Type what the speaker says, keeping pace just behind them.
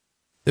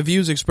The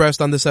views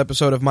expressed on this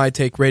episode of My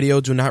Take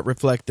Radio do not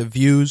reflect the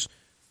views,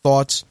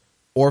 thoughts,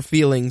 or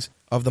feelings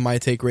of the My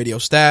Take Radio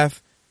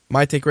staff,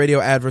 My Take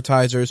Radio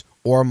advertisers,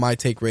 or My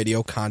Take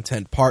Radio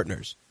content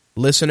partners.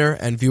 Listener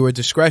and viewer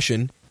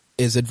discretion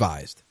is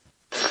advised.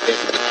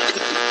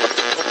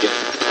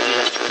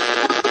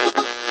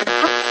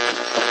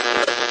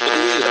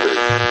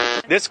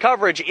 This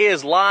coverage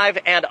is live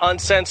and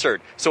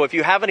uncensored, so if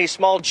you have any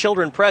small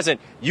children present,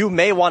 you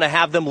may want to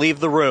have them leave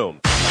the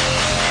room.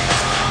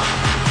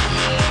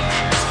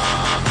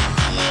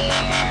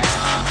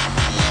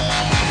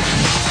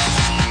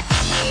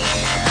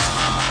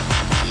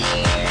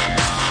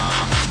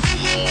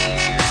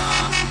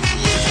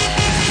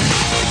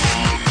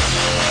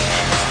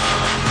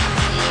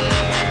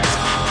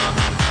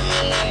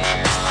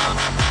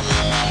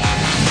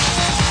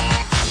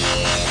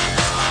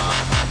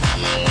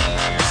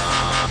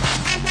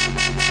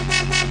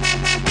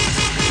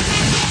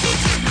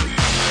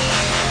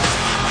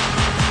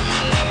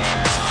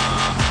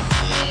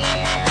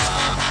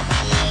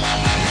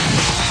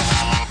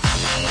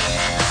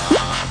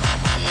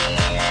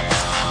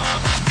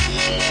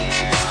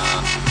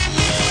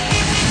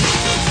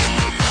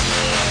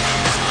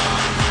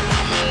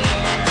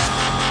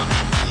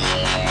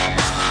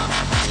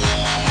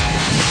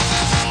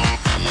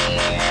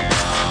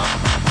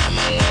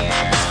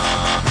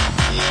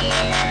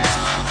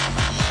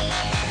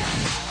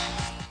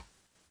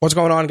 What's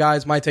going on,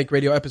 guys? My Take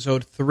Radio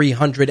episode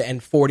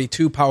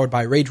 342, powered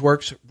by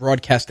Rageworks,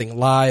 broadcasting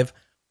live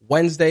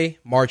Wednesday,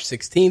 March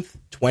 16th,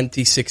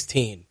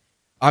 2016.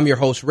 I'm your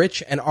host,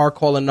 Rich, and our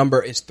call-in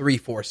number is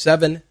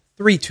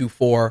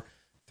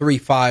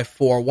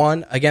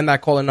 347-324-3541. Again,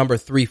 that call-in number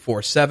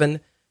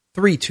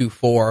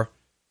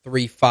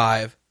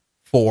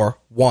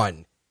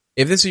 347-324-3541.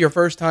 If this is your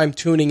first time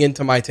tuning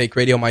into My Take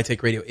Radio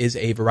is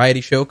a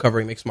variety show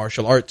covering mixed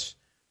martial arts,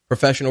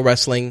 professional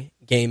wrestling,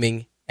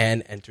 gaming,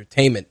 and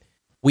entertainment.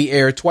 We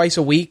air twice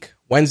a week.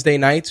 Wednesday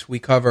nights, we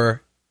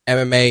cover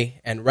MMA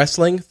and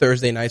wrestling.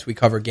 Thursday nights, we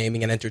cover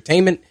gaming and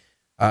entertainment,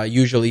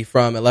 usually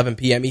from 11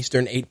 p.m.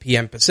 Eastern, 8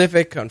 p.m.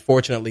 Pacific.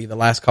 Unfortunately, the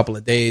last couple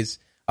of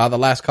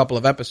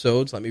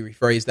episodes, let me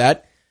rephrase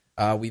that,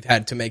 we've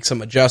had to make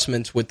some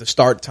adjustments with the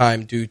start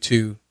time due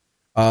to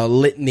a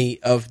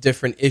litany of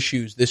different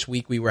issues. This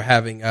week, we were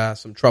having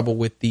some trouble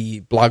with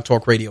the Blog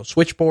Talk Radio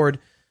switchboard,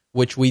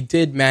 which we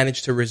did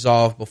manage to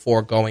resolve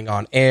before going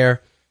on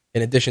air.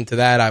 In addition to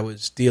that, I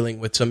was dealing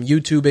with some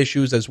YouTube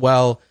issues as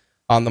well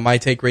on the My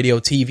Take Radio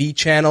TV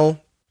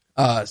channel.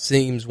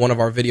 Seems one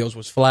of our videos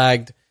was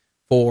flagged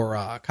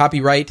for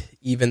copyright,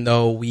 even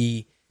though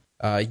we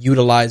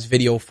utilize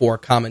video for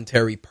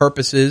commentary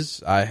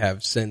purposes. I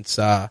have since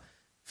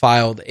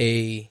filed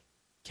a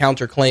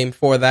counterclaim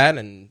for that,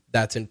 and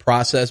that's in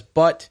process.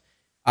 But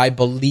I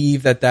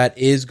believe that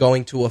is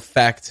going to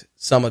affect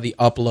some of the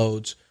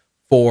uploads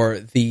for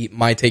the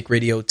My Take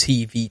Radio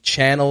TV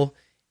channel.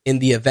 In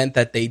the event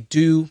that they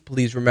do,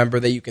 please remember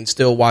that you can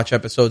still watch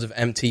episodes of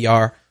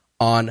MTR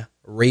on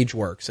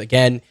Rageworks.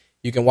 Again,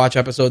 you can watch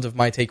episodes of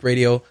My Take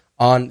Radio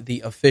on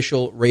the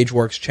official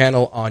Rageworks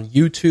channel on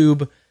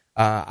YouTube.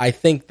 I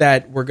think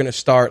that we're going to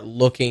start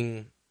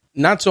looking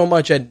not so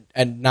much at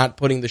not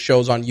putting the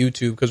shows on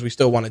YouTube, because we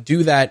still want to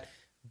do that,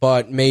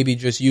 but maybe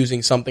just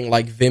using something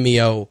like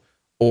Vimeo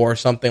or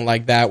something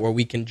like that, where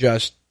we can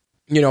just,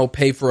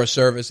 pay for a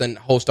service and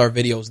host our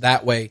videos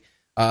that way.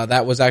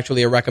 That was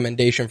actually a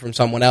recommendation from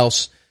someone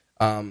else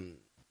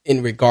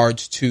in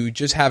regards to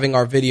just having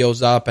our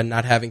videos up and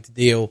not having to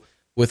deal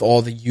with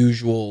all the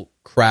usual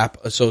crap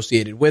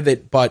associated with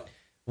it. But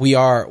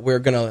we're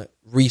going to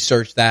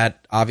research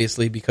that,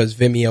 obviously, because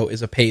Vimeo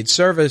is a paid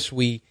service.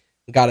 We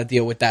got to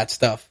deal with that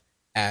stuff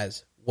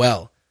as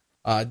well.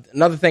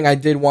 Another thing I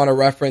did want to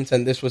reference,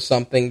 and this was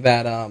something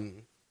that,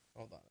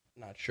 hold on,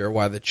 not sure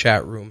why the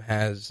chat room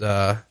has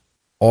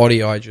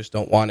audio. I just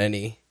don't want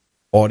any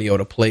audio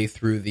to play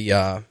through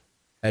the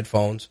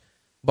headphones,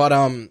 but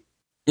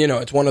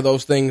it's one of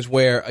those things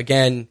where,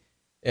 again,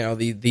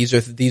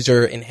 these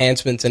are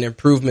enhancements and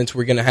improvements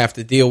we're going to have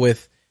to deal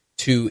with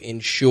to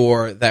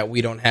ensure that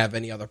we don't have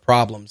any other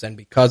problems. And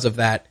because of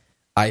that,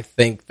 I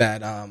think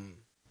that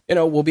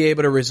we'll be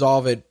able to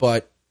resolve it.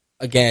 But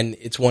again,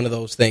 it's one of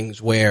those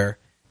things where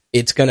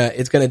it's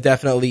gonna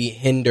definitely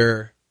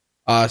hinder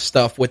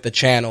stuff with the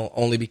channel,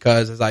 only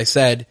because, as I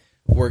said,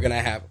 we're gonna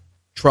have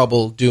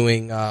trouble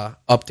doing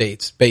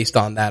updates based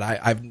on that.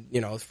 I've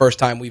the first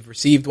time we've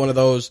received one of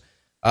those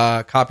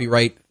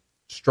copyright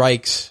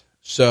strikes,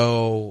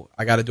 so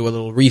I got to do a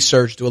little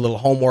research, do a little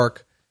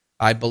homework.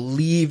 I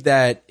believe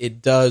that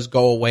it does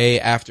go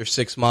away after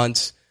 6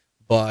 months,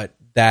 but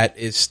that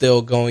is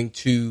still going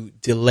to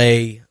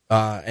delay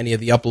any of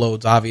the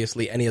uploads,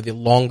 obviously, any of the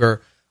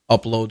longer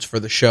uploads for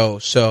the show.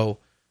 So,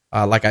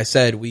 like I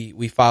said,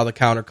 we filed a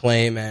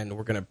counterclaim, and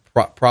we're going to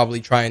probably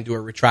try and do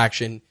a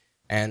retraction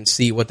and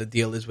see what the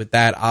deal is with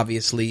that.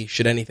 Obviously,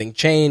 should anything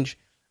change,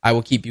 I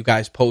will keep you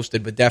guys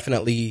posted, but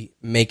definitely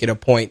make it a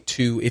point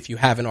to, if you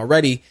haven't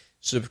already,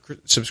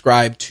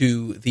 subscribe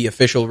to the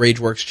official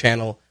Rageworks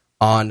channel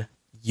on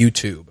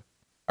YouTube.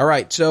 All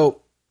right,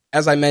 so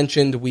as I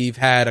mentioned, we've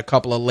had a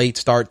couple of late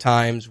start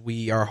times.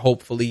 We are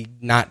hopefully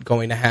not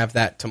going to have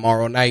that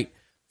tomorrow night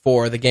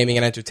for the Gaming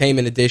and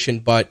Entertainment edition,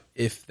 but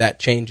if that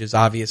changes,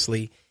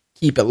 obviously,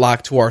 keep it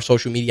locked to our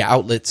social media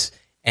outlets,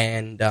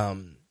 and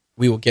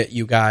we will get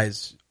you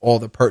guys all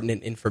the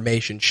pertinent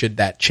information should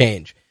that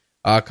change.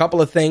 A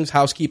couple of things,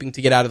 housekeeping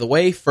to get out of the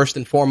way. First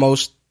and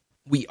foremost,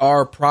 we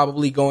are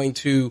probably going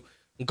to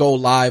go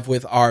live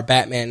with our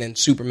Batman and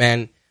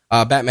Superman,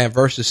 Batman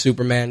versus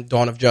Superman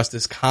Dawn of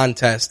Justice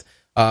contest.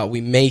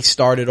 We may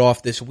start it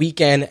off this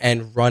weekend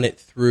and run it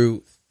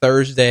through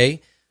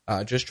Thursday,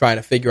 just trying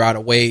to figure out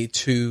a way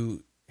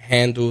to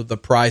handle the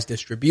prize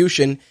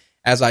distribution.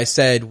 As I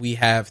said, we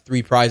have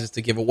 3 prizes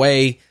to give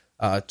away,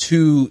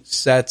 2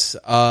 sets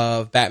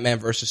of Batman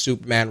versus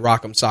Superman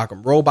Rock'em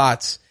Sock'em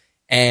robots,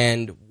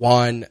 and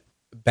 1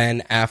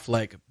 Ben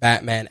Affleck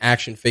Batman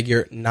action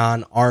figure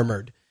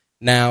non-armored.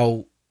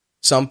 Now,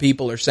 some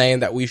people are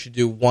saying that we should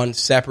do 1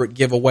 separate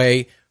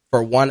giveaway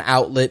for 1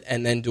 outlet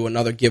and then do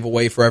another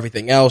giveaway for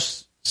everything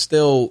else.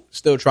 Still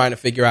trying to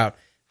figure out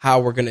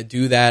how we're going to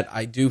do that.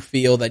 I do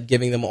feel that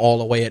giving them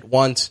all away at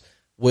once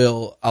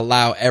will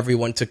allow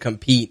everyone to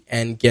compete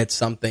and get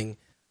something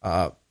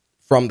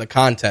from the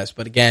contest.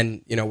 But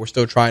again, we're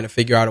still trying to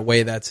figure out a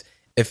way that's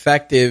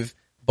effective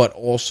but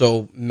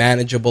also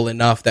manageable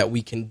enough that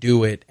we can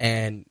do it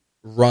and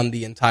run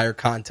the entire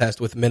contest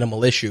with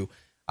minimal issue.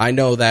 I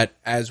know that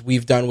as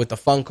we've done with the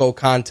Funko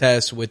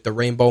contest, with the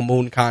Rainbow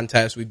Moon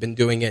contest, we've been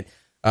doing it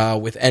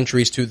with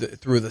entries through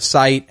the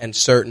site and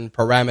certain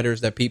parameters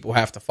that people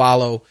have to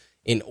follow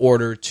in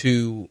order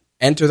to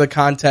enter the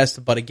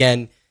contest. But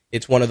again,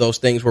 it's one of those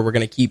things where we're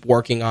going to keep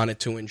working on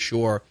it to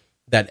ensure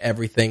that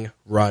everything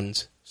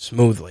runs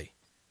smoothly.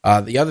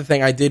 The other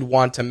thing I did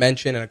want to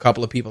mention, and a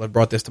couple of people have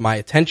brought this to my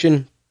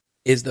attention,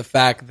 is the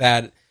fact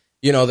that,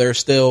 there are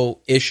still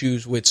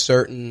issues with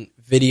certain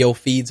video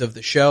feeds of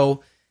the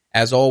show.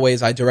 As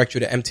always, I direct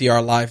you to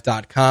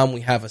mtrlive.com.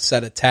 We have a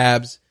set of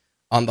tabs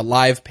on the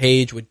live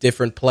page with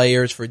different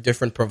players for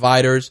different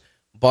providers,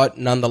 but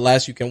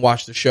nonetheless, you can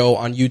watch the show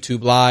on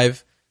YouTube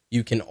Live.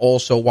 You can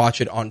also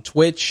watch it on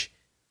Twitch,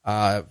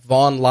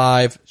 Vaughn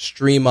Live,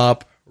 Stream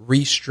Up,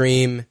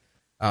 Restream.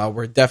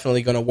 We're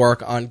definitely going to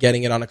work on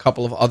getting it on a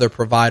couple of other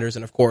providers,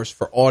 and of course,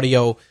 for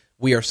audio,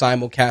 we are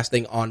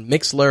simulcasting on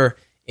Mixlr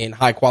in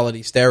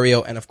high-quality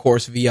stereo, and of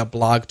course, via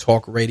Blog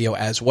Talk Radio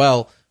as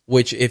well,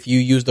 which if you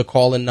use the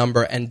call-in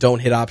number and don't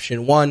hit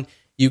option 1,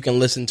 you can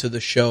listen to the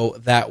show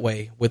that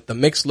way. With the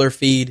Mixlr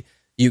feed,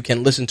 you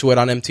can listen to it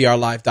on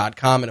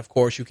mtrlive.com, and of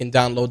course, you can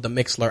download the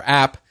Mixlr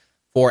app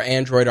for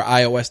Android or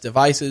iOS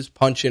devices,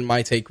 punch in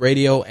My Take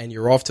Radio, and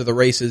you're off to the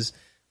races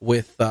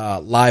with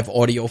live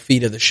audio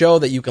feed of the show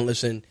that you can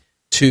listen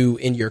to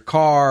in your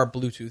car,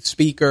 Bluetooth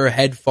speaker,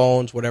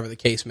 headphones, whatever the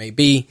case may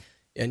be,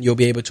 and you'll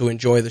be able to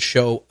enjoy the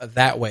show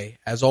that way.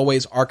 As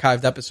always,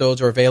 archived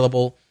episodes are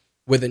available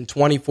within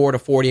 24 to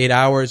 48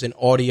 hours in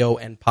audio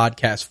and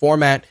podcast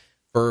format.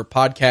 For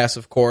podcasts,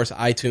 of course,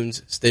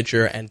 iTunes,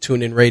 Stitcher, and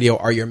TuneIn Radio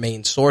are your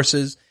main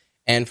sources.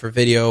 And for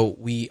video,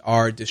 we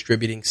are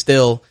distributing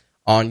still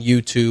on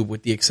YouTube,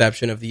 with the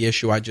exception of the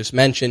issue I just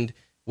mentioned,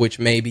 which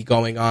may be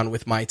going on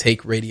with My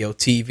Take Radio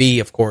TV.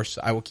 Of course,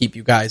 I will keep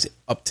you guys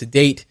up to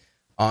date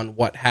on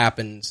what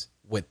happens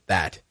with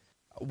that.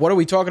 What are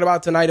we talking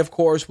about tonight? Of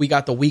course, we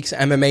got the week's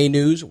MMA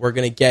news. We're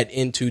going to get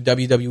into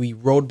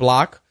WWE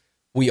Roadblock.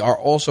 We are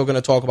also going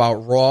to talk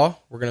about Raw.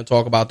 We're going to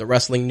talk about the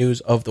wrestling news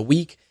of the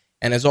week.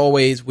 And as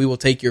always, we will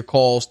take your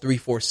calls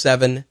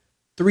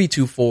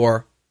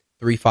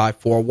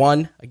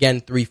 347-324-3541.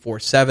 Again,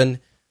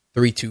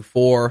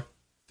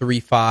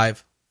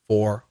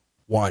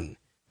 347-324-3541.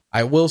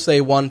 I will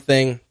say one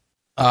thing.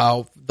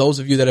 Those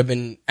of you that have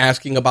been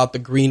asking about the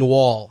green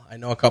wall, I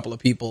know a couple of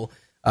people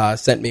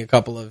sent me a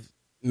couple of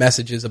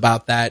messages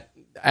about that,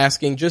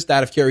 asking just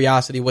out of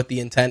curiosity what the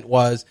intent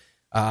was.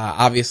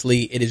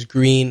 Obviously, it is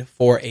green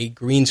for a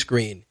green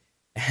screen.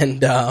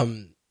 And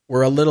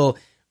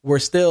we're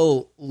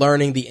still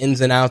learning the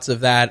ins and outs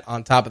of that,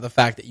 on top of the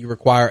fact that you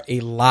require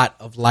a lot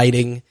of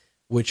lighting,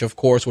 which of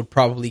course would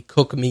probably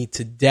cook me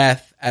to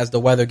death as the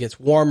weather gets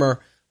warmer.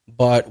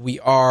 But we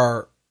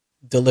are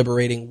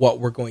deliberating what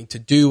we're going to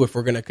do, if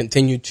we're going to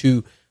continue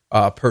to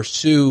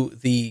pursue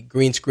the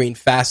green screen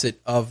facet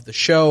of the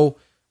show,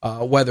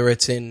 whether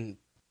it's in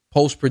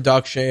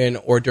post-production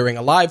or during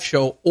a live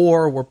show,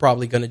 or we're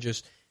probably going to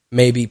just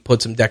maybe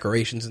put some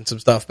decorations and some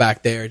stuff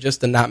back there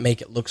just to not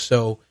make it look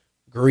so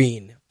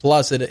green.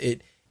 Plus,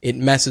 it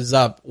messes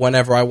up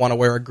whenever I want to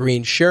wear a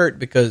green shirt,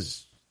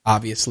 because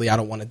obviously I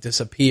don't want to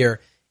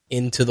disappear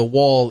into the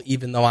wall,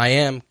 even though I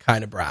am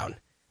kind of brown.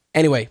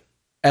 Anyway,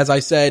 as I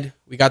said,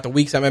 we got the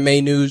week's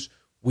MMA news.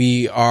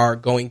 We are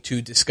going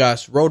to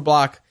discuss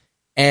Roadblock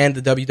and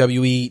the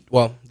WWE,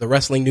 well, the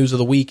wrestling news of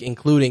the week,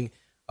 including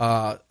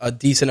a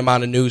decent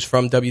amount of news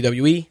from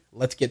WWE.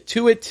 Let's get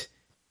to it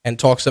and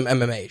talk some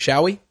MMA,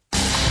 shall we?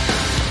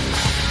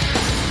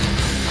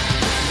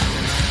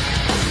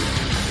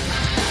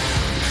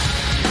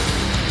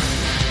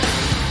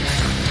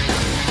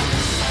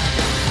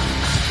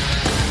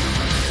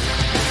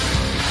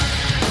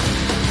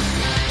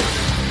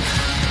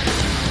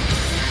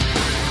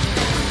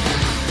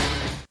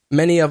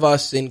 Many of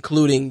us,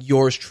 including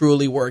yours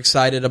truly, were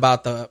excited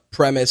about the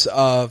premise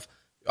of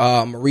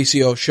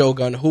Mauricio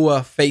Shogun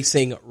Rua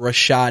facing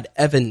Rashad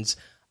Evans.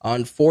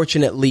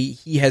 Unfortunately,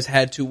 he has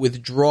had to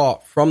withdraw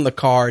from the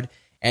card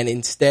and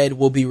instead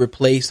will be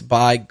replaced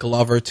by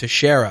Glover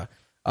Teixeira.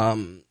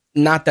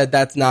 Not that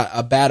that's not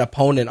a bad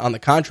opponent. On the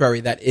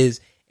contrary, that is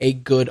a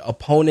good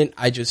opponent.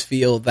 I just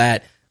feel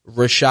that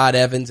Rashad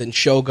Evans and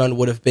Shogun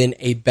would have been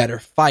a better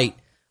fight.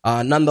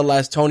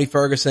 Nonetheless, Tony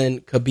Ferguson,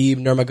 Khabib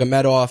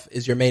Nurmagomedov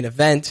is your main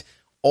event.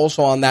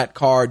 Also on that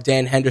card,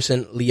 Dan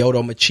Henderson,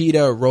 Lyoto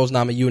Machida, Rose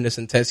Namajunas,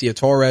 and Tessia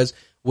Torres,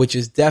 which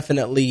is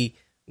definitely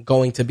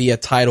going to be a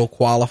title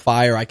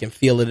qualifier. I can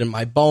feel it in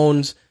my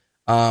bones.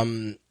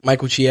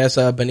 Michael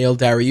Chiesa, Beneil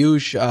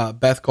Dariush,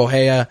 Beth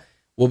Correia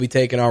will be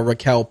taking on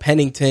Raquel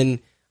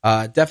Pennington.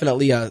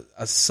 Definitely a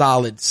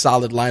solid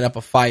lineup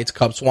of fights.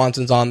 Cub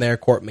Swanson's on there,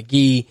 Court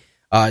McGee.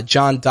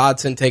 John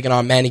Dodson taking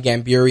on Manny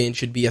Gambirian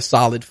should be a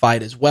solid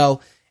fight as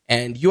well.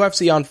 And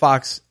UFC on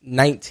Fox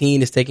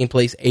 19 is taking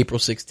place April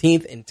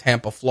 16th in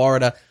Tampa,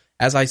 Florida.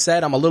 As I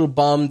said, I'm a little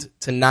bummed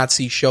to not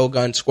see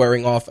Shogun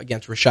squaring off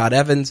against Rashad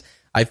Evans.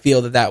 I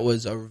feel that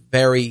was a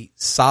very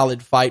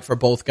solid fight for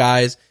both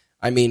guys.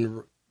 I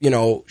mean,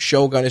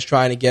 Shogun is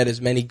trying to get as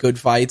many good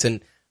fights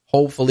and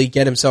hopefully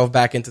get himself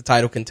back into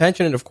title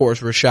contention. And of course,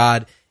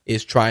 Rashad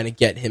is trying to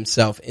get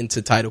himself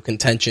into title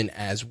contention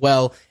as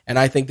well. And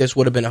I think this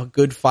would have been a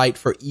good fight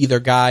for either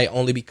guy,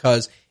 only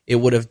because it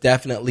would have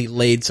definitely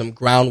laid some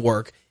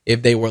groundwork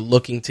if they were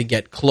looking to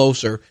get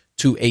closer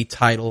to a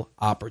title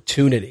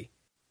opportunity.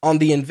 On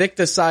the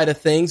Invicta side of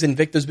things,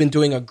 Invicta's been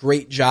doing a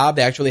great job.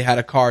 They actually had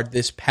a card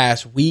this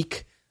past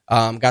week.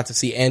 Got to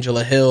see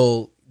Angela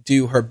Hill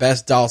do her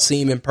best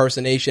Dalsim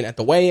impersonation at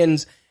the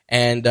weigh-ins,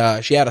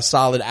 and she had a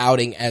solid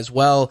outing as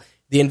well.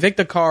 The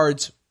Invicta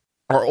cards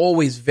are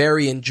always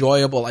very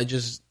enjoyable.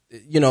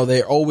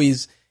 They're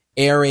always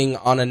airing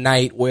on a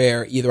night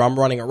where either I'm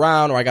running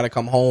around or I got to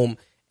come home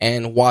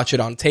and watch it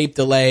on tape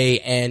delay.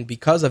 And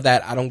because of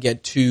that, I don't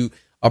get to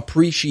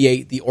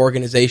appreciate the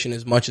organization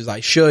as much as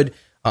I should.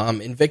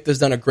 Invicta's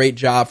done a great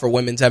job for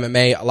women's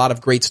MMA. A lot of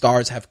great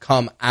stars have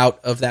come out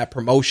of that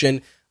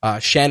promotion.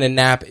 Shannon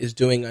Knapp is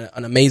doing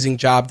an amazing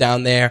job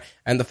down there.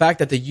 And the fact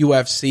that the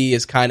UFC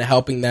is kind of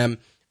helping them,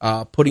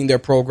 putting their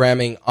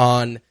programming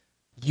on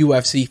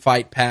UFC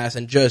Fight Pass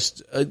and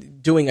just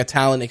doing a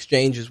talent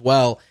exchange as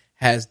well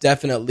has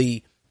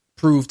definitely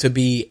proved to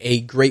be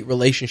a great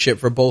relationship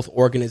for both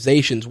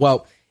organizations.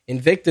 Well,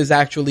 Invicta is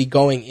actually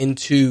going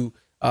into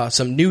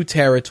some new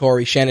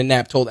territory. Shannon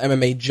Knapp told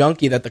MMA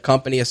Junkie that the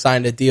company has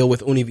signed a deal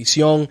with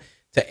Univision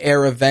to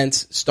air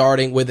events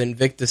starting with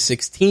Invicta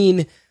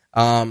 16.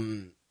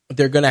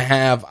 They're going to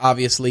have,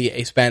 obviously,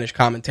 a Spanish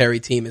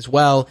commentary team as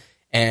well.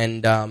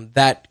 And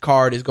that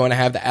card is going to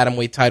have the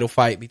atomweight title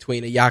fight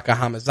between Ayaka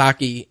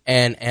Hamazaki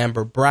and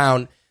Amber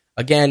Brown.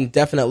 Again,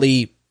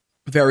 definitely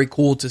very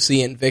cool to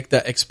see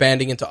Invicta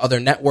expanding into other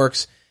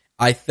networks.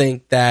 I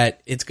think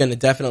that it's going to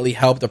definitely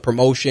help the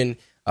promotion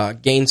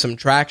gain some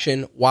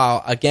traction,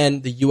 while,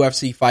 again, the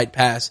UFC Fight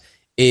Pass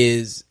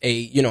is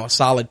a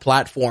solid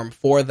platform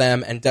for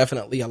them and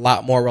definitely a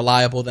lot more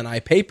reliable than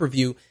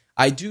iPay-per-view.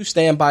 I do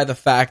stand by the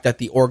fact that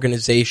the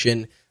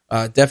organization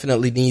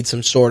definitely needs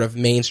some sort of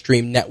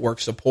mainstream network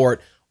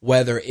support,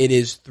 whether it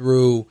is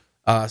through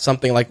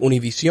something like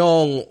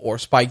Univision or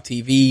Spike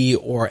TV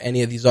or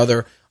any of these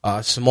other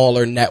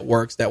smaller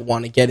networks that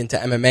want to get into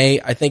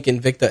MMA. I think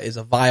Invicta is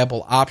a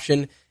viable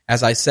option.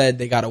 As I said,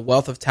 they got a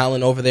wealth of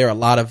talent over there, a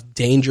lot of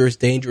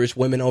dangerous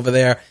women over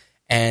there.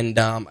 And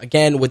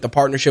again, with the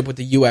partnership with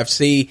the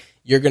UFC,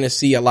 you're going to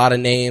see a lot of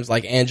names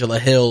like Angela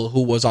Hill,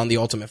 who was on The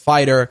Ultimate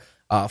Fighter,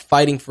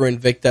 fighting for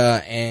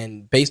Invicta,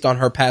 and based on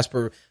her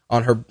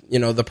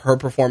her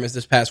performance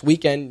this past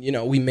weekend,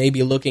 we may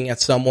be looking at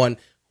someone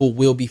who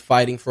will be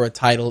fighting for a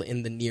title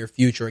in the near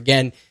future.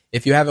 Again,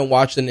 if you haven't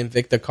watched an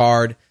Invicta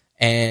card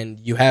and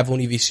you have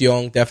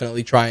Univision,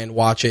 definitely try and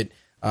watch it.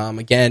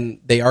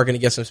 Again, they are going to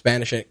get some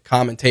Spanish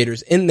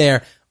commentators in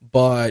there,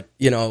 but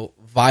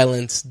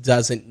violence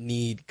doesn't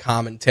need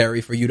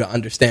commentary for you to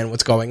understand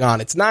what's going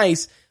on. It's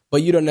nice,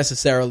 but you don't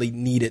necessarily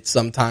need it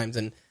sometimes.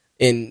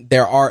 And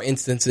there are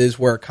instances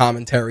where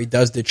commentary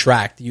does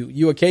detract.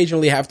 You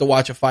occasionally have to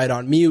watch a fight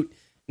on mute.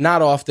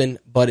 Not often,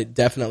 but it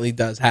definitely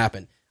does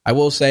happen. I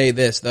will say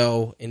this,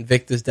 though.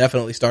 Invicta's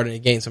definitely starting to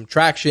gain some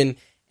traction,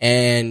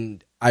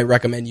 and I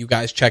recommend you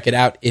guys check it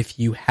out if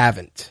you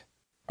haven't.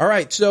 All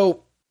right,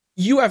 so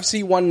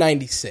UFC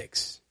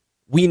 196.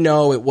 We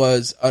know it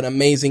was an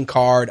amazing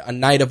card, a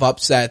night of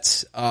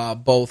upsets,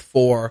 both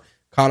for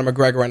Conor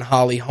McGregor and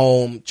Holly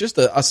Holm. Just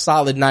a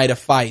solid night of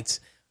fights.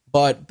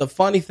 But the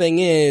funny thing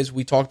is,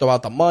 we talked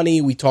about the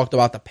money, we talked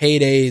about the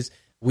paydays,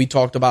 we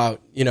talked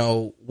about,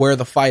 where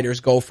the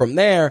fighters go from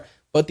there.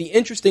 But the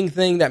interesting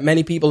thing that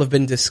many people have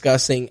been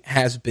discussing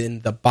has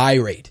been the buy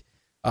rate.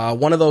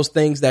 One of those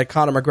things that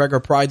Conor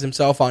McGregor prides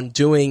himself on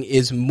doing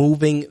is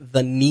moving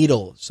the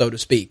needle, so to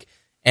speak.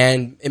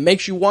 And it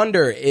makes you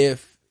wonder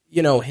if,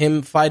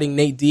 him fighting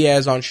Nate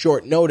Diaz on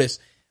short notice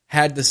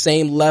had the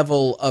same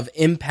level of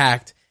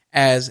impact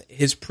as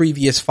his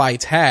previous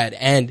fights had.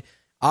 And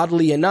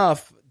oddly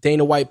enough,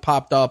 Dana White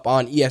popped up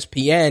on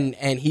ESPN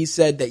and he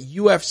said that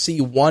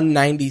UFC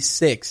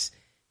 196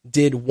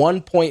 did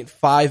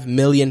 1.5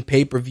 million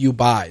pay-per-view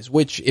buys,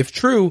 which, if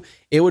true,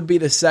 it would be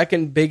the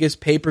second biggest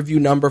pay-per-view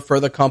number for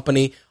the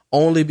company,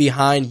 only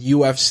behind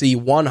UFC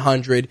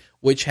 100,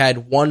 which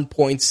had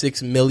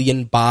 1.6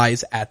 million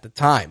buys at the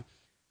time.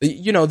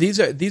 You know, these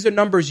are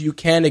numbers you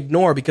can't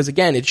ignore because,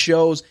 again, it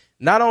shows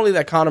not only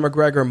that Conor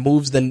McGregor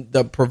moves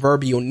the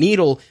proverbial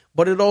needle,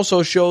 but it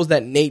also shows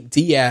that Nate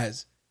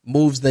Diaz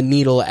moves the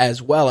needle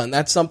as well. And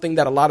that's something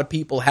that a lot of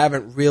people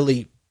haven't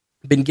really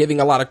been giving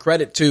a lot of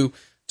credit to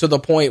the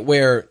point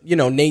where, you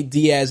know, Nate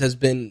Diaz has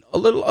been a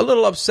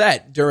little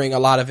upset during a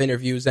lot of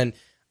interviews. And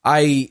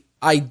I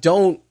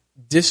don't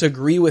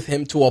disagree with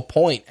him to a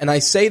point. And I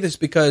say this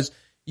because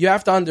you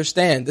have to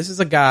understand, this is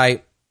a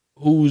guy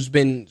who's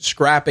been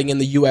scrapping in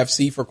the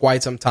UFC for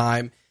quite some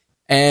time.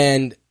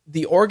 And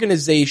the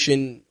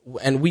organization,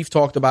 and we've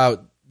talked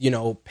about, you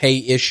know, pay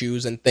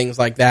issues and things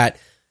like that.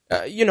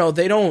 You know,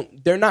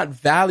 they're not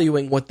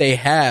valuing what they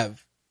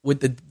have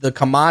with the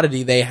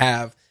commodity they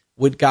have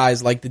with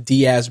guys like the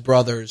Diaz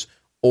brothers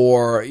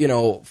or, you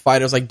know,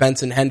 fighters like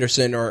Benson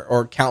Henderson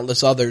or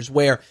countless others,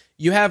 where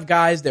you have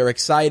guys, they're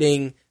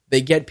exciting, they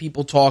get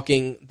people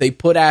talking, they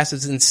put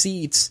asses in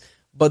seats,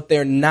 but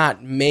they're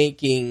not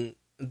making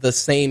the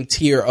same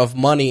tier of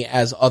money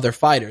as other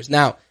fighters.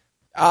 Now,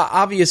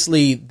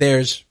 obviously,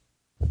 there's,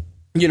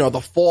 you know,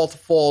 the fault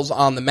falls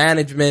on the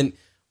management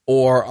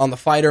or on the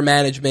fighter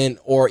management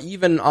or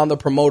even on the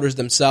promoters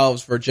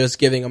themselves for just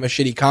giving them a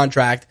shitty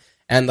contract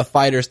and the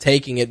fighters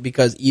taking it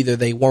because either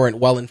they weren't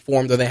well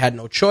informed or they had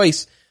no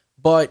choice.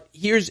 But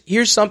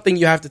here's something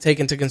you have to take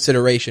into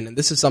consideration, and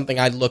this is something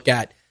I look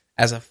at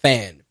as a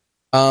fan.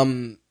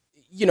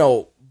 You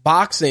know,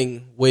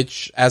 boxing,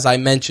 which, as I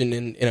mentioned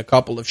in a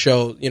couple of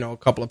shows, you know, a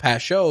couple of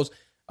past shows,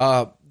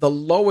 the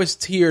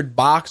lowest tiered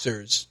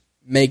boxers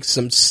make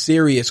some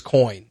serious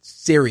coin,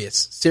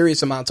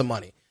 serious amounts of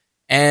money.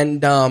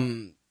 And,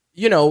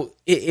 you know,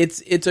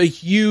 it's a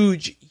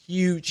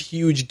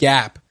huge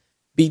gap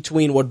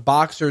between what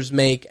boxers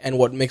make and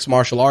what mixed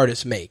martial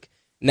artists make.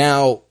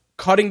 Now,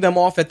 cutting them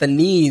off at the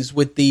knees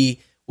with the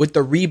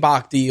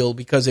Reebok deal,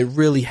 because it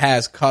really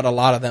has cut a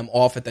lot of them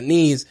off at the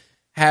knees,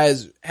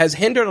 has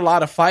hindered a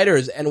lot of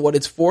fighters. And what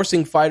it's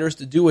forcing fighters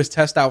to do is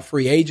test out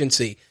free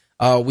agency.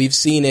 We've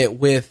seen it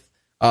with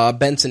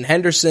Benson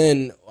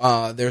Henderson.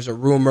 There's a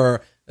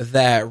rumor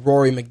that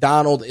Rory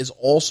McDonald is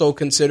also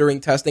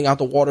considering testing out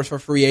the waters for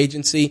free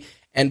agency.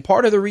 And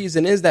part of the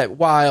reason is that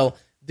while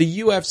the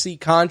UFC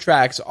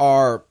contracts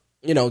are,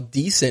 you know,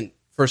 decent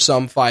for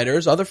some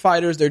fighters, other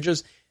fighters, they're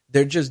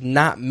just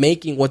not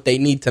making what they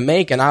need to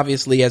make. And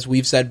obviously, as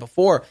we've said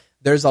before,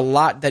 there's a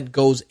lot that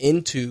goes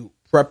into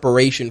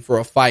preparation for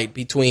a fight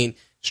between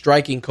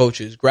striking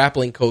coaches,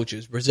 grappling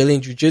coaches,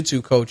 Brazilian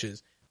jiu-jitsu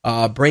coaches,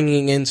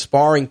 bringing in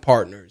sparring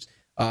partners,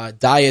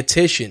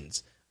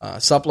 dietitians,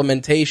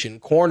 supplementation,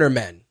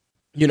 cornermen,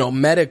 you know,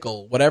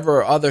 medical,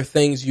 whatever other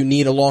things you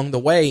need along the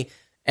way.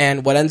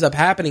 And what ends up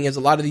happening is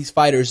a lot of these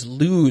fighters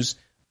lose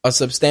a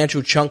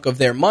substantial chunk of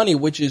their money,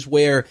 which is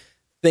where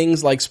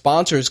things like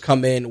sponsors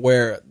come in,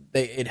 where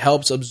it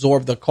helps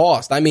absorb the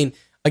cost. I mean,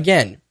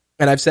 again,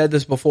 and I've said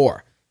this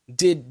before,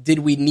 did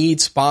we need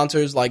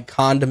sponsors like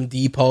Condom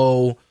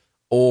Depot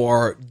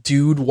or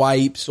Dude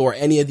Wipes or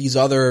any of these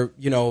other,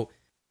 you know,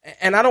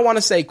 and I don't want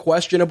to say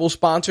questionable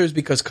sponsors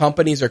because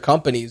companies are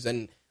companies.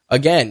 And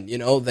again, you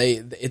know,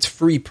 it's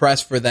free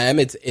press for them.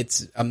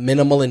 It's a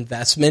minimal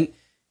investment.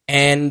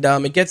 And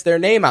it gets their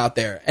name out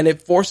there, and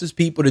it forces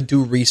people to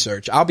do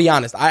research. I'll be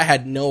honest, I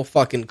had no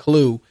fucking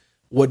clue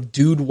what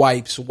Dude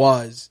Wipes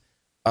was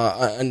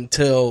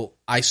until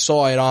I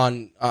saw it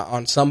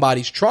on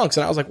somebody's trunks,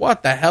 and I was like,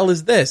 what the hell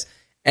is this?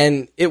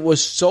 And it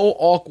was so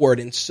awkward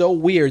and so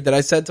weird that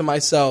I said to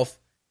myself,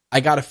 I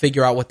got to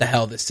figure out what the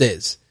hell this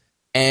is.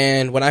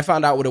 And when I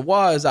found out what it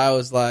was, I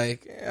was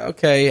like,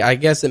 okay, I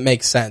guess it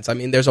makes sense. I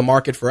mean, there's a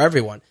market for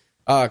everyone.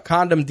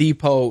 Condom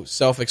Depot,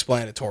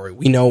 self-explanatory.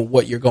 We know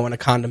what you're going to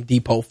Condom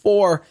Depot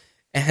for,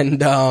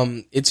 and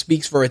it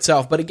speaks for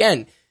itself. But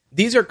again,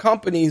 these are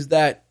companies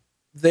that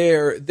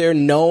they're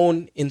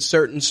known in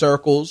certain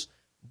circles,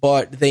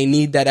 but they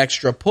need that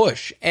extra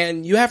push.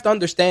 And you have to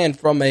understand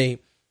from a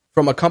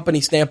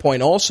company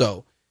standpoint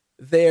also,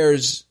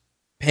 there's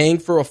paying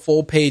for a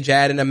full-page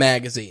ad in a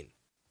magazine,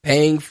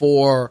 paying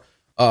for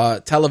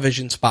a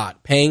television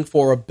spot, paying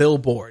for a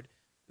billboard.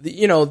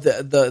 You know,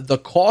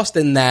 the cost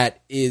in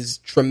that is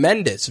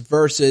tremendous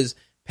versus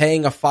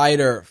paying a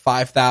fighter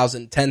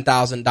 $5,000,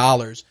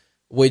 $10,000,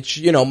 which,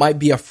 you know, might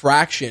be a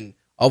fraction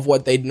of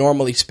what they'd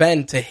normally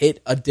spend to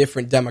hit a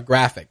different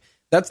demographic.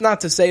 That's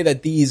not to say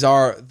that these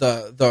are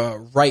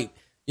the right,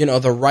 you know,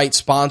 the right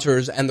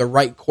sponsors and the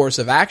right course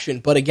of action.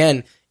 But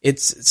again,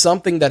 it's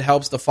something that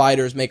helps the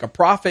fighters make a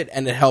profit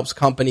and it helps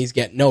companies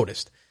get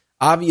noticed.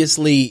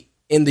 Obviously,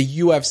 in the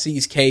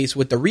UFC's case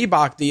with the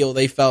Reebok deal,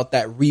 they felt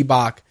that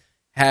Reebok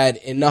had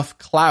enough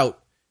clout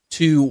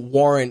to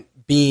warrant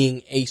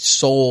being a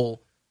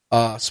sole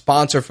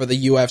sponsor for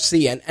the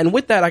UFC. And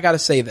with that, I got to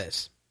say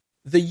this.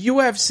 the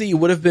UFC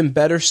would have been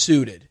better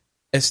suited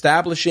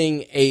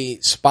establishing a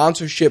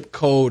sponsorship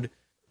code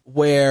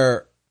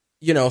where,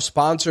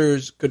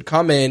 sponsors could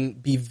come in,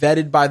 be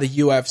vetted by the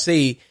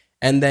UFC,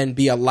 and then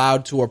be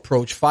allowed to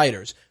approach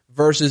fighters,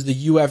 versus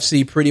the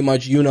UFC pretty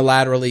much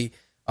unilaterally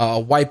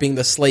wiping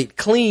the slate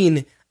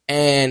clean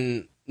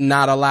and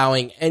not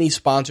allowing any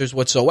sponsors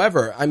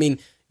whatsoever. I mean,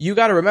 you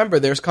got to remember,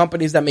 there's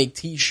companies that make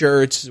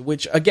T-shirts,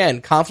 which,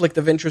 again, conflict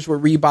of interest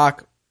with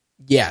Reebok,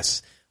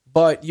 yes.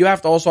 But you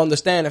have to also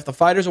understand, if the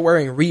fighters are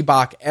wearing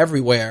Reebok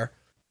everywhere,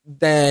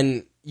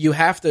 then you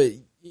have to,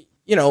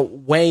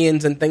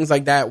 weigh-ins and things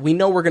like that. We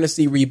know we're going to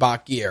see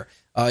Reebok gear.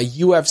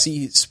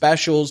 UFC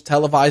specials,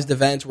 televised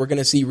events, we're going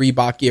to see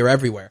Reebok gear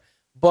everywhere.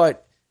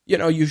 But,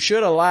 you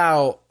should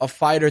allow a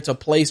fighter to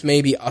place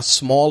maybe a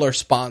smaller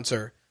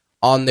sponsor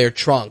on their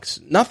trunks.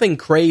 Nothing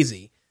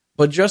crazy,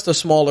 but just a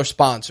smaller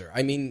sponsor.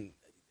 I mean,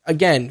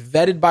 again,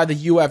 vetted by the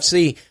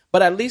UFC,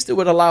 but at least it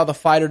would allow the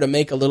fighter to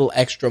make a little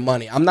extra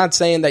money. I'm not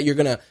saying that you're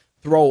going to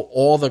throw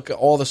all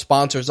the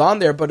sponsors on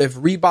there, but if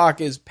Reebok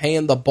is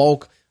paying the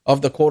bulk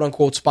of the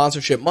quote-unquote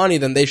sponsorship money,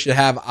 then they should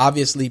have,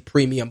 obviously,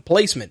 premium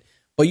placement.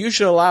 But you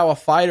should allow a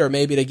fighter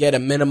maybe to get a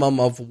minimum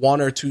of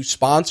 1 or 2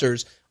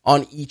 sponsors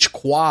on each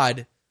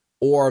quad,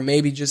 or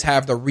maybe just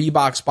have the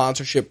Reebok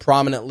sponsorship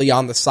prominently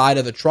on the side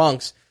of the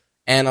trunks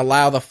and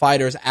allow the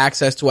fighters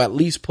access to at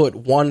least put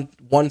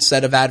one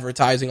set of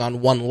advertising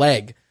on one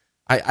leg.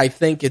 I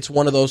think it's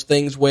one of those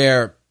things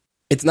where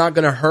it's not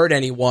going to hurt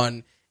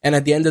anyone, and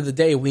at the end of the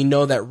day, we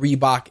know that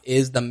Reebok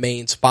is the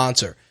main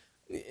sponsor.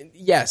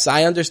 Yes,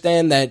 I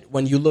understand that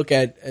when you look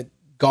at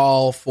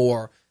golf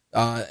or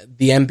the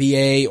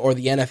NBA or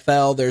the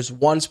NFL, there's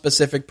one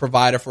specific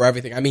provider for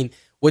everything. I mean,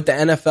 with the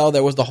NFL,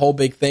 there was the whole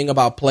big thing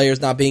about players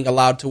not being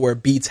allowed to wear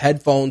Beats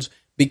headphones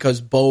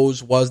because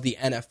Bose was the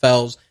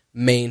NFL's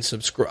main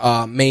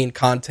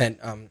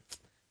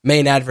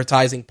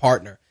advertising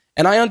partner.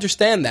 And I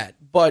understand that.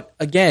 But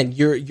again,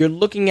 you're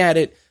looking at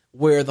it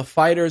where the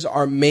fighters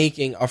are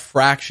making a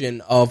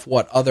fraction of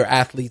what other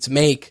athletes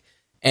make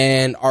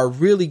and are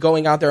really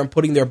going out there and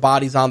putting their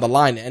bodies on the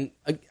line. And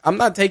I'm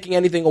not taking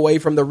anything away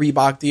from the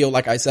Reebok deal.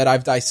 Like I said,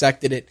 I've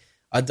dissected it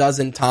a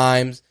dozen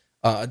times,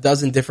 a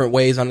dozen different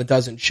ways on a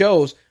dozen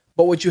shows.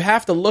 But what you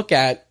have to look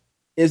at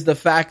is the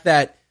fact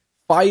that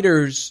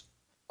fighters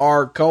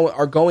are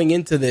going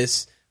into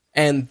this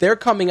and they're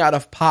coming out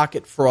of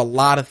pocket for a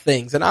lot of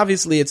things. And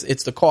obviously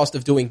it's the cost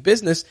of doing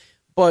business,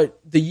 but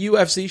the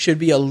UFC should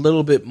be a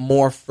little bit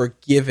more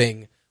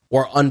forgiving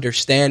or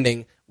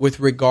understanding with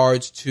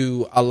regards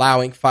to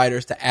allowing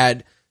fighters to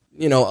add,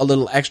 a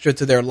little extra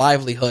to their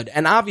livelihood.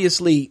 And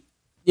obviously,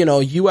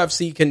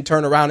 UFC can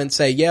turn around and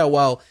say, yeah,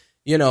 well,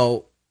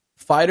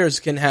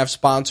 fighters can have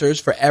sponsors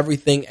for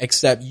everything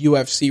except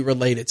UFC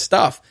related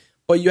stuff.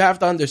 But you have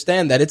to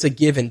understand that it's a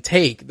give and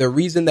take. The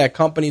reason that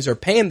companies are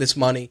paying this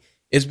money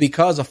is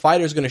because a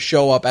fighter is going to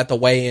show up at the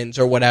weigh-ins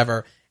or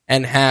whatever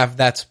and have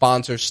that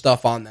sponsor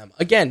stuff on them.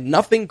 Again,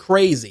 nothing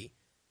crazy,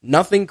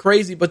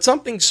 but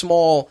something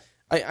small.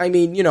 I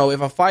mean,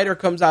 if a fighter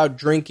comes out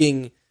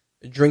drinking,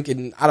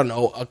 I don't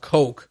know, a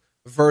Coke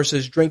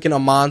versus drinking a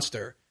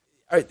Monster,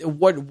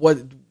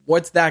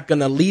 what's that going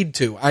to lead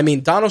to? I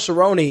mean, Donald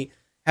Cerrone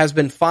has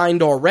been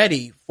fined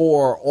already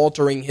for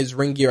altering his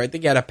ring gear. I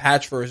think he had a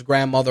patch for his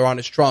grandmother on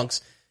his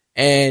trunks,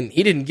 and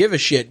he didn't give a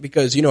shit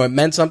because, it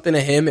meant something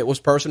to him. It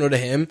was personal to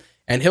him,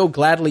 and he'll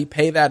gladly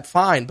pay that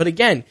fine. But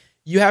again,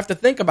 you have to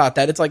think about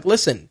that. It's like,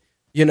 listen,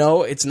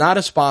 it's not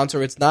a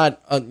sponsor. It's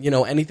not,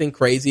 anything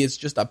crazy. It's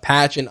just a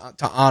patch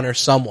to honor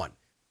someone.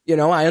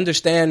 I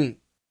understand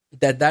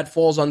that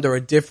falls under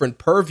a different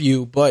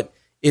purview, but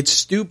it's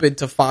stupid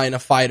to fine a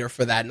fighter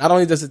for that. Not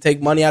only does it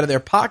take money out of their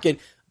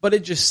pocket, but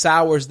it just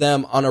sours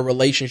them on a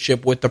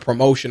relationship with the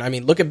promotion. I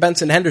mean, look at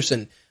Benson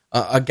Henderson,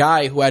 a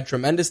guy who had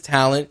tremendous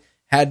talent,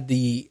 had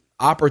the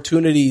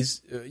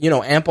opportunities,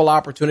 ample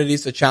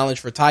opportunities to challenge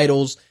for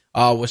titles,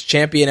 was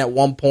champion at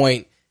one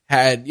point,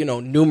 had,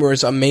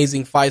 numerous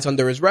amazing fights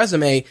under his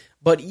resume,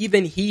 but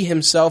even he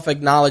himself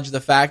acknowledged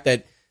the fact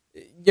that,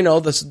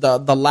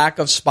 the lack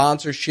of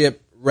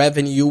sponsorship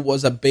revenue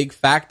was a big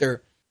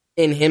factor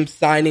in him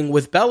signing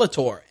with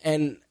Bellator.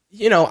 And,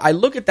 I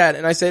look at that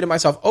and I say to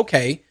myself,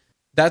 okay,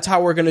 that's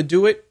how we're going to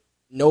do it,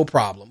 no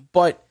problem.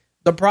 But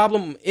the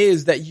problem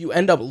is that you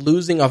end up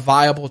losing a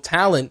viable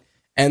talent,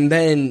 and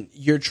then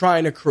you're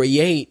trying to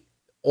create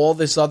all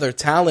this other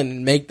talent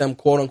and make them,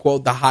 quote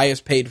unquote, the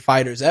highest paid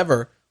fighters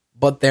ever,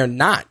 but they're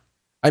not.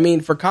 I mean,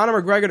 for Conor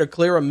McGregor to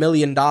clear $1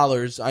 million,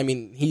 I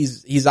mean,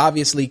 he's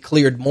obviously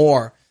cleared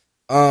more.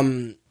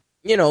 To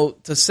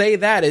say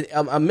that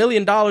 $1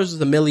 million is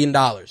 $1 million.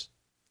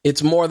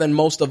 It's more than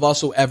most of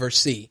us will ever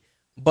see.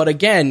 But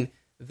again,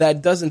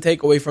 that doesn't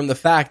take away from the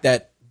fact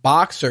that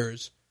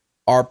boxers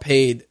are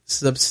paid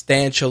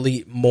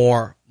substantially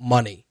more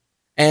money.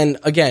 And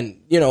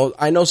again,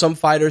 I know some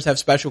fighters have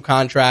special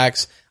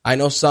contracts. I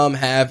know some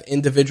have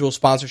individual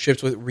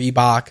sponsorships with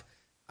Reebok.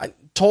 I'm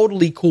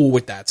totally cool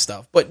with that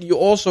stuff. But you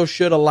also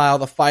should allow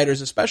the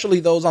fighters,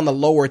 especially those on the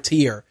lower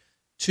tier,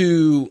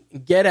 to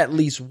get at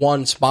least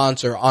one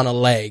sponsor on a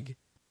leg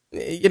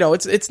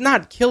it's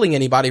not killing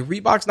anybody.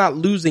 Reebok's not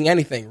losing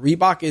anything.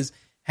 Reebok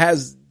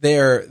has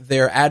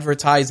their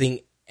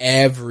advertising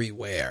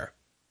everywhere.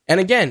 And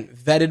again,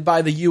 vetted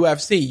by the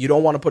UFC. You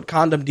don't want to put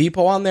Condom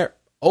Depot on there?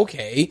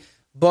 Okay.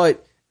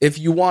 But if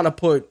you want to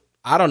put,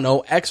 I don't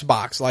know,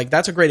 Xbox, like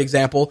that's a great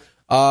example.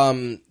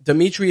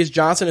 Demetrius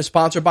Johnson is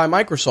sponsored by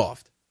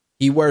Microsoft.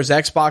 He wears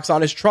Xbox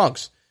on his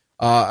trunks.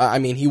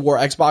 He wore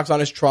Xbox on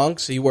his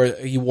trunks. He wore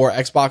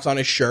Xbox on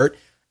his shirt.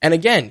 And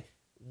again,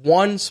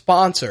 one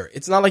sponsor.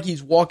 It's not like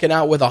he's walking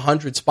out with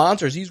 100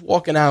 sponsors. He's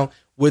walking out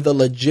with a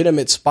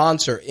legitimate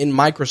sponsor in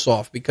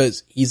Microsoft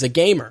because he's a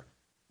gamer.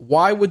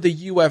 Why would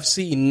the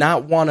UFC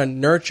not want to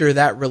nurture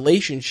that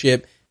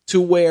relationship to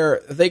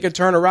where they could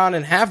turn around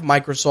and have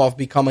Microsoft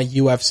become a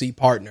UFC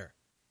partner?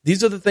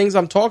 These are the things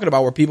I'm talking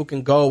about, where people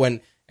can go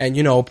and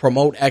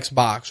promote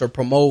Xbox or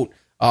promote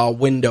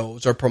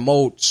Windows or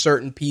promote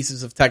certain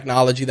pieces of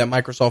technology that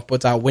Microsoft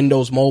puts out,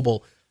 Windows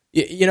Mobile.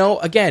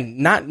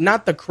 Again,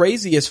 not the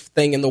craziest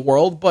thing in the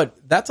world, but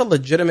that's a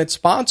legitimate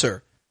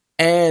sponsor.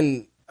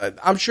 And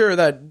I'm sure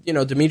that,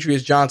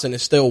 Demetrius Johnson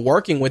is still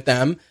working with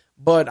them,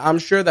 but I'm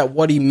sure that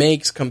what he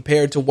makes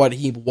compared to what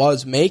he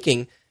was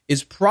making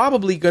is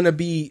probably going to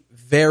be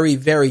very,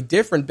 very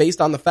different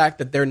based on the fact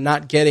that they're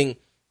not getting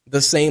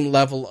the same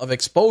level of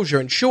exposure.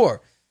 And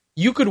sure,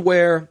 you could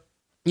wear,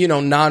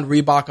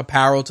 non-Reebok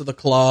apparel to the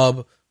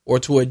club or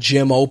to a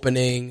gym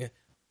opening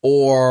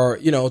or,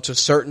 to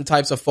certain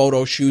types of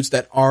photo shoots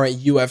that aren't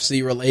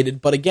UFC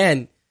related. But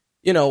again,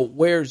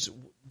 there's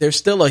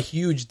still a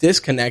huge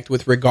disconnect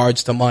with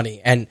regards to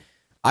money. And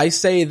I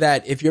say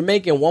that if you're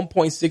making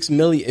 1.6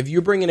 million, if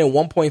you're bringing in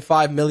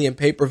 1.5 million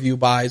pay-per-view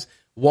buys,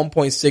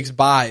 1.6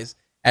 buys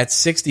at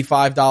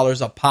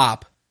 $65 a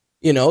pop,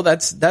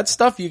 that's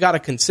stuff you got to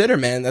consider,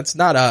 man.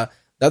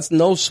 That's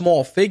no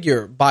small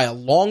figure by a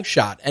long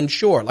shot. And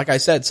sure, like I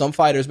said, some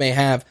fighters may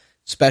have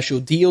special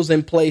deals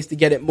in place to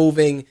get it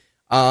moving.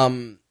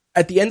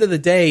 At the end of the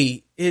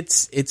day,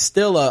 it's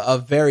still a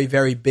very,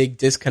 very big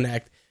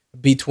disconnect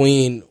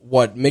between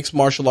what mixed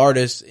martial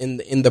artists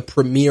in the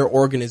premier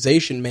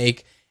organization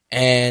make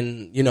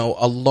and,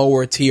 a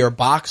lower tier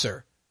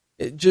boxer.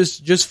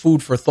 Just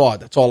food for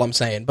thought. That's all I'm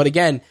saying. But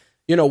again,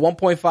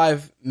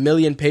 1.5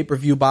 million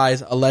pay-per-view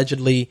buys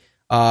allegedly,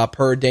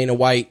 per Dana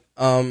White.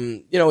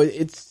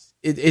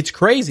 It's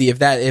crazy if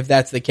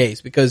that's the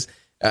case, because,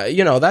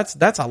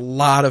 that's a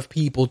lot of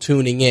people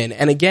tuning in.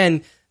 And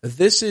again,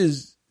 this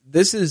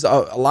is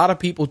a lot of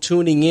people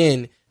tuning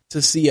in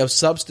to see a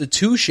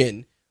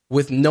substitution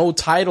with no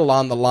title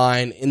on the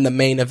line in the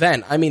main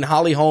event. I mean,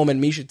 Holly Holm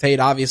and Miesha Tate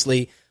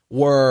obviously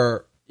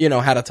were,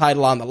 had a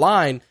title on the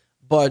line,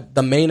 but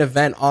the main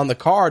event on the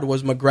card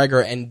was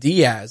McGregor and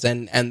Diaz,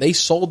 and they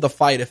sold the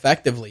fight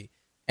effectively.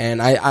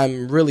 And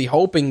I'm really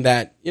hoping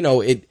that,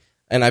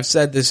 and I've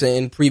said this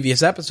in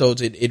previous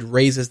episodes, it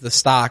raises the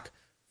stock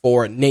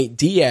for Nate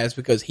Diaz,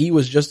 because he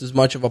was just as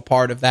much of a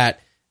part of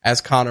that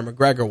as Conor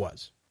McGregor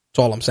was.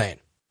 That's all I'm saying.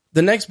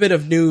 The next bit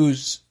of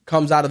news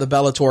comes out of the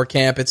Bellator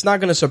camp. It's not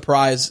going to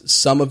surprise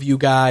some of you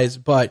guys,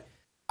 but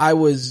I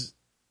was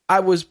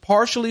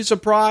partially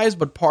surprised,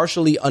 but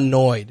partially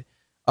annoyed.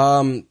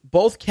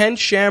 Both Ken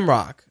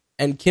Shamrock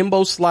and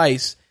Kimbo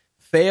Slice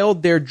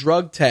failed their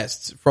drug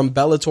tests from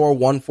Bellator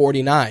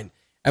 149.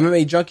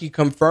 MMA Junkie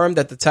confirmed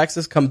that the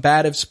Texas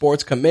Combative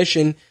Sports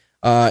Commission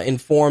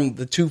informed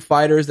the two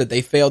fighters that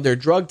they failed their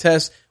drug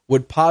tests,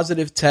 with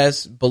positive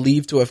tests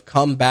believed to have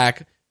come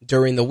back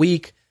during the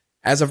week.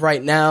 As of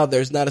right now,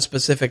 there's not a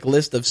specific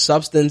list of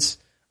substances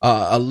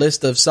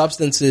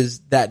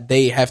that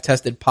they have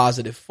tested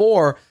positive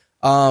for,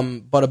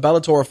 but a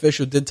Bellator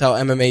official did tell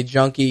MMA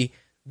Junkie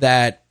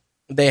that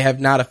they have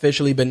not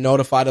officially been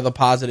notified of the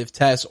positive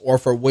tests or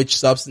for which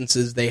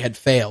substances they had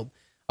failed.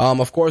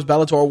 Of course,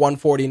 Bellator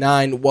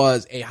 149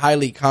 was a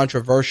highly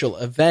controversial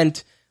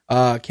event.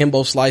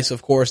 Kimbo Slice,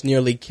 of course,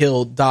 nearly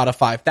killed Dada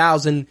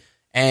 5000,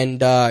 and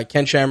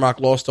Ken Shamrock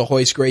lost to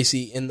Royce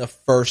Gracie in the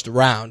first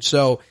round.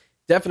 So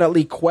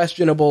definitely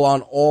questionable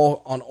on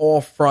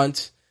all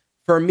fronts.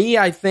 For me,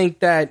 I think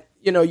that,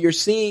 you're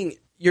seeing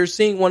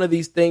one of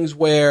these things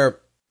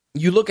where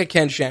you look at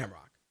Ken Shamrock.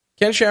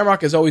 Ken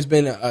Shamrock has always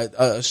been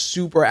a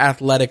super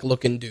athletic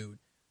looking dude,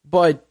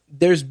 but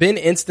there's been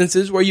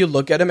instances where you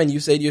look at him and you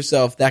say to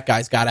yourself, that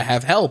guy's got to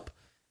have help.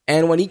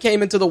 And when he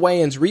came into the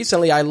weigh-ins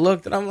recently, I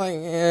looked and I'm like,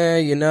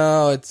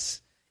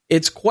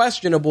 it's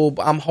questionable,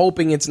 but I'm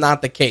hoping it's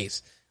not the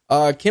case.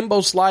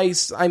 Kimbo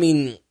Slice,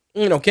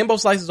 Kimbo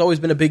Slice has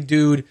always been a big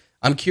dude.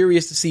 I'm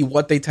curious to see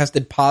what they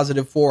tested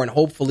positive for, and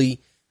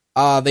hopefully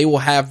they will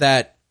have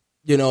that,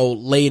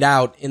 laid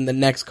out in the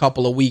next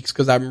couple of weeks,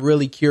 because I'm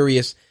really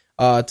curious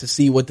to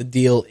see what the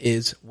deal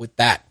is with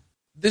that.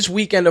 This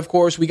weekend, of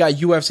course, we got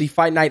UFC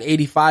Fight Night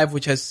 85,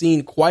 which has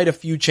seen quite a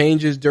few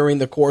changes during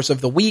the course of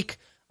the week.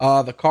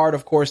 The card,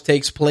 of course,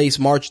 takes place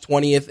March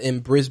 20th in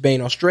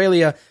Brisbane,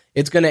 Australia.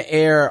 It's going to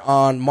air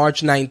on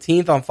March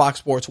 19th on Fox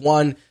Sports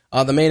 1.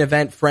 The main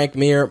event, Frank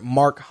Mir,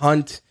 Mark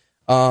Hunt.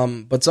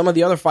 But some of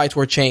the other fights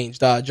were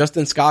changed.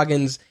 Justin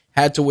Scoggins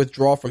had to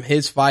withdraw from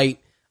his fight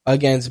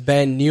against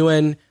Ben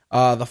Nguyen.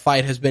 The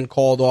fight has been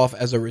called off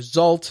as a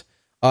result.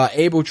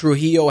 Abel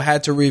Trujillo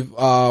had to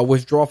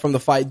withdraw from the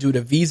fight due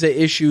to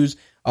visa issues.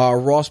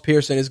 Ross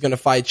Pearson is going to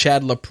fight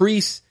Chad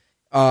Laprise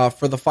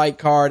for the fight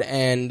card,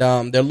 and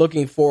they're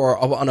looking for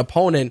an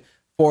opponent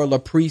for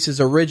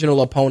Laprice's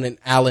original opponent,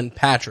 Alan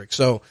Patrick.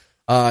 So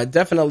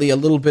definitely a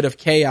little bit of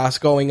chaos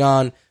going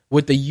on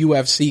with the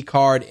UFC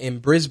card in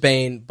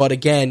Brisbane. But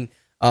again,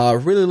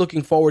 really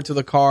looking forward to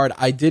the card.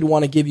 I did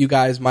want to give you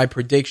guys my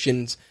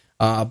predictions,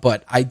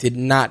 but I did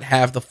not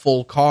have the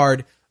full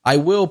card. I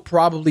will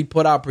probably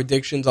put out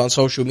predictions on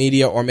social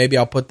media, or maybe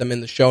I'll put them in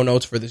the show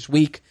notes for this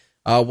week.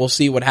 We'll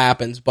see what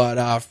happens.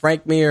 But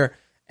Frank Mir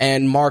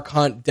and Mark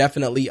Hunt,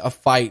 definitely a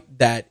fight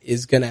that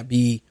is going to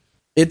be,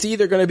 it's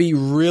either going to be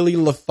really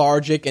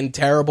lethargic and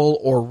terrible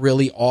or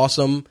really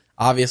awesome.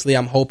 Obviously,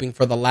 I'm hoping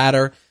for the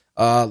latter.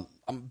 I'm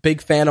a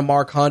big fan of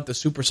Mark Hunt. The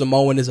Super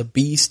Samoan is a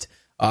beast.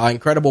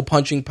 Incredible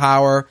punching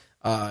power.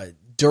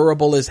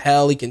 Durable as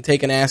hell. He can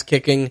take an ass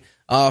kicking.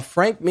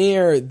 Frank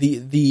Mir,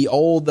 the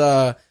old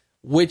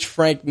which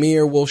Frank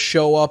Mir will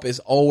show up is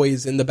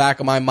always in the back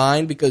of my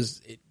mind,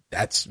 because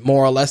that's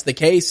more or less the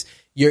case.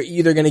 You're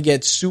either going to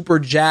get super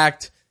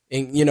jacked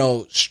and,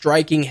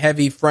 striking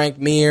heavy Frank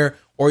Mir,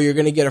 or you're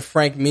going to get a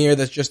Frank Mir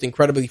that's just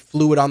incredibly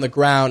fluid on the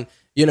ground.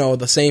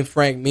 The same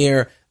Frank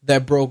Mir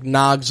that broke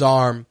Nog's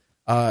arm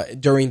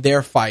during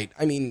their fight.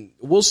 I mean,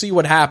 we'll see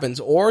what happens.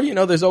 Or,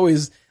 there's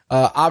always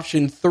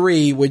option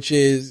 3, which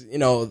is,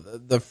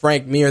 the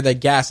Frank Mir that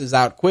gasses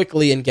out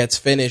quickly and gets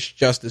finished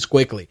just as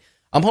quickly.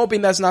 I'm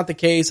hoping that's not the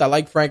case. I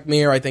like Frank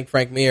Mir. I think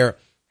Frank Mir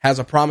has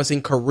a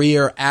promising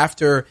career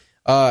after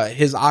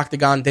his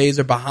Octagon days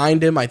are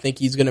behind him. I think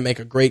he's going to make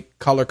a great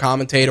color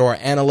commentator or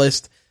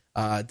analyst.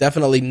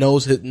 Definitely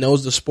knows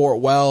the sport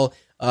well.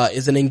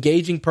 Is an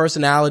engaging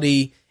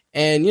personality,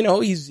 and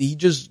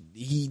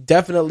he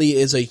definitely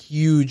is a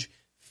huge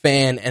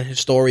fan and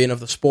historian of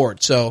the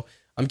sport. So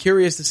I'm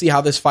curious to see how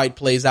this fight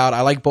plays out.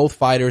 I like both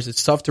fighters.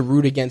 It's tough to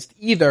root against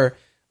either.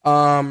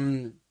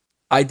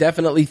 I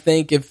definitely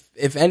think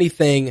if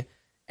anything,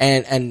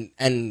 and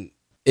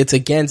it's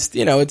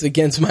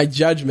against my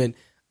judgment,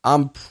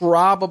 I'm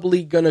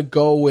probably gonna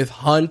go with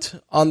Hunt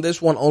on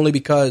this one, only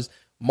because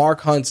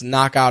Mark Hunt's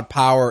knockout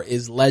power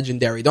is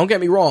legendary. Don't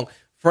get me wrong,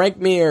 Frank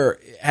Mir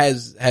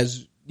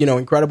has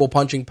incredible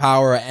punching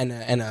power and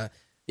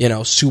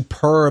a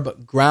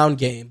superb ground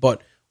game,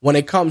 but when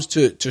it comes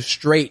to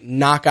straight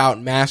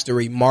knockout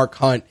mastery, Mark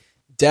Hunt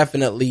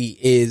definitely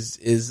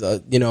is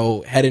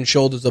head and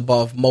shoulders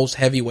above most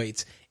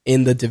heavyweights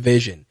in the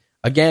division.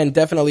 Again,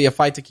 definitely a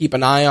fight to keep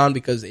an eye on,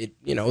 because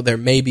there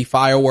may be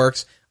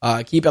fireworks.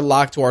 Keep it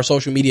locked to our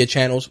social media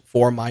channels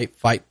for my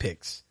fight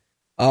picks.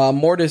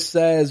 Mortis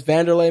says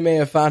Vanderlei may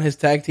have found his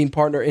tag team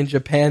partner in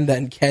Japan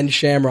than Ken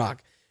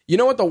Shamrock. You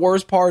know what the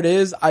worst part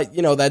is?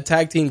 That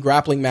tag team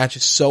grappling match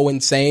is so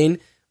insane,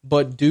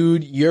 but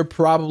dude, you're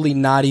probably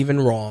not even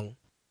wrong.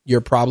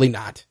 You're probably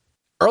not.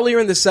 Earlier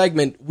in the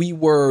segment, we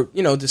were,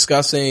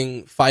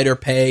 discussing fighter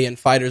pay and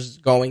fighters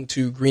going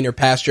to greener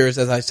pastures.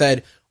 As I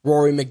said,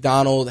 Rory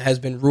McDonald has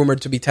been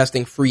rumored to be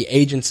testing free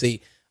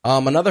agency.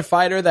 Another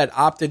fighter that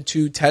opted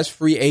to test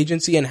free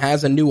agency and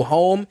has a new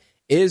home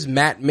is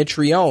Matt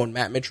Mitrione.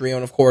 Matt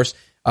Mitrione, of course,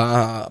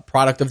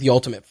 product of The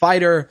Ultimate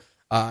Fighter,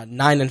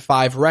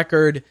 9-5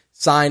 record,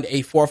 signed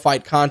a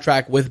 4-fight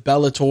contract with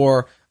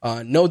Bellator.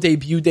 No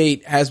debut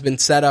date has been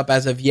set up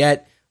as of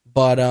yet,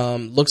 but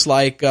looks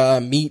like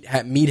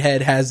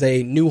Meathead has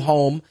a new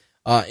home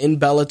in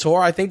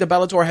Bellator. I think the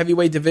Bellator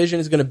heavyweight division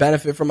is going to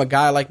benefit from a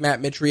guy like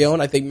Matt Mitrione.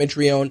 I think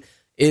Mitrione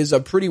is a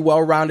pretty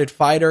well-rounded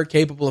fighter,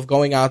 capable of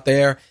going out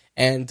there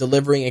and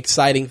delivering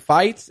exciting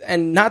fights.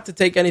 And not to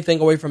take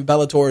anything away from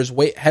Bellator's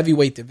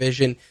heavyweight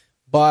division,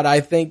 but I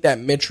think that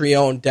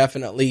Mitrione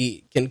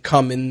definitely can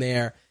come in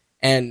there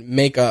and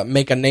make a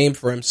name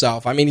for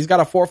himself. I mean, he's got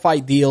a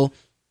 4-fight deal.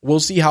 We'll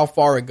see how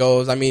far it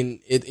goes. I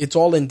mean, it's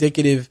all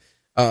indicative.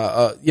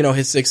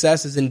 His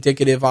success is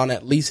indicative on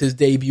at least his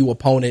debut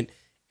opponent.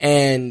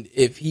 And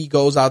if he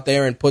goes out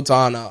there and puts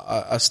on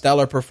a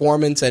stellar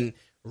performance and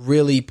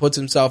really puts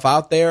himself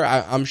out there,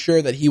 I'm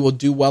sure that he will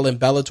do well in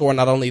Bellator.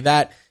 Not only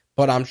that,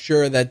 but I'm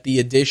sure that the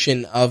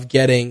addition of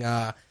getting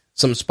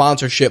some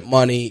sponsorship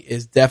money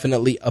is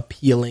definitely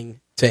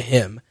appealing to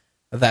him.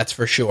 That's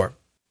for sure.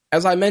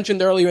 As I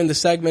mentioned earlier in the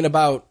segment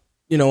about,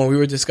 when we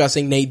were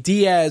discussing Nate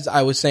Diaz,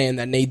 I was saying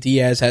that Nate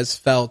Diaz has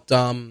felt,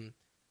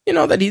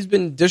 that he's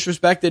been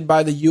disrespected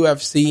by the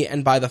UFC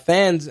and by the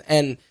fans.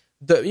 And,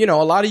 a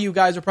lot of you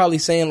guys are probably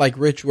saying, like,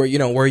 Rich, where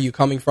are you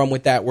coming from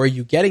with that? Where are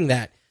you getting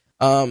that?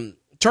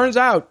 Turns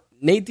out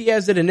Nate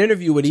Diaz did an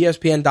interview with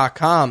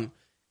ESPN.com,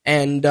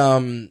 and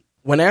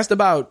when asked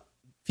about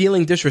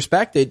feeling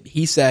disrespected,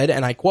 he said,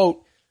 and I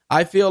quote,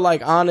 I feel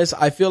like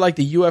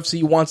the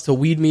UFC wants to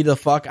weed me the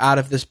fuck out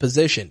of this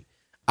position.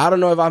 I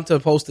don't know if I'm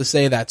supposed to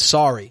say that.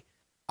 Sorry.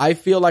 I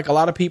feel like a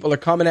lot of people are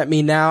coming at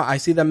me now. I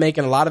see them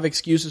making a lot of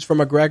excuses for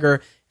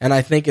McGregor, and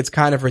I think it's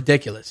kind of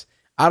ridiculous.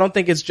 I don't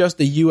think it's just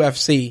the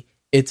UFC.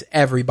 It's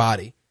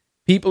everybody.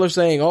 People are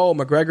saying, oh,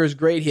 McGregor's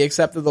great. He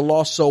accepted the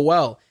loss so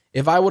well.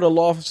 If I would have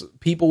lost,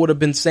 people would have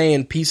been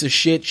saying, piece of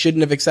shit,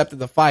 shouldn't have accepted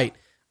the fight.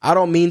 I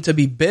don't mean to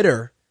be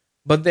bitter,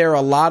 but there are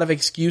a lot of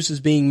excuses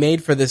being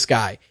made for this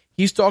guy.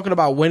 He's talking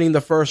about winning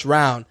the first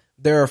round.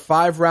 There are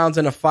 5 rounds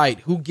in a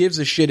fight. Who gives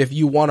a shit if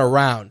you won a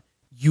round?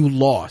 You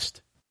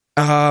lost.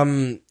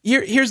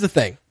 Here's the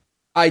thing.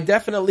 I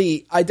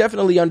definitely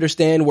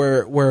understand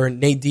where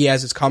Nate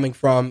Diaz is coming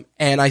from.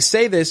 And I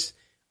say this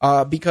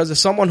because as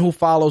someone who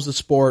follows the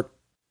sport,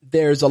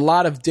 there's a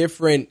lot of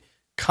different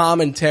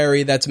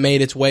commentary that's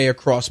made its way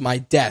across my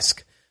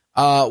desk,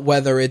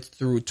 whether it's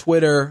through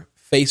Twitter,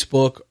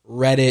 Facebook,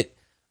 Reddit,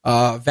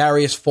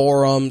 various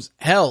forums,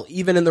 hell,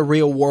 even in the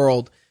real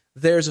world.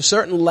 There's a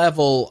certain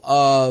level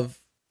of,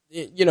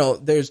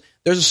 there's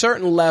a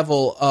certain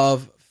level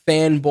of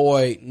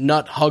fanboy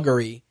nut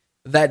huggery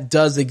that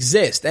does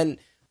exist. And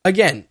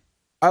again,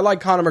 I like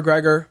Conor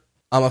McGregor.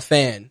 I'm a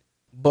fan,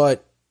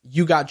 but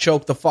you got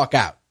choked the fuck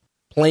out.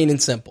 Plain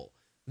and simple.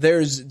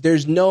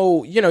 There's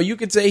no, you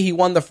could say he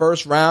won the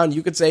first round.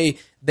 You could say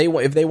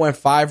if they went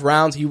 5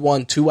 rounds, he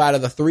won 2 out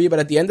of the 3. But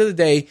at the end of the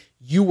day,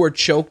 you were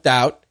choked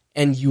out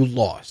and you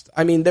lost.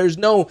 I mean, there's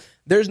no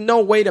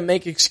way to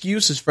make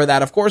excuses for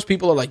that. Of course,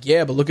 people are like,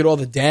 yeah, but look at all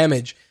the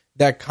damage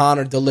that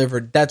Conor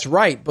delivered. That's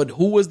right. But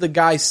who was the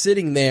guy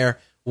sitting there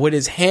with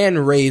his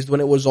hand raised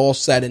when it was all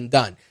said and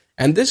done?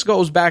 And this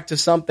goes back to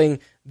something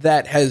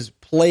that has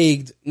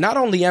plagued not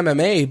only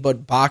MMA,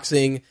 but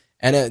boxing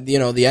and, the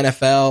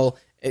NFL,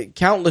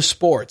 countless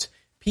sports.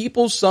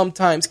 People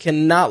sometimes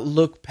cannot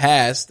look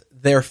past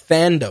their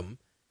fandom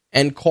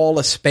and call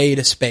a spade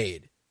a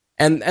spade.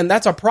 And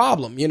that's a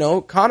problem.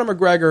 Conor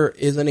McGregor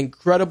is an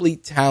incredibly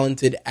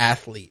talented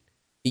athlete.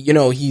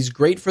 He's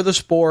great for the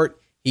sport.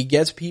 He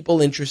gets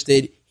people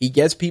interested. He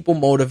gets people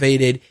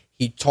motivated.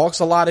 He talks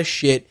a lot of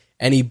shit,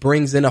 and he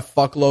brings in a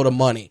fuckload of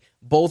money,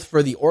 both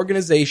for the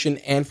organization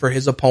and for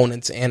his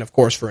opponents and, of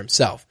course, for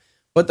himself.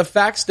 But the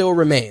fact still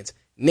remains.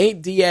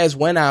 Nate Diaz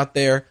went out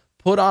there,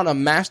 put on a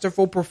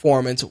masterful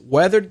performance,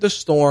 weathered the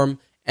storm,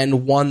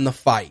 and won the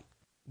fight.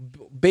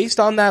 Based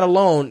on that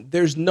alone,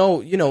 there's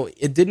no,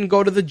 it didn't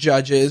go to the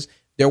judges.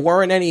 There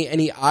weren't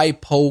any eye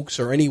pokes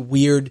or any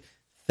weird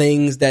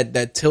things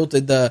that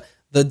tilted the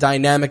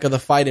dynamic of the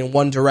fight in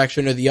one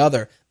direction or the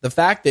other. The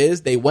fact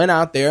is, they went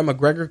out there,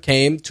 McGregor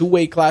came 2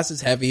 weight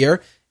classes heavier,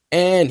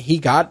 and he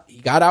got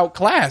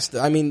outclassed.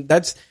 I mean,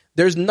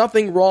 there's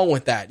nothing wrong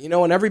with that.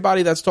 And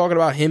everybody that's talking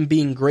about him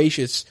being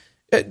gracious,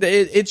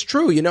 it's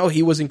true.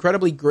 He was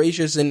incredibly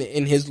gracious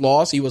in his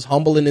loss. He was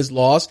humble in his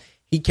loss.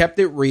 He kept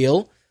it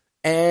real.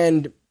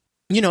 And,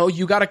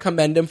 you got to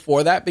commend him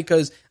for that,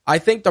 because I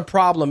think the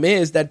problem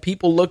is that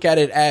people look at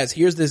it as,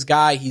 here's this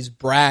guy, he's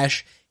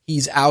brash,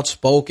 he's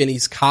outspoken,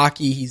 he's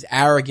cocky, he's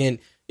arrogant,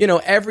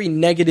 every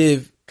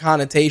negative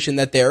connotation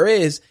that there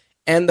is.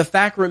 And the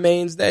fact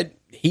remains that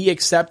he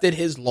accepted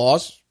his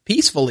loss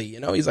peacefully.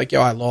 He's like,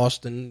 I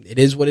lost and it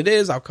is what it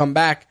is. I'll come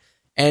back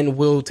and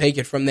we'll take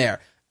it from there.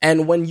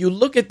 And when you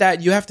look at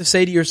that, you have to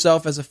say to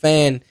yourself as a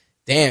fan,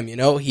 damn,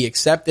 he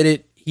accepted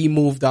it. He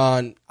moved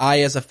on. I,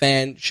 as a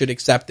fan, should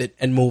accept it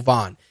and move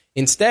on.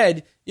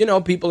 Instead,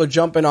 people are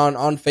jumping on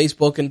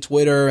Facebook and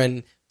Twitter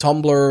and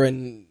Tumblr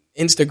and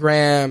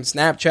Instagram,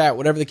 Snapchat,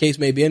 whatever the case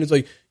may be. And it's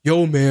like,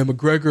 yo, man,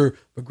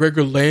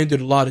 McGregor landed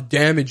a lot of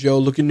damage, yo.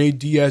 Look at Nate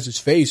Diaz's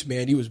face,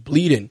 man. He was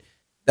bleeding.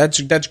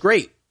 That's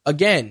great.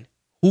 Again,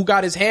 who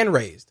got his hand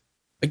raised?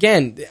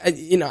 Again,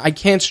 I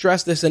can't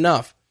stress this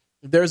enough.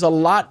 There's a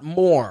lot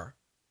more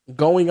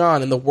going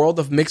on in the world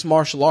of mixed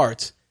martial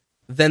arts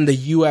than the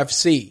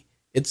UFC.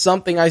 It's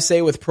something I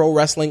say with pro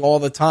wrestling all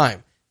the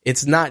time.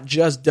 It's not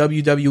just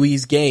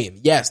WWE's game.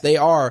 Yes, they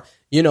are,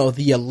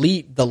 the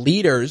elite, the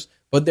leaders,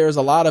 but there's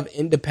a lot of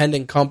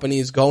independent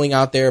companies going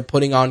out there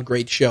putting on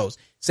great shows.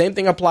 Same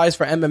thing applies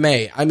for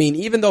MMA. I mean,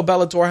 even though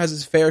Bellator has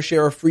its fair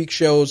share of freak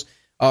show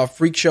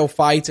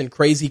fights and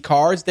crazy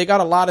cards, they got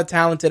a lot of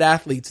talented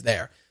athletes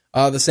there.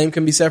 The same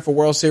can be said for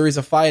World Series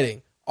of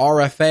Fighting,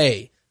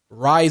 RFA,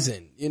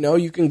 Ryzen.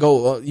 You can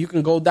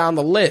go down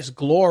the list.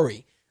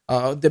 Glory.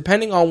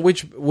 Depending on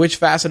which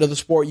facet of the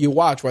sport you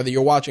watch, whether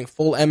you're watching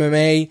full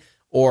MMA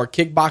or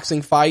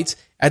kickboxing fights,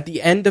 at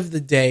the end of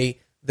the day,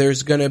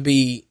 there's going to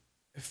be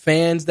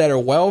fans that are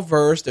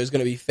well-versed. There's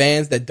going to be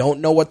fans that don't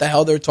know what the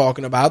hell they're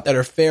talking about, that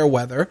are fair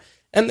weather.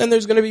 And then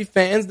there's going to be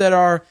fans that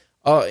are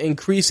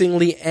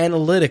increasingly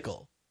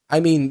analytical.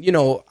 I mean,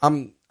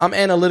 I'm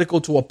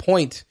analytical to a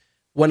point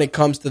when it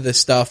comes to this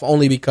stuff,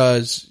 only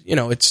because,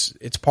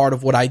 it's part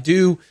of what I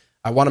do.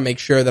 I want to make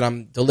sure that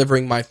I'm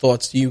delivering my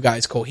thoughts to you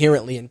guys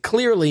coherently and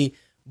clearly,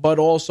 but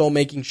also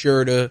making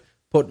sure to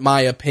put my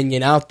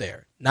opinion out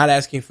there. Not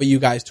asking for you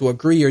guys to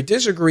agree or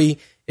disagree.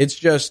 It's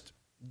just,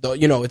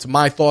 it's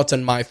my thoughts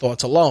and my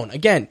thoughts alone.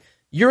 Again,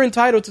 you're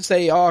entitled to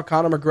say, oh,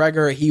 Conor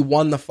McGregor, he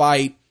won the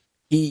fight.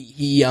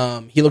 He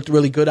looked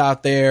really good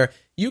out there.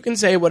 You can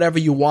say whatever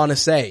you want to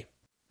say.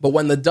 But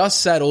when the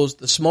dust settles,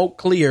 the smoke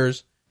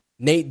clears,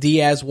 Nate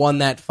Diaz won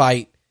that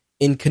fight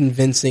in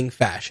convincing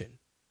fashion.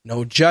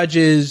 No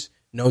judges,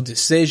 no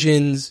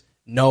decisions,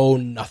 no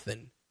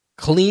nothing.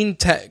 Clean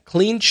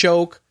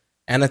choke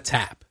and a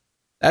tap.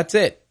 That's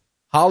it.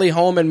 Holly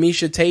Holm and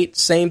Miesha Tate,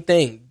 same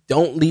thing.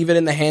 Don't leave it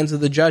in the hands of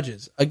the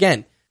judges.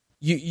 Again,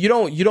 you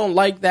don't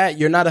like that.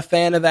 You're not a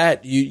fan of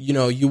that.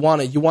 You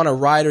want to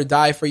ride or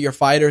die for your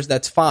fighters.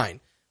 That's fine.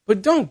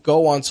 But don't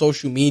go on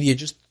social media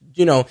just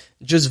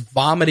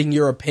vomiting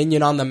your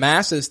opinion on the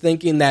masses,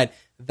 thinking that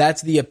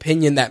that's the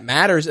opinion that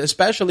matters,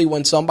 especially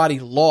when somebody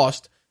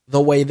lost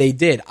the way they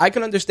did. I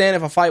can understand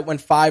if a fight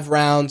went 5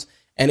 rounds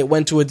and it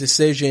went to a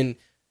decision.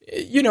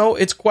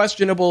 It's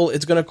questionable.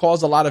 It's going to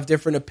cause a lot of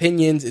different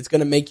opinions. It's going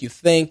to make you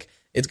think.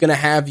 It's going to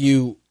have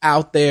you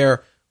out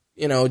there,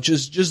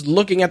 just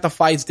looking at the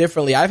fights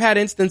differently. I've had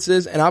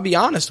instances, and I'll be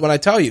honest when I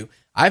tell you,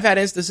 I've had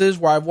instances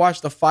where I've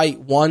watched a fight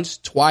once,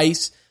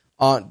 twice,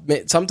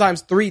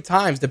 sometimes 3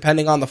 times,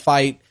 depending on the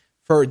fight,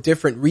 for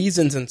different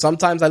reasons. And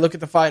sometimes I look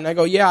at the fight and I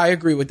go, yeah, I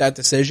agree with that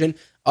decision.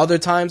 Other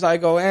times I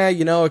go,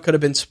 it could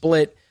have been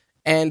split.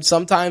 And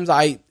sometimes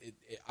I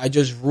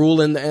just rule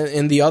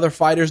in the other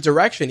fighter's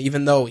direction,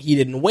 even though he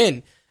didn't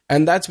win.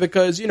 And that's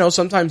because,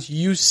 sometimes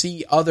you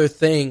see other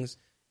things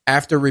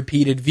after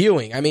repeated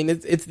viewing. I mean,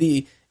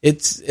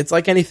 it's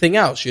like anything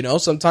else,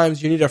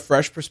 Sometimes you need a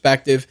fresh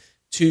perspective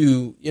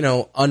to,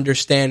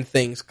 understand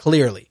things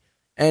clearly.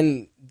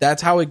 And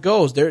that's how it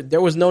goes.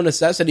 There was no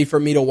necessity for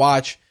me to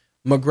watch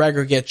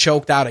McGregor get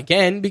choked out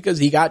again because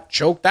he got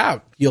choked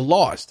out. You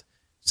lost.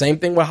 Same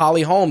thing with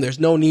Holly Holm. There's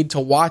no need to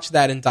watch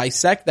that and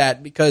dissect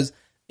that because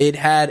it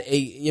had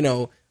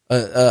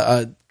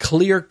a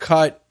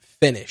clear-cut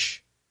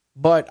finish.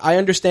 But I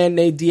understand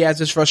Nate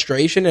Diaz's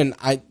frustration, and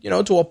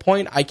to a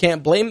point, I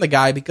can't blame the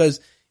guy because,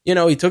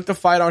 he took the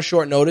fight on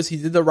short notice. He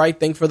did the right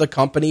thing for the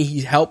company.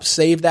 He helped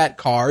save that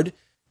card.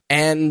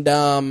 And,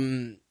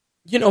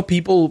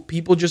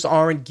 people just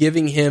aren't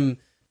giving him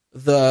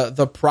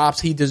the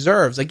props he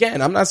deserves.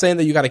 Again, I'm not saying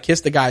that you got to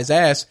kiss the guy's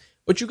ass,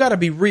 but you got to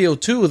be real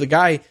too. The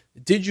guy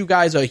did you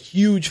guys a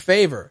huge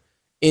favor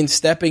in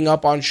stepping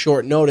up on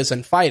short notice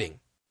and fighting.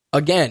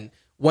 Again,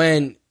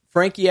 when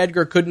Frankie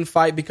Edgar couldn't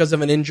fight because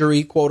of an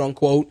injury, quote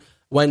unquote,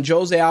 when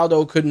Jose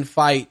Aldo couldn't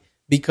fight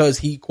because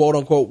he, quote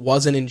unquote,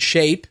 wasn't in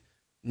shape,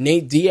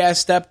 Nate Diaz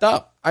stepped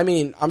up. I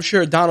mean, I'm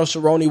sure Donald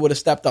Cerrone would have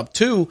stepped up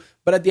too,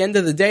 but at the end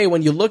of the day,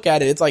 when you look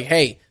at it, it's like,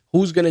 hey,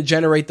 who's going to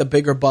generate the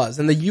bigger buzz?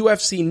 And the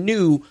UFC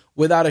knew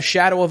without a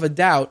shadow of a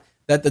doubt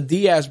that the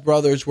Diaz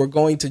brothers were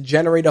going to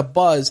generate a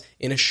buzz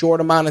in a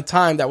short amount of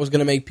time that was going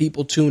to make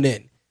people tune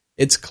in.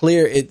 It's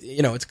clear,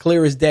 it's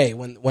clear as day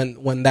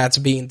when that's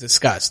being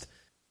discussed.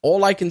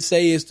 All I can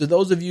say is to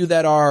those of you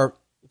that are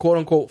quote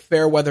unquote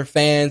fair weather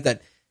fans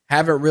that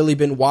haven't really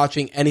been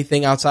watching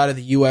anything outside of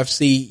the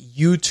UFC,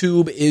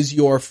 YouTube is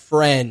your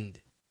friend.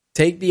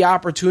 Take the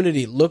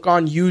opportunity. Look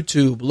on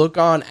YouTube. Look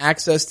on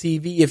Access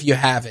TV if you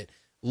have it.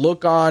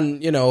 Look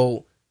on,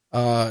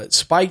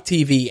 Spike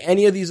TV,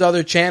 any of these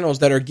other channels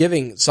that are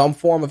giving some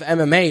form of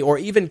MMA or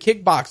even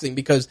kickboxing,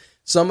 because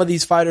some of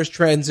these fighters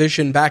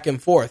transition back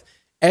and forth.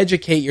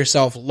 Educate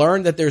yourself.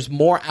 Learn that there's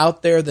more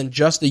out there than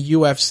just the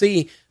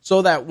UFC,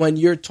 so that when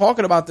you're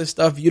talking about this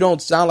stuff, you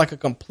don't sound like a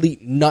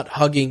complete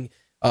nut-hugging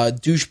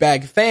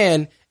douchebag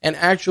fan and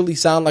actually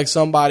sound like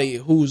somebody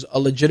who's a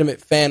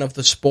legitimate fan of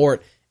the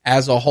sport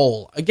as a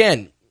whole.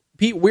 Again,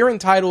 Pete, we're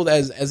entitled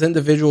as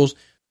individuals,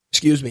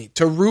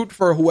 to root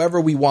for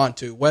whoever we want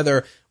to,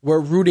 whether we're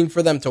rooting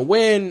for them to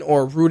win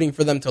or rooting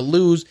for them to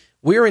lose.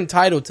 We're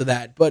entitled to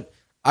that. But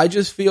I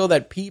just feel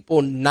that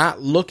people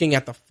not looking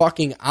at the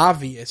fucking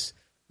obvious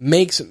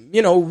makes,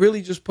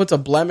 really just puts a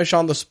blemish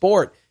on the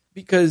sport,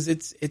 because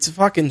it's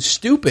fucking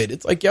stupid.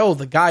 It's like,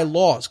 the guy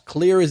lost,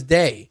 clear as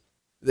day.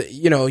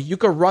 You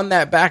could run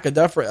that back a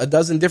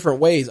dozen different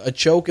ways. A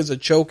choke is a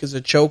choke is a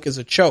choke is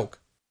a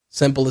choke.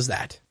 Simple as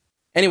that.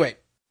 Anyway,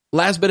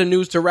 last bit of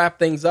news to wrap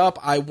things up.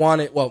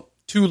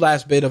 Two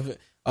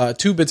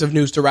bits of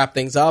news to wrap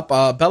things up.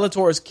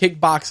 Bellator's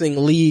kickboxing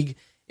league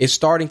is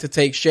starting to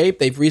take shape.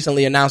 They've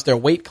recently announced their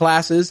weight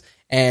classes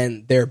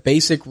and their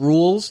basic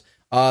rules.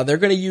 They're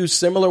going to use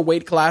similar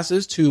weight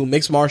classes to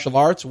mixed martial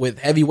arts, with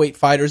heavyweight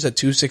fighters at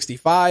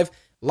 265,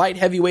 light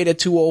heavyweight at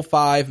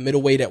 205,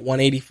 middleweight at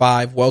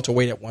 185,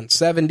 welterweight at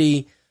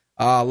 170,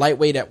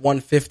 lightweight at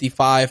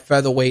 155,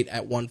 featherweight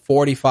at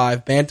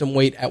 145,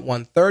 bantamweight at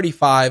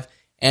 135,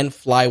 and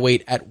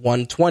flyweight at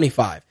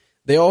 125.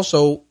 They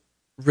also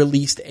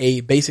released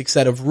a basic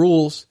set of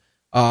rules.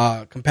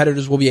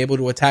 Competitors will be able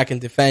to attack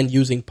and defend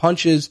using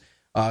punches,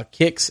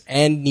 kicks,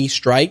 and knee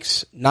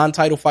strikes.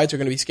 Non-title fights are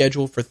going to be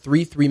scheduled for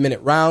 3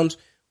 3-minute rounds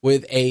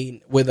with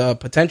a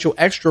potential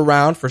extra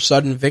round for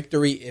sudden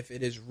victory if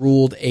it is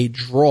ruled a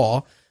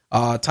draw.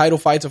 Title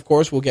fights, of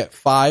course, will get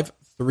 5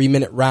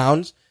 3-minute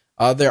rounds.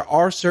 There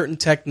are certain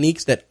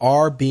techniques that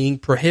are being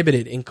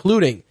prohibited,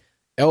 including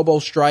elbow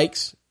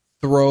strikes,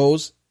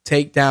 throws,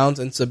 takedowns,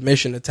 and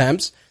submission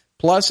attempts,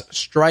 plus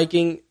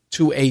striking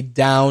to a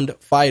downed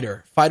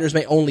fighter. Fighters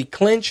may only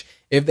clinch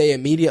if they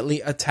immediately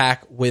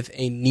attack with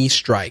a knee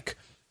strike.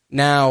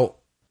 Now,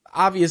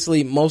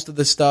 obviously, most of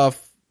the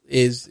stuff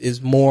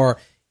is more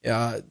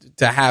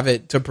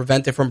to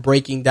prevent it from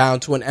breaking down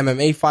to an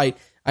MMA fight.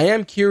 I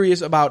am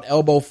curious about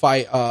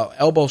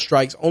elbow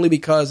strikes, only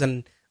because,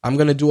 and I'm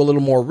going to do a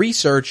little more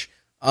research.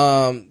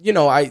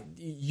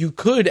 you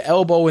could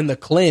elbow in the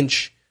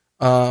clinch,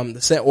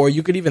 or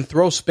you could even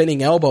throw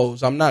spinning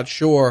elbows. I'm not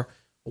sure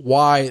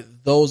why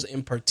those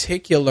in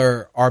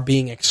particular are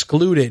being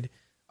excluded.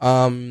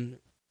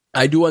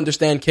 I do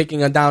understand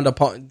kicking a downed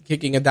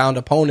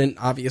opponent,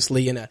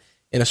 obviously in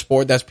a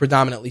sport that's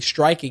predominantly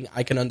striking.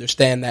 I can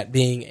understand that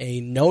being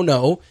a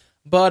no-no,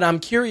 but I'm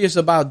curious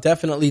about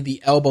definitely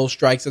the elbow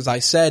strikes, as I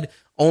said,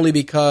 only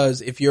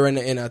because if you're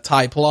in a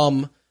tie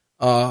plum,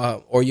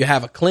 or you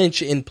have a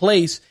clinch in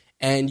place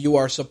and you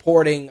are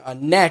supporting a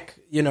neck,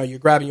 you're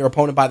grabbing your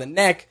opponent by the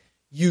neck,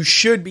 you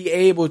should be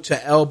able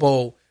to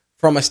elbow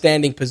from a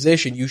standing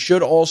position. You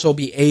should also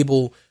be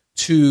able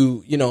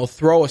to,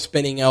 throw a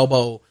spinning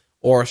elbow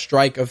or a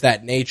strike of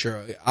that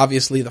nature.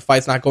 Obviously, the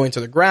fight's not going to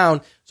the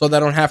ground, so they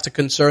don't have to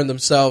concern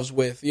themselves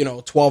with,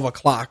 12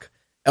 o'clock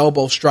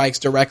elbow strikes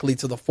directly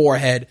to the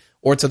forehead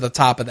or to the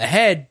top of the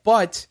head.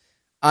 But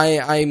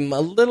I'm a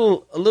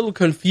little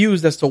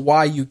confused as to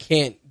why you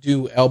can't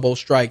do elbow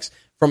strikes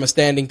from a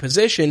standing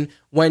position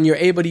when you're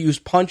able to use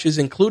punches,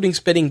 including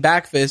spinning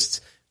back fists,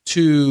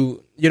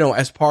 to,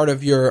 as part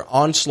of your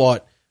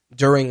onslaught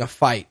during a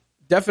fight.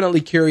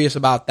 Definitely curious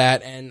about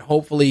that, and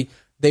hopefully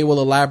they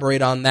will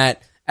elaborate on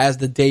that as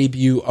the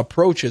debut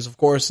approaches. Of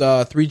course,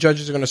 3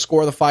 judges are going to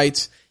score the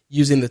fights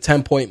using the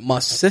 10-point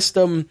must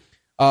system,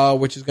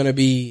 which is going to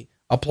be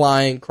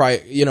applying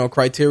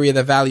criteria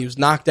that values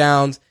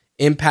knockdowns,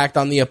 impact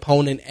on the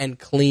opponent, and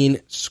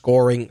clean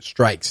scoring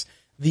strikes.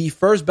 The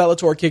first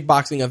Bellator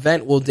kickboxing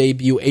event will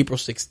debut April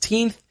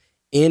 16th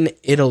in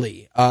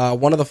Italy.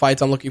 One of the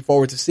fights I'm looking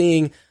forward to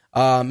seeing,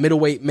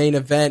 middleweight main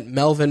event,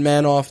 Melvin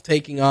Manoff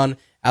taking on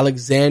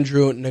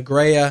Alexandru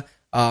Negrea.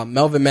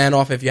 Melvin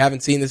Manoff, if you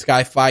haven't seen this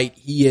guy fight,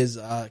 he is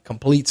a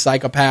complete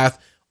psychopath.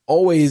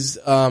 Always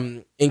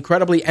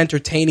incredibly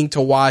entertaining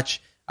to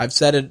watch. I've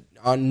said it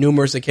on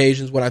numerous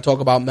occasions when I talk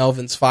about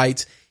Melvin's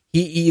fights.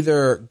 He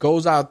either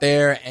goes out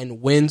there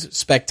and wins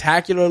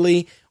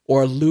spectacularly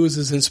or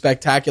loses in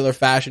spectacular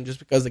fashion just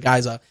because the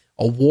guy's a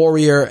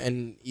warrior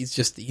and he's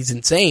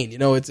insane.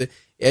 It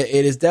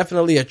is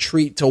definitely a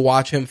treat to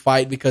watch him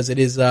fight because it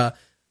is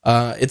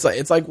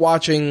it's like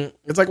watching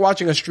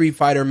a Street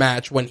Fighter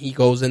match when he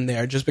goes in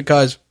there, just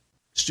because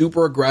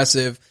super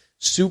aggressive,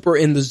 super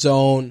in the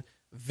zone,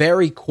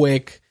 very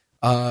quick,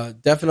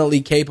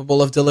 definitely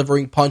capable of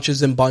delivering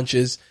punches and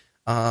bunches.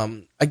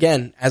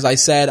 Again, as I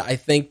said, I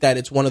think that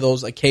it's one of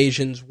those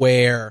occasions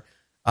where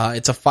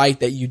it's a fight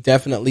that you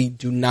definitely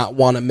do not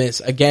want to miss.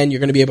 Again, you're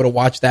going to be able to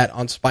watch that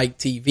on Spike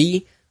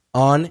TV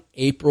on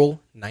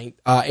April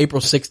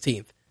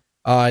 16th.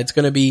 It's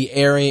going to be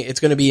airing. It's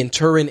going to be in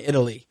Turin,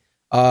 Italy.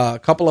 A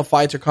couple of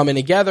fights are coming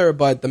together,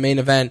 but the main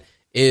event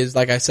is,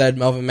 like I said,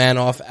 Melvin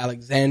Manoff,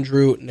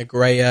 Alexandru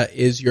Negrea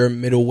is your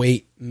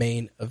middleweight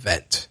main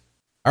event.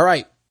 All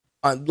right.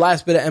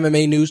 Last bit of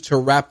MMA news to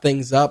wrap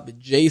things up.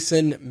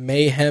 Jason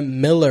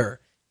Mayhem Miller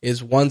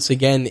is once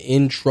again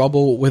in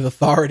trouble with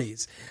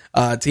authorities.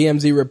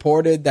 TMZ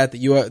reported that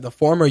the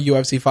former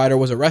UFC fighter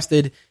was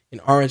arrested in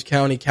Orange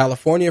County,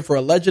 California for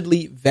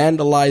allegedly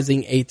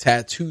vandalizing a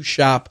tattoo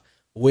shop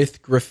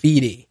with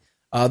graffiti.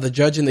 The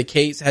judge in the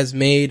case has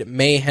made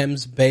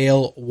Mayhem's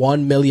bail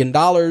 $1 million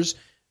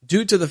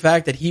due to the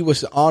fact that he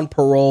was on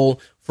parole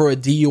for a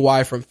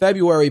DUI from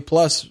February,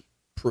 plus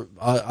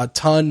a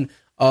ton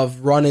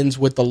of run-ins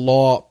with the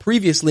law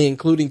previously,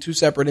 including 2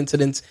 separate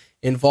incidents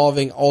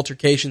involving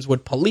altercations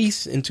with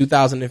police in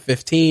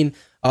 2015.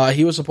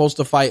 He was supposed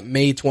to fight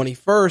May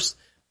 21st,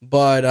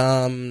 but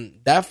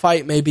that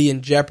fight may be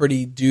in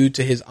jeopardy due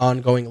to his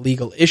ongoing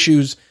legal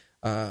issues.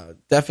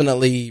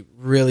 Definitely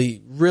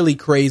really, really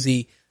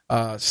crazy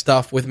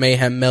stuff with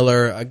Mayhem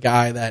Miller, a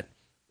guy that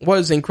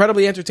was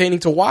incredibly entertaining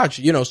to watch.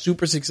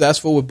 Super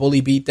successful with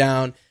Bully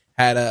Beatdown,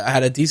 had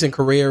a decent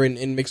career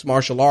in mixed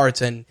martial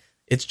arts, and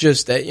it's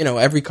just that,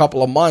 every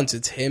couple of months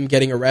it's him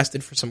getting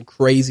arrested for some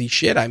crazy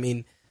shit. I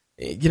mean,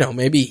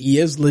 maybe he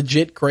is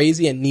legit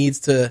crazy and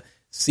needs to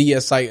see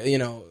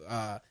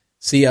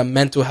a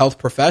mental health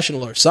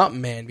professional or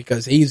something, man,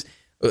 because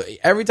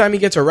every time he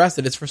gets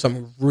arrested, it's for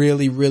some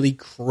really, really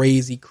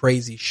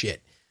crazy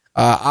shit.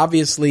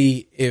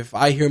 Obviously, if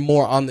I hear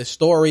more on this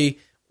story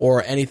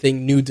or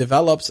anything new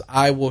develops,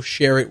 I will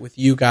share it with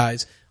you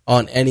guys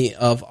on any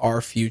of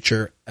our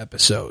future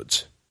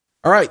episodes.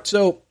 All right,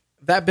 so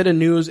that bit of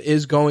news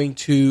is going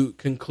to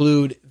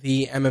conclude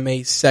the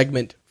MMA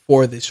segment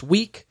for this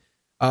week.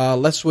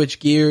 Let's switch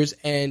gears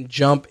and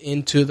jump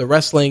into the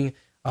wrestling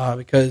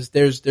because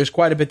there's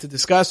quite a bit to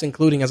discuss,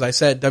 including, as I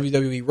said,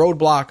 WWE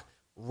Roadblock,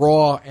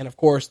 Raw, and of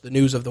course the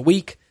news of the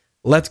week.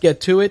 Let's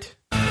get to it.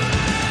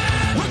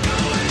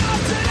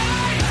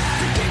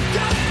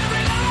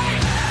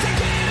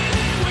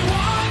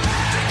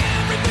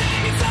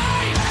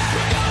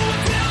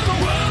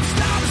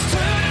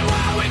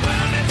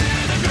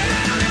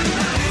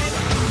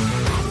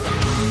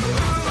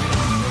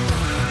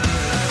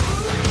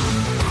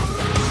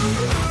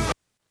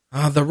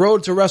 The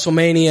road to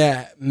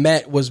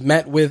WrestleMania was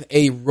met with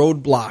a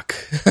roadblock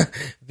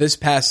this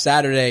past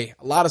Saturday.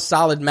 A lot of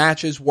solid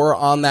matches were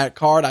on that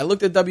card. I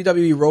looked at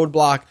WWE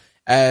Roadblock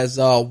as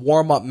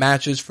warm-up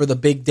matches for the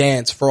big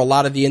dance for a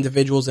lot of the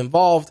individuals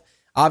involved.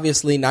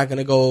 Obviously, not going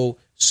to go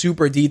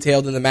super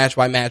detailed in the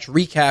match-by-match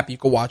recap. You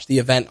can watch the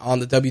event on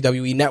the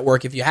WWE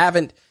Network if you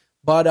haven't.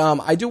 But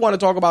I do want to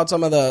talk about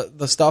some of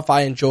the stuff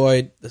I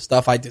enjoyed, the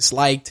stuff I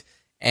disliked,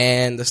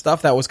 and the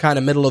stuff that was kind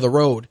of middle of the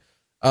road.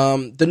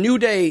 The New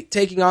Day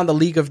taking on the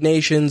League of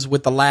Nations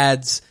with the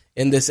lads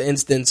in this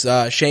instance,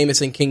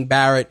 Sheamus and King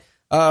Barrett.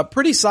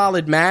 Pretty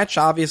solid match.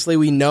 Obviously,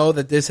 we know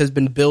that this has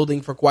been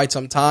building for quite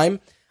some time.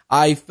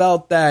 I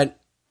felt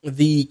that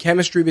the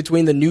chemistry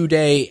between the New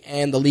Day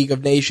and the League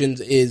of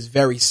Nations is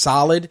very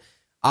solid.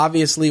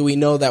 Obviously, we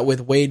know that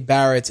with Wade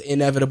Barrett's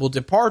inevitable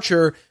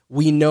departure,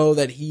 we know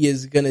that he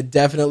is going to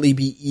definitely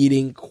be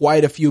eating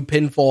quite a few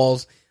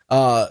pinfalls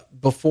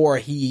before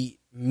he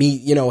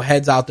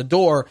heads out the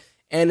door.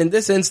 And in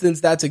this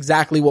instance, that's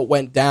exactly what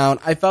went down.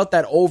 I felt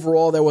that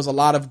overall there was a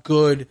lot of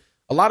good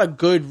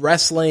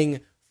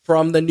wrestling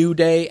from the New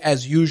Day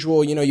as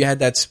usual. You know, you had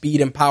that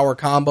speed and power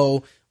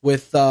combo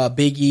with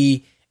Big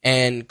E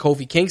and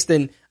Kofi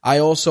Kingston. I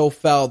also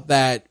felt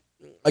that,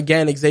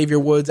 again, Xavier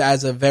Woods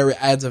adds a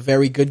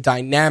very good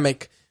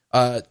dynamic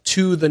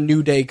to the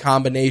New Day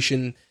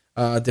combination,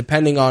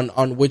 depending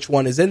on which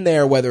one is in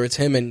there, whether it's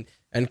him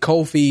and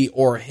Kofi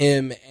or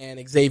him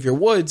and Xavier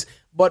Woods.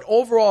 But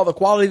overall, the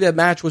quality of the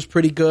match was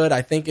pretty good.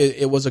 I think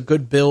it was a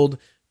good build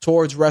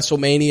towards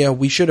WrestleMania.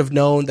 We should have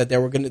known that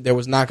there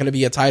was not going to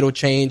be a title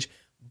change.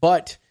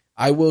 But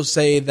I will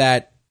say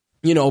that,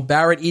 you know,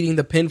 Barrett eating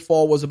the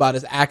pinfall was about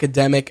as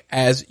academic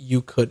as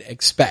you could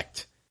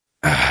expect.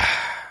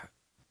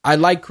 I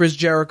like Chris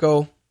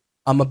Jericho.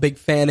 I'm a big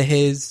fan of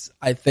his.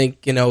 I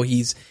think, you know,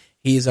 he's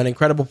an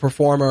incredible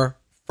performer,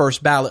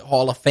 first ballot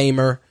Hall of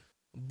Famer,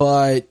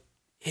 but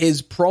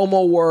his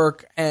promo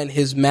work and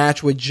his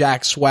match with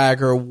Jack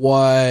Swagger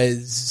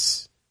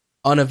was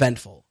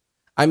uneventful.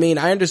 I mean,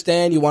 I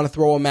understand you want to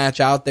throw a match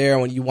out there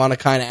when you want to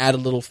kind of add a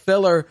little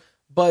filler,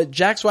 but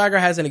Jack Swagger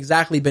hasn't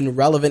exactly been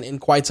relevant in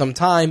quite some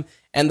time,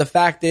 and the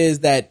fact is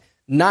that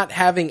not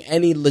having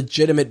any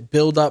legitimate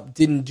build-up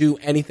didn't do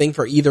anything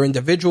for either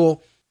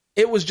individual.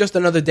 It was just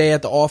another day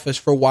at the office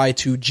for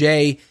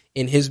Y2J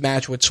in his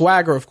match with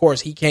Swagger. Of course,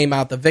 he came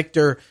out the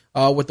victor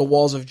with the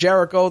Walls of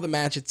Jericho. The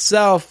match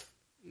itself,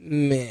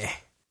 meh.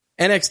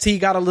 NXT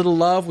got a little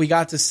love. We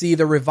got to see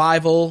the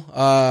Revival,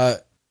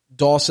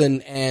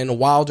 Dawson and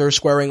Wilder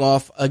squaring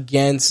off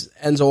against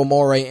Enzo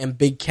Amore and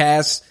Big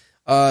Cass.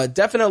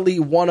 Definitely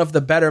one of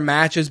the better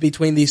matches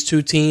between these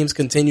two teams.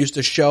 Continues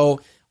to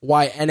show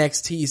why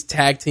NXT's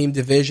tag team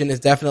division is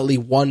definitely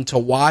one to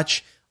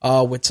watch,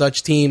 with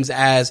such teams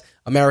as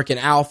American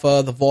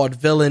Alpha, the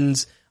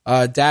Vaudevillains,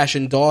 Dash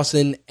and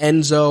Dawson,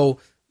 Enzo,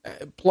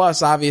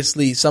 plus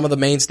obviously some of the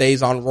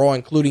mainstays on Raw,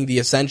 including the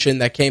Ascension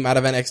that came out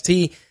of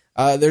NXT.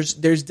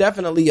 There's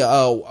definitely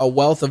a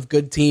wealth of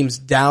good teams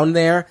down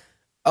there.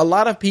 A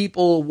lot of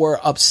people were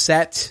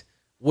upset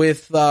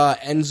with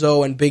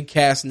Enzo and Big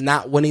Cass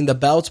not winning the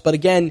belts, but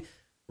again,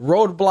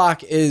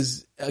 Roadblock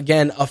is,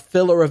 again, a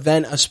filler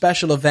event, a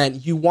special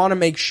event. You want to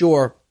make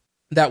sure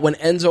that when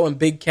Enzo and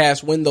Big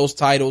Cass win those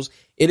titles,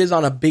 it is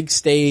on a big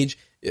stage,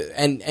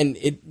 and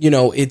it, you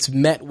know, it's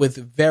met with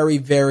very,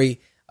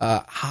 very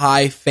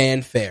high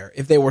fanfare.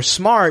 If they were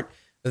smart,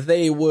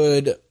 they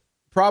would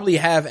probably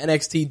have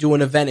NXT do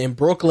an event in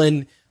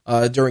Brooklyn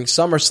during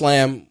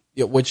SummerSlam,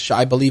 which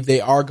I believe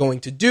they are going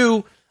to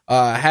do.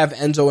 Have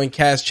Enzo and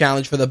Cass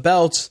challenge for the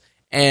belts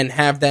and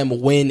have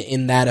them win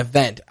in that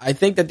event. I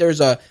think that there's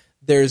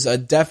a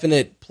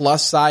definite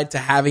plus side to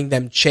having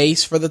them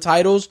chase for the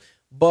titles,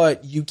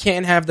 but you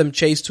can't have them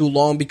chase too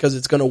long because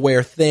it's going to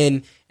wear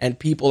thin and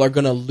people are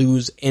going to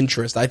lose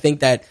interest. I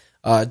think that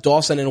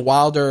Dawson and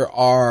Wilder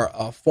are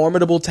a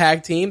formidable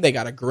tag team. They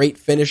got a great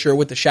finisher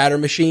with the Shatter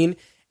Machine,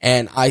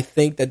 and I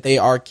think that they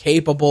are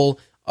capable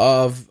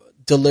of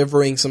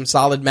delivering some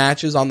solid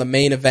matches on the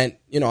main event,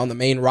 you know, on the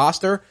main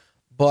roster.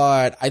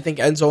 But I think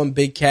Enzo and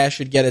Big Cass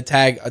should get a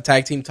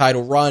tag team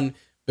title run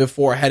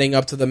before heading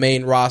up to the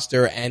main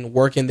roster and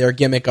working their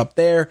gimmick up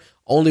there,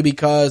 only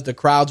because the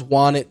crowds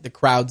want it, the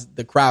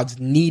crowds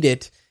need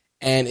it,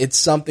 and it's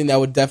something that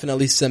would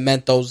definitely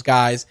cement those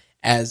guys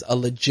as a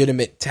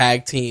legitimate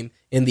tag team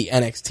in the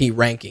NXT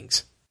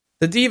rankings.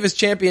 The Divas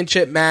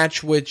Championship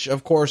match, which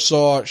of course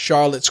saw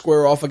Charlotte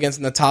square off against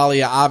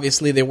Natalya.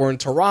 Obviously, they were in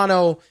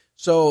Toronto,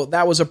 so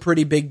that was a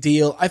pretty big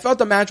deal. I felt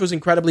the match was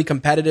incredibly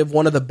competitive,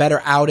 one of the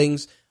better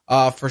outings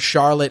for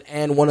Charlotte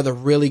and one of the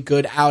really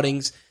good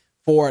outings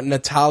for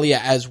Natalya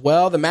as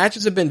well. The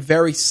matches have been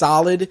very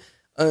solid.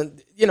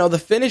 You know, the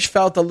finish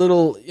felt a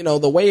little, you know,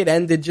 the way it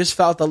ended just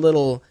felt a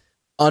little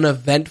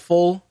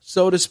uneventful,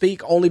 so to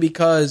speak, only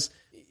because,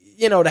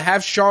 you know, to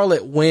have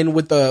Charlotte win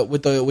with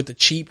the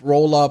cheap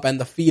roll up and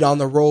the feet on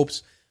the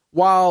ropes,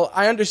 while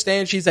I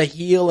understand she's a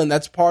heel and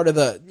that's part of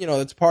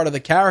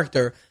the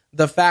character,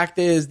 the fact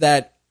is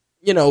that,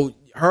 you know,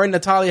 her and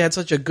Natalya had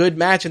such a good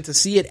match, and to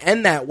see it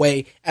end that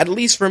way, at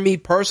least for me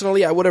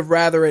personally, I would have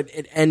rather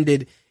it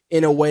ended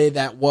in a way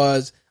that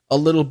was a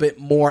little bit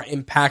more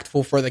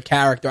impactful for the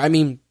character. I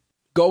mean,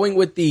 going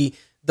with the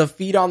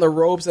feet on the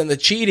ropes and the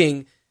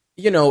cheating,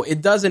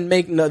 it doesn't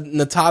make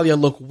Natalya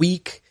look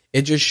weak.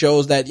 It just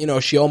shows that,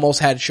 she almost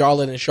had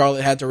Charlotte and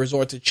Charlotte had to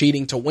resort to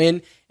cheating to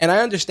win. And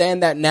I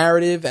understand that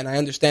narrative, and I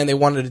understand they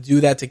wanted to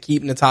do that to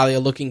keep Natalya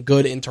looking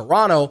good in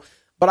Toronto.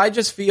 But I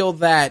just feel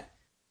that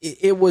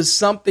it was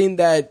something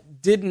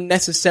that didn't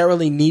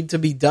necessarily need to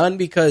be done,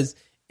 because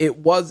it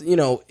was,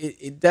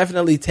 it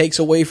definitely takes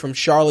away from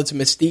Charlotte's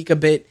mystique a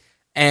bit.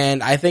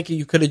 And I think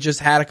you could have just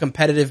had a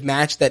competitive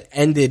match that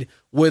ended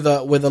with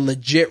a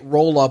legit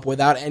roll up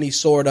without any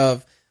sort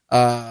of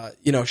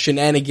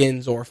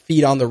shenanigans or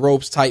feet on the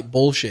ropes type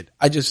bullshit.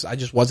 I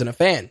just wasn't a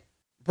fan.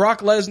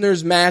 Brock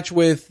Lesnar's match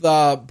with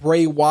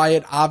Bray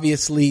Wyatt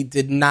obviously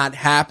did not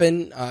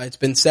happen. It's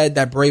been said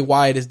that Bray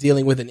Wyatt is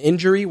dealing with an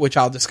injury, which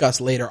I'll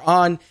discuss later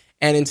on.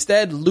 And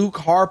instead, Luke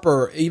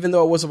Harper, even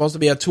though it was supposed to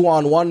be a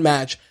 2-on-1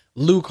 match,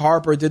 Luke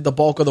Harper did the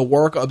bulk of the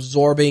work,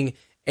 absorbing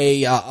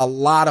a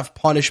lot of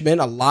punishment,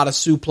 a lot of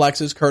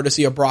suplexes,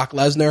 courtesy of Brock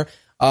Lesnar.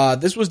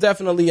 This was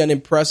definitely an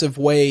impressive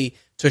way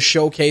to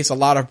showcase a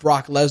lot of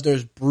Brock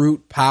Lesnar's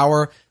brute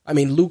power. I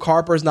mean, Luke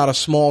Harper is not a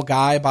small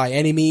guy by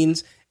any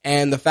means,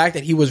 and the fact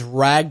that he was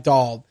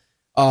ragdolled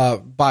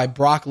by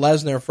Brock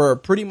Lesnar for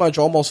pretty much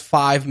almost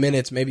 5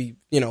 minutes, maybe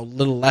a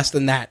little less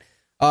than that,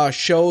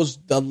 shows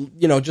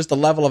just the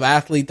level of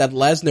athlete that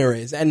Lesnar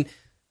is. And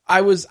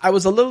I was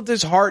a little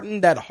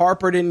disheartened that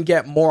Harper didn't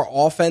get more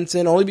offense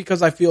in, only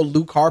because I feel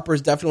Luke Harper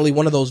is definitely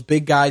one of those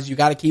big guys you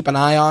got to keep an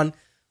eye on.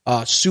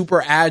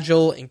 Super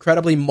agile,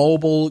 incredibly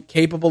mobile,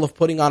 capable of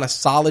putting on a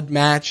solid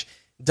match,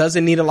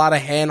 doesn't need a lot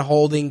of hand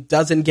holding,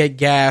 doesn't get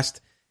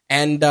gassed.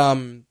 And,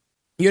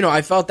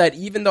 I felt that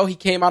even though he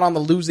came out on the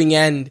losing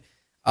end,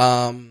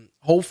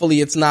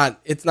 hopefully it's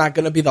not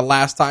going to be the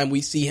last time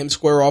we see him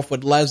square off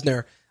with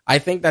Lesnar. I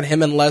think that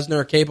him and Lesnar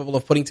are capable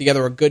of putting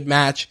together a good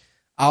match,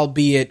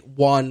 albeit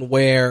one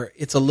where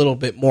it's a little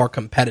bit more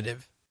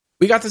competitive.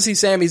 We got to see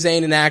Sami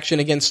Zayn in action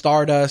against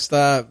Stardust.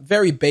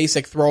 Very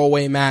basic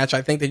throwaway match.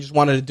 I think they just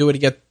wanted to do it to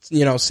get,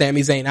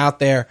 Sami Zayn out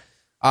there,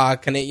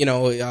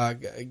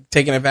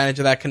 taking advantage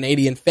of that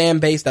Canadian fan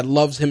base that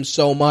loves him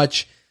so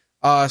much.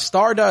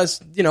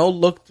 Stardust,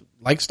 looked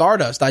like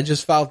Stardust. I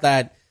just felt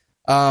that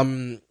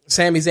Sami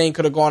Zayn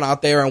could have gone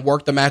out there and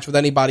worked the match with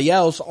anybody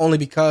else, only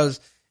because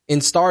in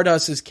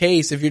Stardust's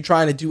case, if you're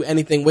trying to do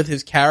anything with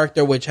his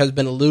character, which has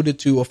been alluded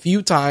to a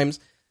few times,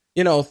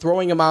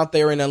 throwing him out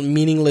there in a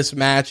meaningless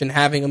match and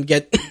having him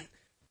get,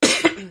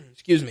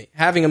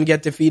 having him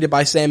get defeated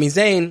by Sami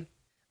Zayn,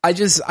 I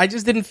just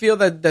didn't feel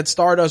that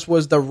Stardust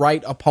was the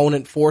right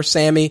opponent for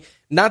Sami.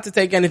 Not to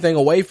take anything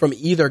away from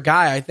either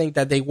guy, I think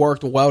that they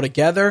worked well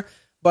together,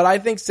 but I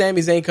think Sami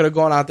Zayn could have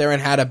gone out there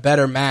and had a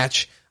better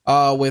match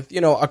with,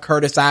 a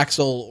Curtis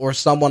Axel or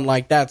someone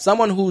like that,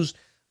 someone who's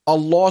a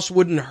loss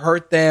wouldn't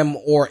hurt them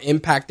or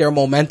impact their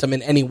momentum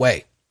in any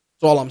way.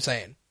 That's all I'm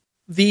saying.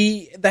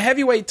 The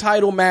heavyweight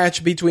title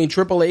match between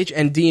Triple H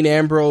and Dean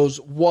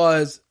Ambrose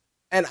was,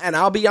 and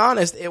I'll be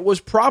honest, it was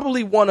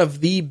probably one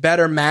of the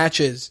better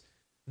matches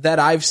that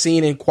I've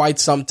seen in quite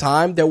some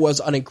time. There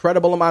was an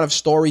incredible amount of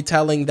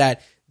storytelling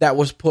that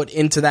was put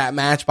into that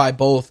match by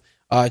both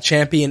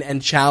champion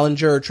and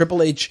challenger.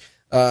 Triple H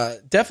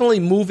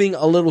definitely moving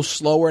a little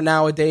slower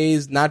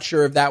nowadays. Not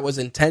sure if that was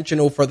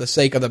intentional for the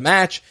sake of the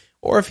match,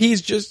 or if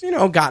he's just,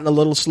 gotten a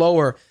little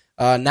slower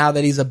now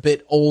that he's a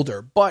bit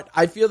older. But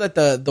I feel that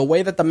the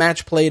way that the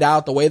match played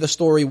out, the way the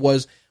story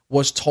was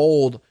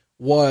told,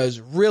 was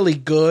really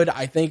good.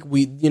 I think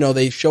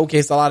they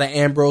showcased a lot of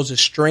Ambrose's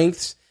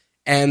strengths,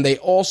 and they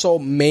also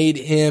made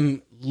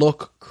him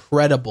look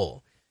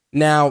credible.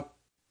 Now,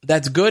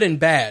 that's good and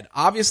bad.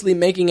 Obviously,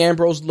 making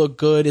Ambrose look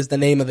good is the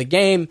name of the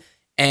game,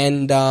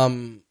 and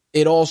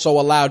it also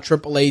allowed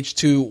Triple H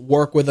to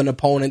work with an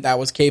opponent that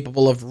was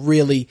capable of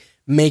really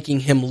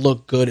making him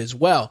look good as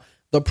well.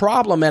 The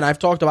problem, and I've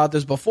talked about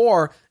this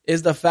before,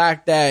 is the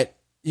fact that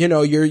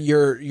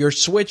you're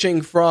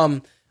switching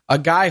from a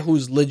guy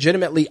who's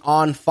legitimately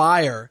on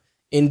fire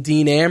in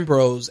Dean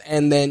Ambrose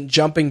and then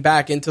jumping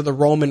back into the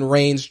Roman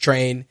Reigns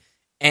train,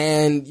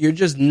 and you're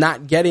just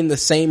not getting the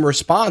same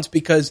response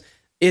because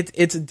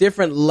it's a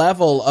different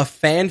level of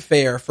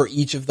fanfare for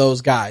each of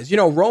those guys.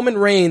 Roman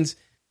Reigns,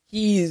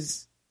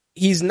 he's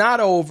not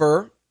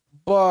over,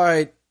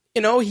 but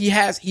he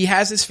has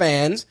his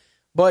fans,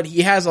 but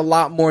he has a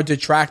lot more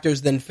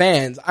detractors than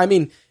fans. I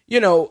mean,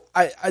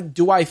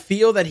 I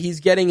feel that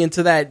he's getting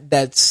into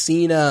that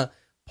Cena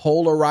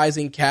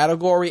polarizing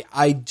category?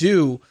 I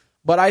do,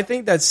 but I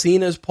think that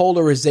Cena's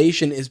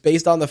polarization is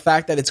based on the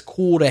fact that it's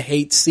cool to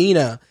hate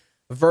Cena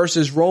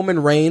versus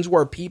Roman Reigns,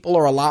 where people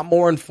are a lot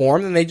more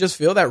informed and they just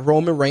feel that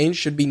Roman Reigns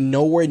should be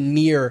nowhere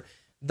near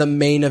the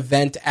main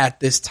event at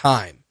this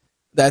time.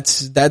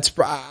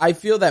 I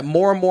feel that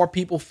more and more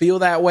people feel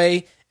that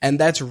way, and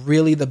that's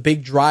really the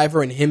big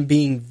driver in him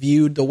being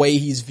viewed the way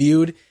he's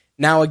viewed.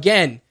 Now,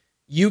 again,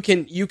 you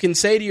can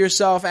say to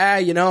yourself,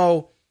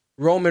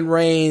 Roman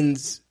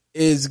Reigns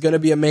is going to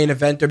be a main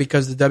eventer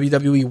because the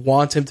WWE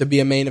wants him to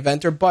be a main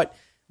eventer. But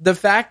the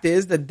fact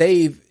is that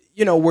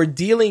we're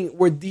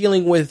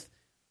dealing with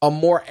a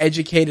more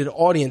educated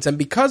audience. And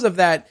because of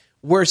that,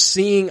 we're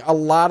seeing a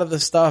lot of the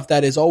stuff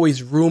that is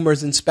always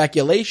rumors and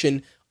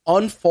speculation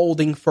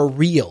unfolding for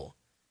real.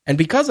 And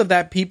because of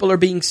that, people are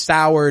being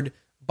soured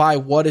by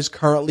what is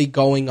currently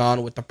going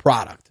on with the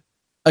product.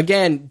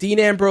 Again, Dean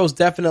Ambrose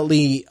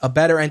definitely a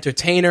better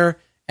entertainer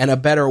and a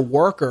better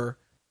worker,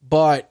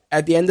 but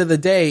at the end of the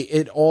day,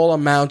 it all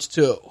amounts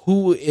to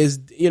who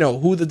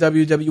the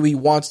WWE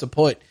wants to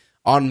put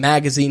on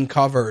magazine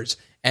covers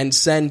and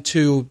send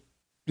to,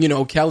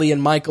 Kelly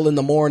and Michael in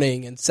the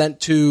morning and sent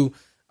to,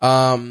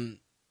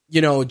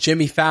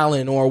 Jimmy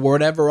Fallon or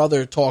whatever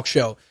other talk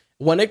show.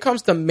 When it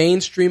comes to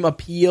mainstream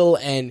appeal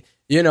and,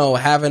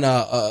 having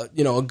a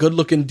good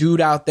looking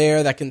dude out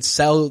there that can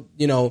sell,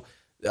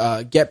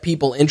 get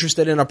people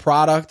interested in a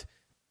product,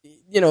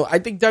 I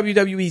think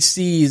WWE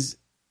sees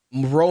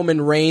Roman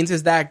Reigns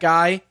as that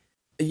guy,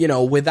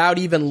 without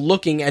even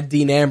looking at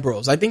Dean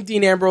Ambrose. I think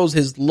Dean Ambrose,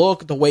 his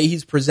look, the way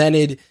he's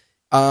presented,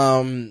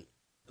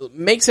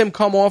 makes him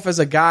come off as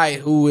a guy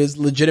who is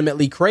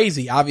legitimately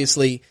crazy.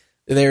 Obviously,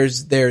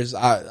 there's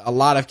a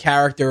lot of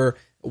character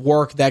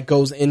work that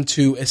goes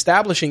into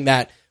establishing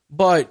that.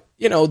 But,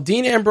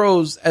 Dean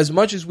Ambrose, as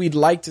much as we'd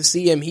like to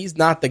see him, he's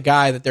not the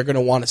guy that they're going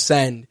to want to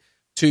send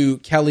to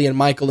Kelly and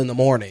Michael in the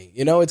morning.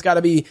 It's got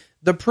to be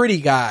the pretty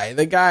guy,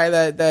 the guy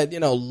that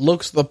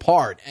looks the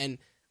part. And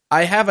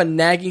I have a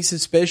nagging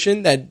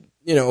suspicion that,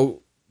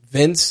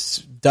 Vince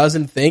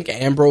doesn't think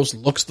Ambrose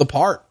looks the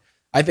part.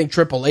 I think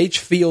Triple H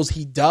feels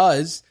he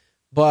does,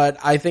 but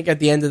I think at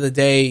the end of the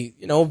day,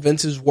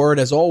 Vince's word,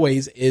 as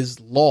always, is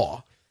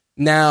law.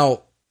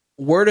 Now,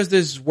 where does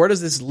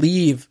this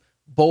leave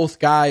both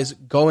guys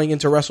going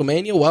into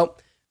WrestleMania? Well,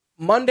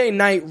 Monday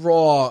Night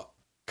Raw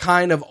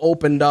kind of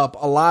opened up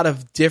a lot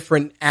of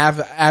different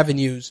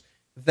avenues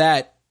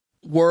that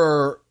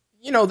were,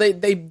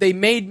 they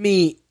made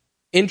me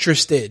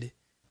interested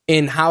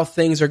in how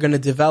things are going to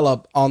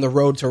develop on the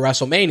road to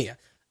WrestleMania.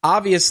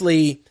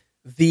 Obviously,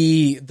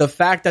 the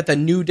fact that the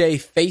New Day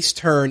face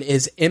turn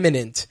is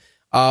imminent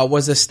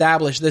was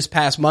established this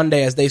past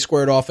Monday as they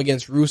squared off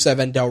against Rusev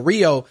and Del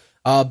Rio,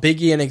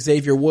 Big E and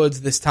Xavier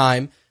Woods this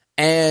time.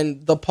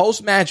 And the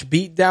post-match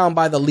beatdown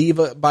by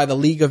the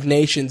League of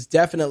Nations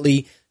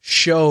definitely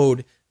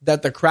showed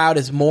that the crowd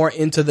is more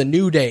into the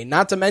New Day.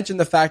 Not to mention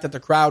the fact that the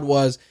crowd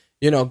was,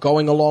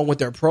 going along with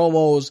their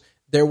promos.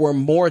 There were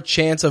more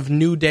chants of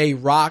New Day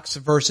rocks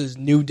versus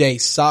New Day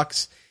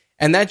sucks.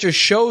 And that just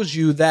shows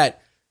you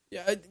that,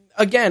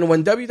 again,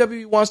 when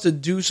WWE wants to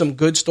do some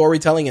good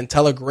storytelling and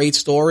tell a great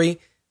story,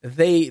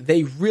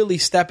 they really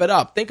step it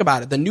up. Think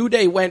about it. The New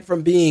Day went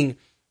from being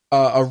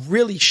a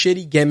really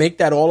shitty gimmick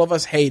that all of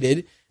us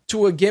hated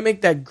to a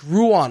gimmick that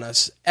grew on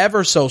us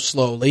ever so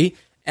slowly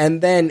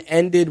and then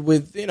ended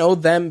with,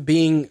 them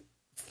being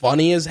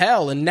funny as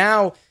hell. And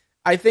now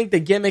I think the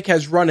gimmick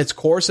has run its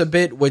course a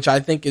bit, which I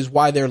think is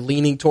why they're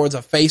leaning towards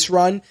a face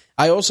run.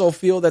 I also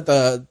feel that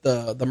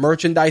the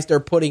merchandise they're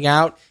putting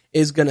out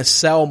is going to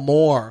sell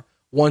more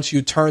once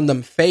you turn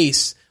them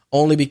face,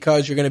 only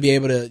because you're going to be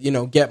able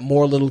to, get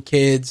more little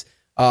kids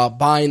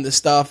buying the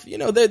stuff.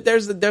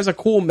 There's a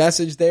cool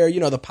message there,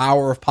 the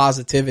power of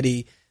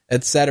positivity,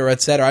 et cetera,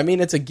 et cetera. I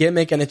mean, it's a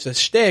gimmick and it's a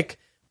shtick,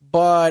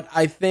 but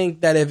I think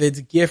that if it's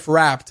gift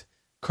wrapped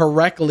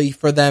correctly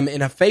for them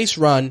in a face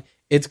run,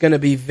 it's going to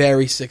be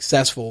very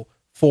successful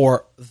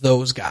for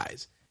those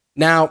guys.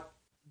 Now,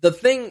 the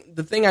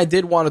thing I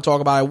did want to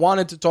talk about, I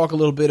wanted to talk a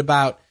little bit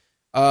about,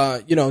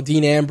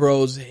 Dean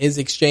Ambrose, his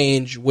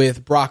exchange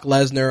with Brock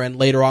Lesnar, and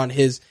later on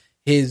his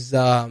backstage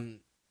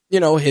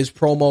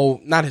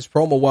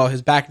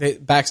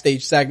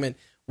segment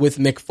with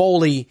Mick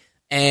Foley,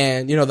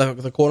 and,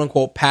 the quote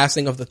unquote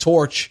passing of the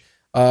torch,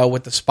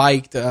 with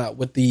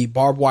the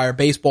barbed wire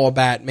baseball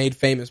bat made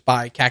famous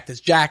by Cactus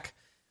Jack.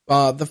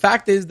 The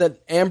fact is that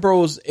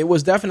Ambrose, it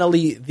was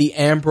definitely the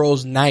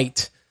Ambrose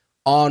night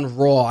on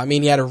Raw. I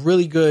mean, he had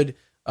really good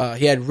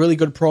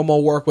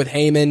promo work with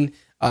Heyman,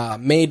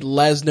 made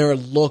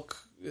Lesnar look,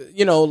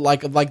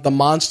 like the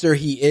monster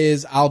he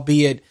is,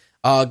 albeit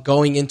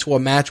going into a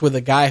match with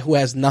a guy who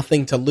has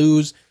nothing to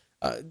lose.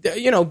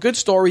 Good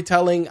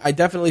storytelling. I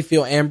definitely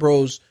feel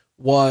Ambrose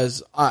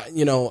was,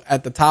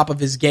 at the top of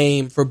his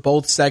game for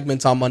both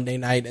segments on Monday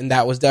night, and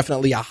that was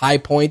definitely a high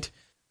point.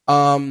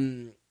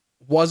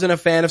 Wasn't a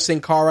fan of Sin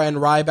Cara and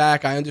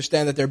Ryback. I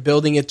understand that they're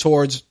building it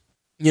towards,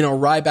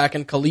 Ryback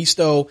and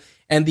Kalisto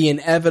and the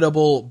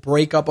inevitable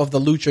breakup of the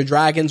Lucha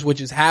Dragons, which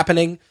is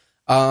happening.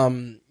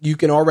 You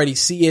can already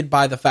see it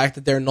by the fact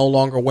that they're no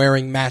longer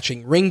wearing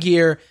matching ring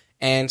gear,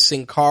 and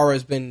Sin Cara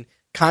has been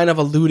kind of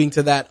alluding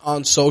to that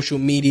on social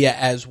media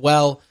as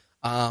well.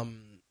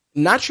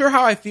 Not sure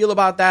how I feel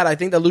about that. I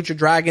think the Lucha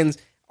Dragons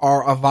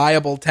are a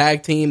viable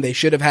tag team. They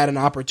should have had an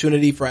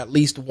opportunity for at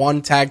least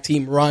one tag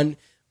team run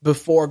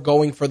before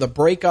going for the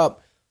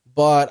breakup.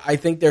 But I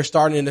think they're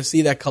starting to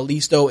see that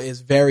Kalisto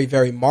is very,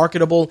 very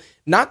marketable.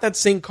 Not that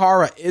Sin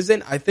Cara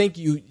isn't. I think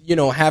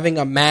having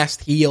a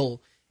masked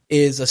heel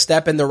is a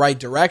step in the right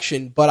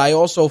direction. But I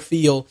also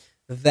feel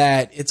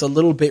that it's a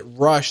little bit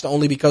rushed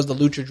only because the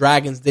Lucha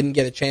Dragons didn't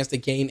get a chance to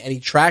gain any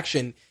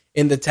traction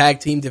in the tag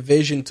team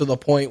division to the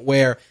point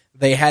where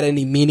they had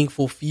any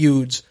meaningful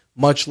feuds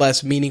much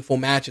less meaningful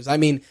matches. I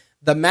mean,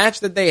 the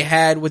match that they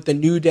had with the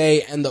New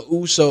Day and the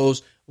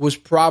Usos was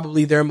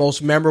probably their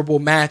most memorable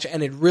match,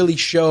 and it really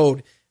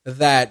showed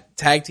that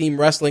tag team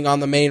wrestling on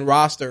the main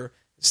roster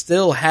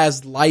still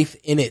has life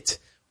in it.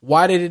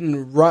 Why they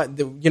didn't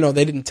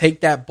they didn't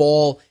take that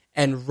ball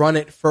and run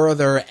it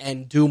further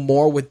and do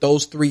more with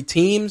those three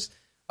teams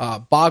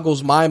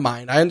boggles my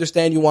mind. I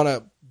understand you want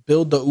to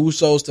build the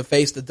Usos to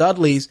face the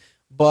Dudleys,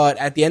 but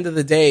at the end of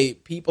the day,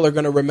 people are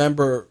going to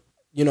remember,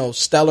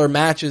 stellar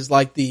matches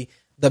like the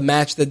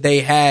match that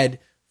they had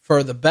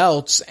for the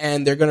belts,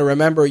 and they're going to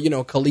remember,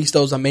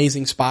 Kalisto's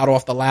amazing spot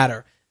off the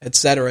ladder, et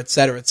cetera, et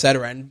cetera, et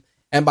cetera.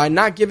 And by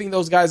not giving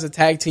those guys a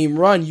tag team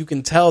run, you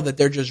can tell that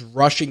they're just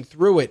rushing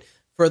through it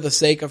for the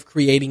sake of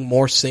creating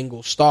more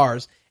single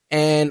stars.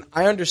 And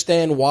I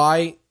understand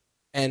why,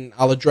 and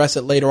I'll address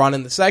it later on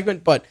in the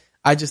segment, but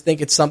I just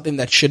think it's something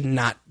that should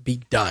not be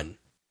done.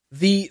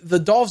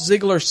 The Dolph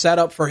Ziggler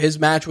setup for his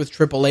match with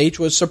Triple H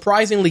was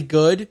surprisingly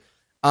good.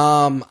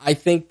 I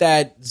think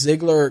that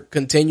Ziggler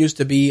continues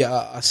to be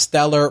a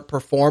stellar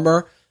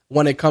performer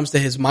when it comes to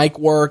his mic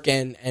work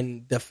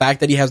and the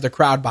fact that he has the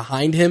crowd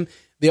behind him.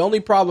 The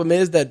only problem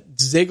is that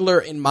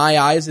Ziggler, in my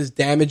eyes, is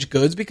damaged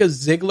goods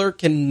because Ziggler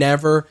can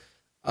never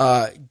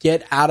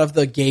get out of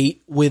the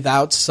gate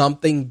without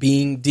something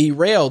being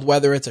derailed,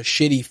 whether it's a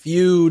shitty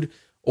feud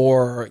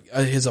or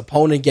his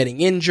opponent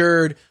getting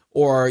injured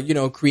or,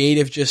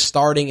 creative just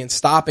starting and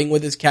stopping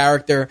with his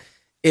character.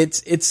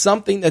 It's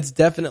something that's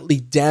definitely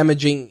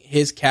damaging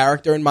his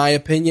character, in my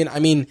opinion. I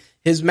mean,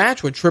 his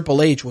match with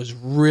Triple H was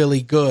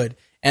really good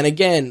and,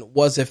 again,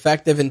 was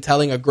effective in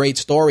telling a great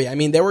story. I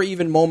mean, there were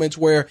even moments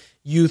where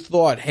you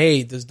thought,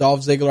 hey, does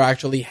Dolph Ziggler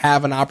actually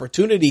have an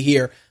opportunity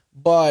here?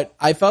 But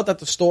I felt that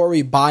the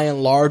story, by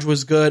and large,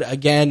 was good.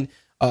 Again,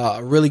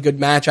 a really good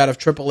match out of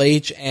Triple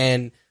H,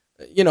 and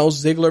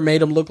Ziggler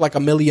made him look like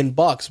 $1 million.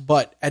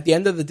 But at the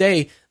end of the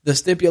day, the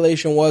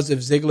stipulation was if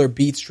Ziggler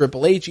beats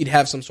Triple H, he'd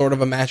have some sort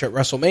of a match at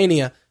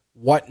WrestleMania.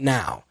 What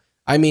now?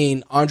 I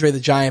mean, Andre the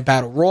Giant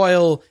Battle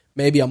Royal,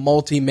 maybe a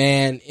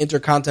multi-man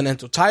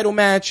intercontinental title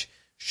match.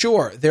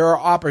 Sure, there are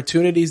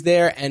opportunities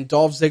there, and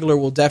Dolph Ziggler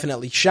will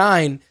definitely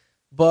shine.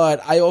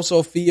 But I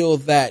also feel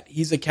that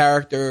he's a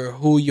character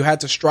who you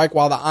had to strike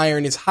while the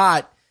iron is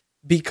hot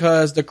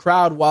because the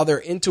crowd, while they're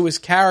into his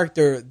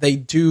character, they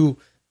do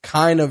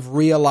kind of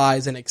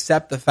realize and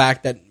accept the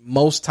fact that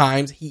most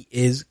times he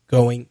is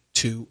going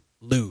to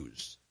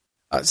lose.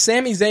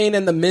 Sami Zayn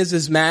and The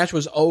Miz's match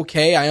was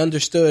okay. I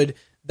understood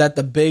that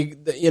the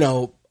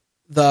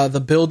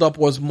build-up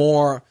was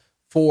more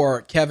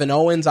for Kevin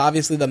Owens.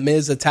 Obviously, The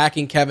Miz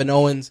attacking Kevin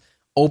Owens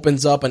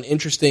opens up an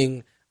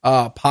interesting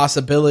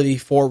possibility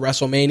for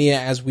WrestleMania,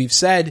 as we've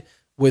said,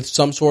 with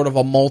some sort of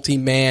a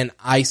multi-man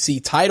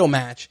IC title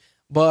match.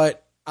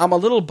 But I'm a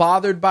little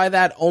bothered by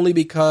that only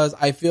because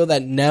I feel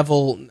that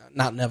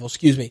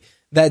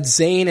that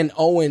Zayn and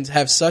Owens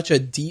have such a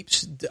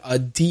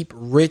deep,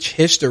 rich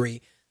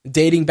history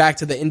dating back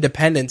to the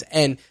independents,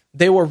 and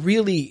they were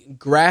really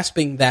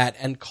grasping that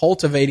and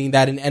cultivating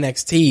that in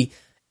NXT,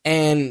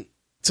 and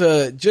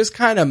to just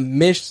kind of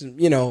mash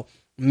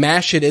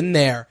it in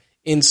there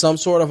in some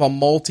sort of a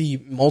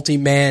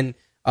multi-man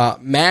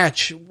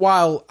match.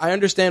 While I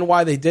understand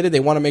why they did it,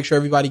 they want to make sure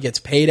everybody gets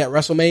paid at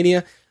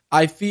WrestleMania.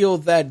 I feel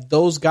that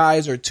those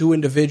guys are two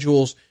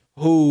individuals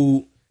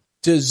who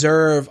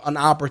deserve an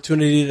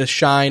opportunity to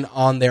shine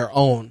on their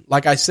own.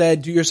 Like I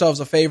said, do yourselves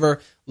a favor,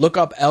 look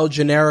up El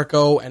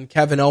Generico and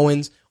Kevin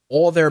Owens,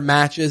 all their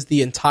matches,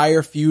 the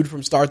entire feud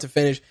from start to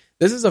finish.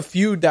 This is a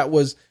feud that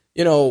was,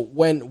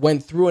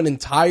 went through an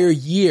entire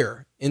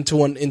year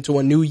into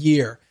a new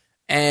year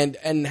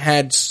and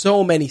had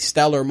so many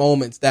stellar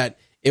moments that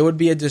it would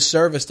be a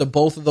disservice to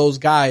both of those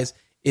guys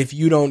if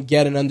you don't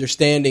get an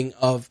understanding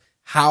of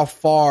how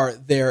far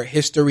their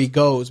history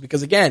goes.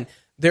 Because again,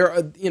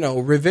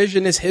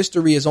 revisionist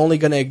history is only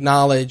going to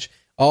acknowledge,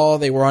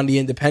 they were on the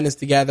independents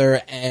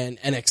together and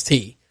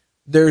NXT.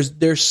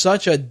 There's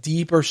such a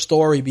deeper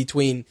story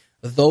between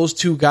those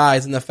two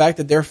guys, and the fact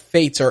that their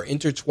fates are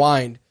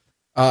intertwined,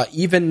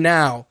 even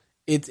now,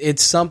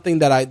 it's something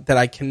that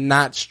I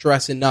cannot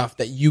stress enough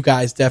that you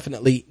guys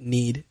definitely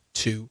need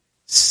to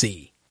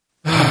see.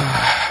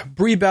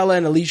 Brie Bella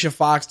and Alicia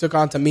Fox took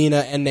on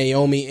Tamina and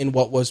Naomi in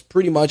what was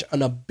pretty much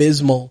an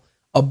abysmal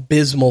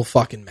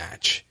fucking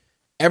match.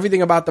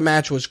 Everything about the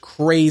match was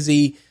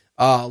crazy.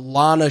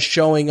 Lana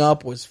showing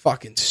up was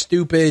fucking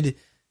stupid.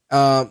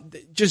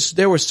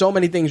 There were so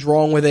many things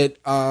wrong with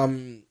it.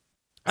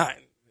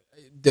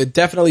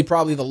 Definitely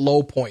probably the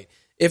low point.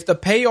 If the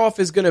payoff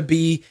is going to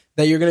be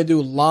that you're going to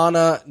do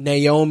Lana,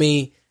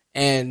 Naomi,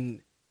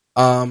 and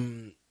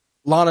Tamina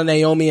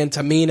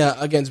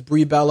against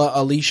Brie Bella,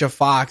 Alicia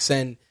Fox,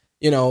 and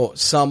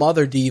some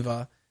other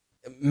diva,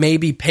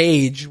 maybe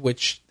Paige,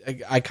 which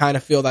I kind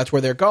of feel that's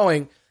where they're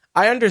going.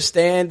 I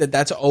understand that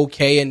that's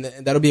okay, and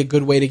that'll be a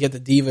good way to get the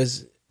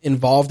divas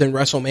involved in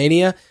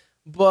WrestleMania.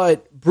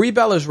 But Brie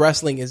Bella's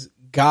wrestling is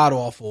god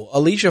awful.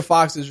 Alicia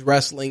Fox's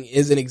wrestling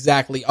isn't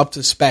exactly up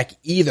to spec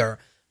either.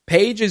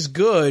 Paige is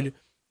good,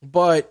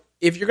 but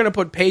if you're going to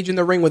put Paige in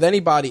the ring with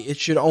anybody, it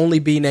should only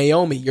be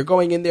Naomi. You're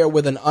going in there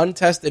with an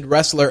untested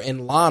wrestler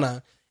in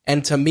Lana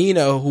and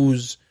Tamina,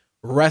 whose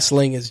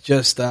wrestling is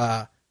just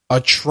a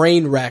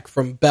train wreck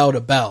from bell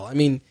to bell. I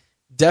mean,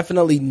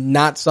 definitely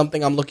not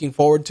something I'm looking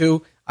forward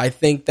to. I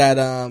think that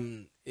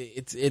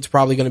it's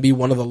probably going to be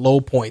one of the low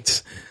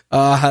points.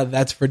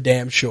 That's for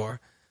damn sure.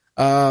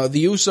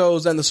 The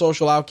Usos and the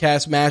Social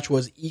Outcast match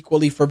was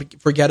equally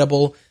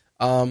forgettable.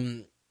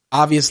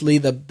 Obviously,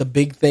 the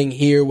big thing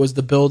here was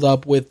the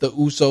build-up with the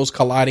Usos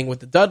colliding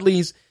with the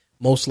Dudleys,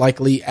 most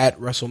likely at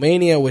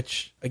WrestleMania,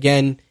 which,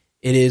 again,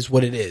 it is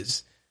what it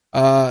is.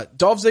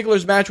 Dolph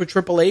Ziggler's match with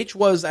Triple H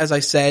was, as I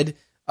said,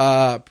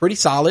 pretty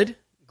solid.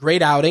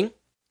 Great outing.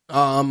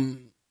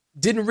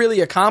 Didn't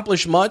really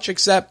accomplish much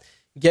except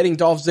getting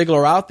Dolph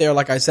Ziggler out there.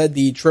 Like I said,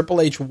 the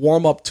Triple H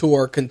warm-up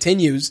tour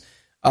continues.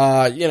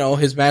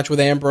 His match with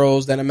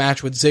Ambrose, then a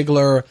match with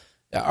Ziggler.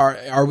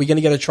 Are we going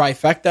to get a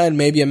trifecta and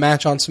maybe a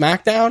match on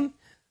SmackDown?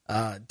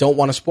 Don't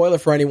want to spoil it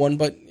for anyone,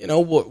 but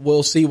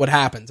we'll see what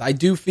happens. I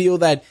do feel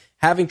that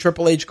having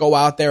Triple H go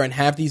out there and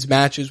have these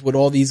matches with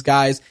all these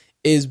guys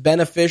is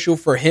beneficial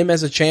for him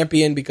as a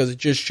champion, because it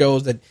just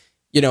shows that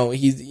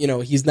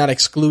he's not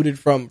excluded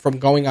from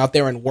going out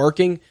there and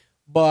working,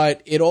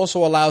 but it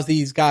also allows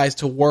these guys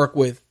to work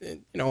with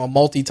a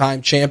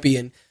multi-time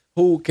champion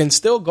who can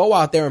still go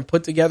out there and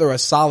put together a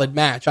solid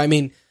match. I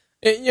mean,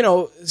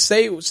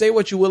 say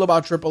what you will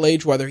about Triple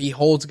H, whether he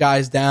holds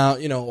guys down,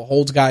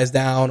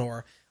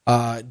 or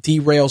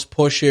derails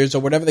pushes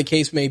or whatever the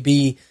case may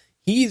be.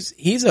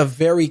 He's a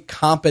very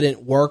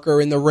competent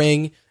worker in the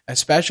ring,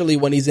 especially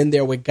when he's in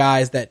there with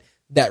guys that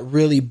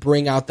really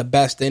bring out the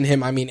best in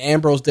him. I mean,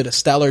 Ambrose did a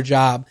stellar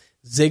job.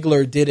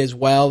 Ziggler did as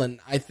well. And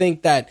I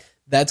think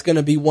that's going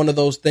to be one of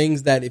those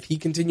things that if he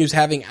continues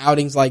having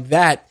outings like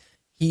that,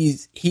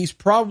 he's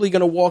probably going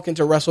to walk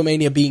into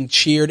WrestleMania being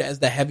cheered as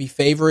the heavy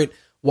favorite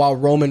while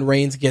Roman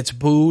Reigns gets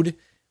booed.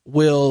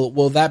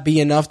 Will that be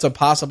enough to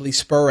possibly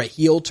spur a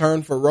heel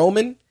turn for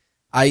Roman?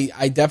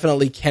 I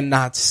definitely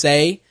cannot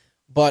say,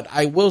 but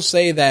I will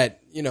say that,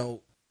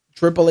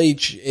 Triple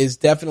H is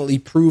definitely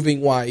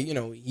proving why,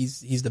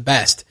 he's the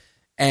best.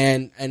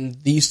 And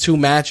these two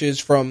matches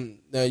from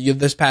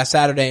this past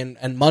Saturday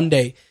and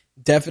Monday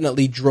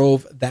definitely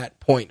drove that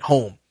point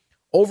home.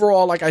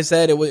 Overall, like I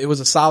said, it was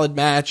a solid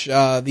match.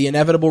 The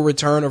inevitable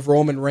return of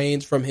Roman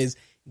Reigns from his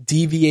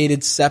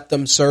deviated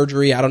septum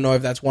surgery. I don't know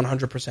if that's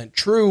 100%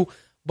 true,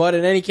 but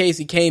in any case,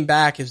 he came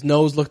back. His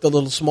nose looked a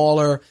little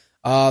smaller.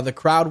 The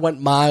crowd went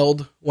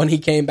mild when he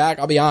came back.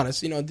 I'll be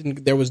honest,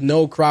 there was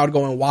no crowd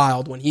going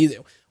wild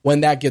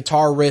when that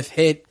guitar riff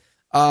hit.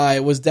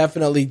 It was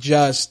definitely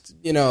just,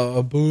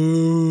 a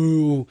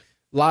boo.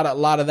 A lot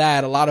of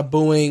that, a lot of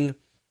booing,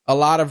 a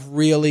lot of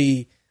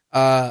really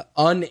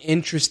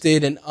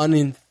uninterested and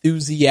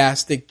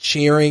unenthusiastic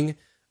cheering.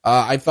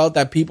 I felt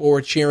that people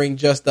were cheering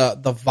just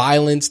the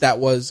violence that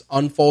was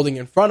unfolding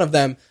in front of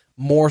them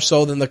more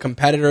so than the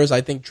competitors.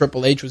 I think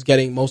Triple H was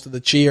getting most of the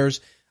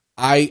cheers.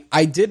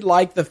 I did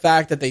like the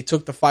fact that they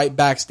took the fight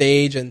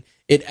backstage and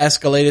it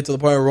escalated to the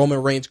point where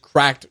Roman Reigns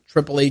cracked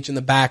Triple H in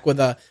the back with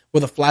a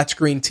flat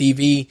screen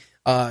TV.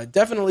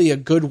 Definitely a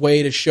good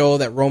way to show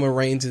that Roman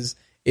Reigns is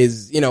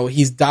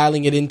he's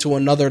dialing it into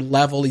another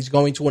level. He's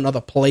going to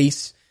another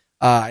place.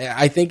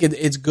 I think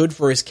it's good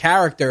for his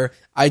character.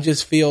 I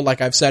just feel,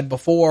 like I've said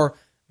before,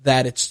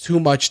 that it's too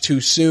much too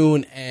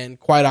soon, and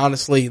quite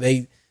honestly,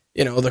 the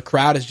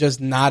crowd is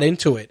just not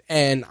into it,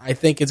 and I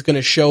think it's going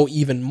to show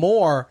even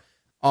more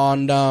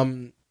on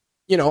during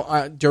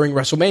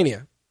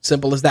WrestleMania.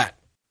 Simple as that.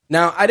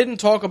 Now, I didn't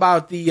talk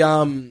about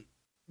the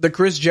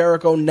Chris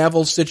Jericho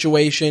Neville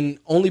situation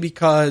only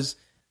because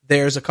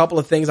there's a couple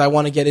of things I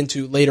want to get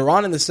into later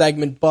on in the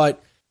segment,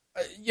 but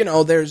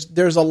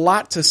there's a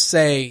lot to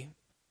say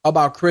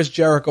about Chris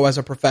Jericho as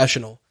a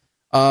professional.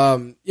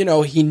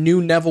 He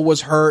knew Neville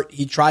was hurt.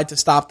 He tried to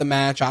stop the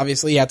match.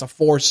 Obviously, he had to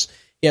force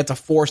the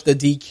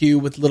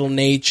DQ with Little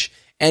Nate.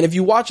 And if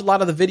you watch a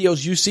lot of the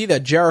videos, you see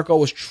that Jericho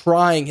was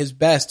trying his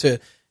best to,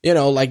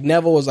 like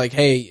Neville was like,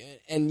 hey,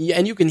 and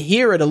you can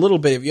hear it a little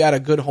bit. If you had a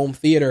good home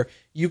theater,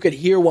 you could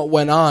hear what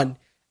went on.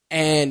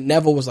 And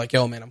Neville was like,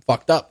 yo, man, I'm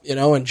fucked up,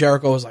 and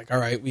Jericho was like, all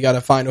right, we got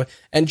to find a way.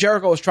 And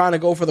Jericho was trying to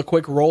go for the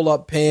quick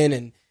roll-up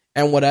pin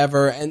and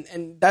whatever.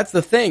 And that's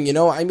the thing,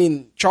 I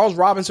mean, Charles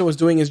Robinson was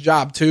doing his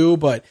job too,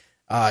 but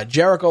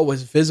Jericho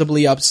was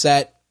visibly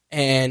upset.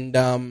 And,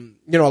 a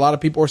lot of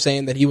people were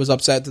saying that he was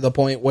upset to the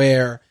point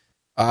where,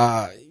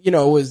 there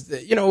was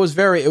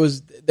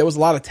a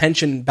lot of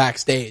tension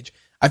backstage.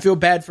 I feel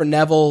bad for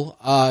Neville.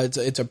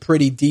 It's a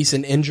pretty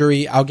decent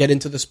injury. I'll get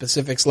into the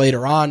specifics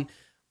later on,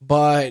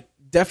 but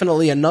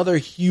definitely another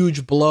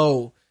huge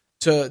blow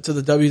to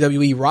the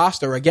WWE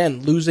roster.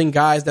 Again, losing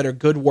guys that are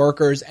good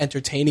workers,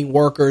 entertaining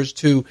workers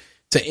to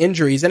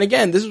injuries. And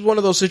again, this is one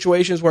of those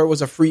situations where it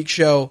was a freak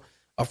show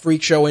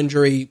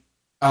injury.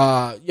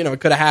 It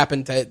could have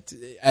happened at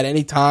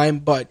any time,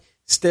 but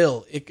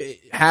still,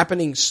 it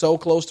happening so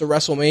close to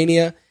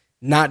WrestleMania,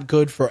 not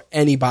good for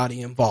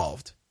anybody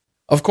involved.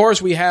 Of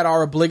course, we had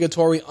our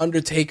obligatory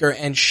Undertaker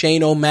and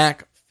Shane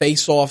O'Mac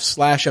face-off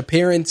 /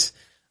 appearance.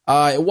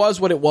 It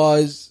was what it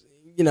was.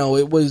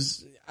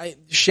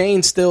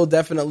 Shane still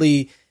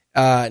definitely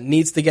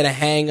needs to get a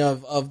hang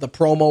of the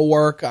promo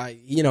work.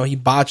 He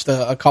botched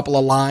a couple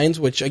of lines,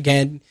 which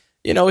again,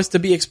 is to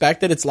be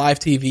expected. It's live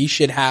TV.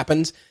 Shit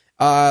happens.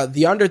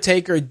 The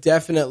Undertaker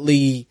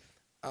definitely,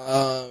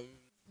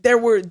 there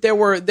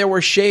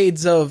were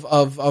shades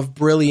of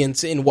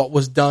brilliance in what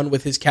was done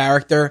with his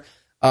character.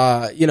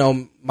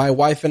 My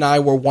wife and I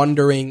were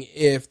wondering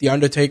if The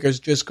Undertaker's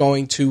just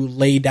going to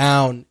lay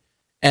down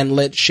and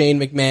let Shane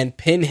McMahon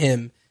pin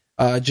him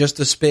just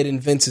to spit in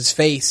Vince's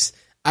face.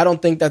 I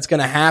don't think that's going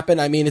to happen.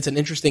 I mean, it's an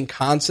interesting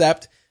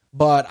concept,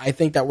 but I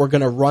think that we're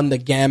going to run the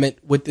gamut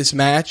with this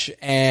match,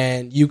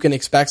 and you can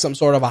expect some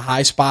sort of a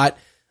high spot.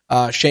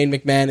 Shane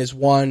McMahon is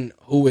one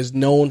who is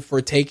known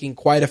for taking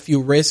quite a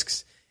few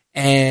risks,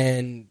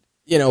 and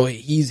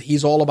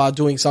he's all about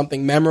doing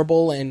something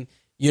memorable, and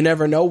you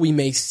never know, we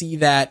may see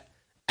that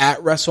at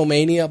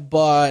WrestleMania.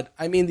 But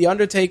I mean, The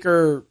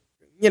Undertaker,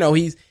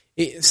 he's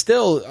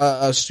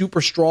still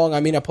super strong.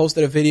 I mean, I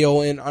posted a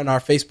video on our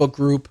Facebook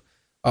group,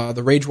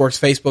 the Rageworks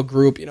Facebook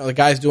group. The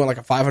guy's doing like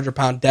a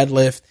 500-pound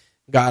deadlift,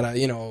 got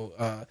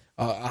a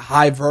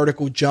high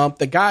vertical jump.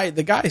 The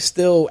guy's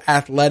still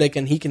athletic,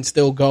 and he can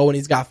still go, and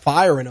he's got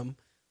fire in him.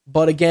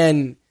 But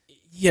again,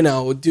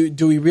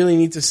 do we really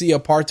need to see a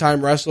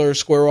part-time wrestler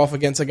square off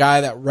against a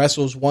guy that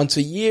wrestles once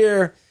a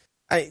year?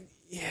 I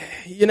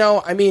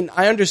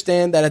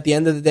understand that at the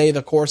end of the day,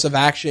 the course of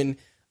action,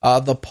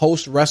 the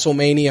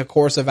post-WrestleMania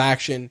course of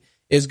action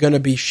is going to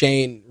be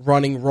Shane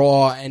running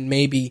Raw and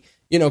maybe,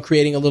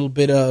 creating a little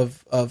bit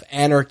of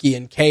anarchy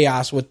and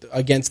chaos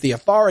against the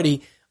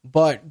Authority.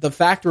 But the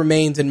fact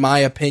remains, in my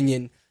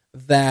opinion,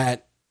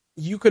 that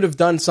you could have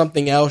done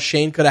something else.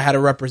 Shane could have had a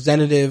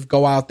representative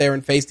go out there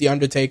and face The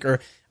Undertaker.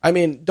 I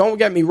mean, don't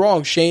get me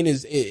wrong. Shane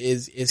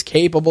is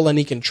capable, and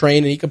he can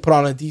train, and he can put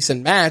on a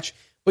decent match.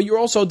 But you're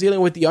also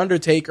dealing with The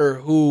Undertaker,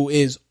 who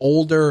is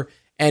older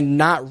and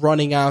not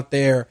running out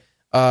there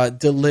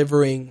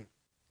delivering.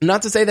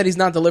 Not to say that he's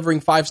not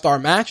delivering 5-star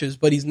matches,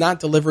 but he's not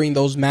delivering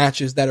those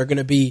matches that are going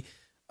to be,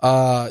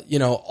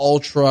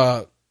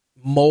 ultra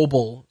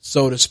mobile,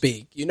 so to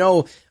speak.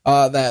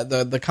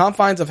 That the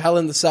confines of Hell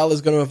in the Cell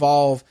is going to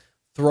involve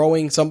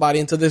throwing somebody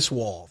into this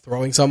wall,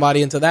 throwing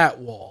somebody into that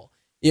wall.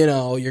 You're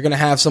going to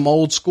have some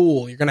old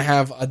school. You're going to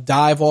have a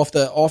dive off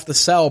the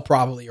cell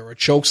probably, or a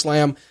choke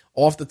slam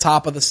off the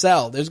top of the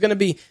cell. There's going to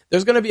be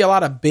a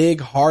lot of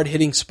big,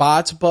 hard-hitting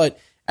spots, but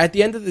at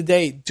the end of the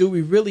day, do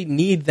we really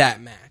need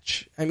that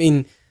match? I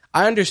mean,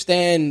 I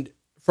understand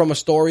from a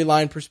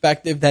storyline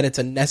perspective that it's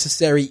a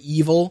necessary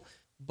evil,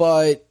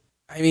 but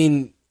I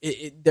mean,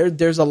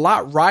 there's a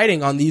lot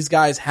riding on these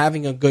guys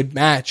having a good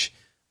match,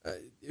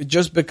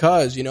 just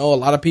because, a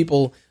lot of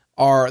people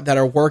that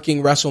are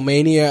working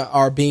WrestleMania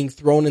are being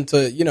thrown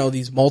into,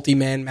 these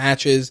multi-man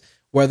matches,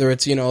 whether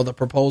it's, the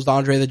proposed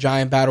Andre the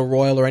Giant Battle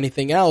Royal or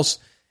anything else,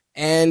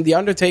 and The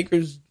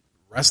Undertaker's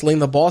wrestling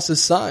the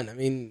boss's son. I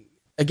mean,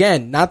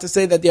 again, not to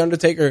say that The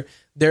Undertaker,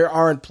 there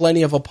aren't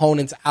plenty of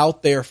opponents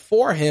out there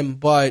for him,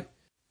 but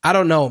I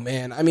don't know,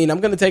 man. I mean, I'm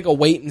going to take a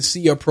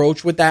wait-and-see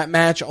approach with that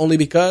match, only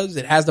because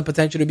it has the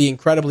potential to be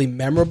incredibly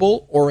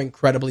memorable or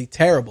incredibly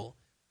terrible.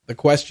 The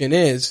question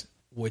is,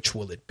 which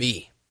will it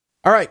be?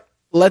 All right,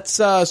 let's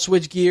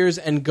switch gears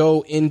and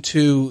go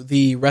into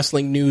the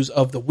wrestling news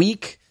of the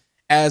week.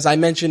 As I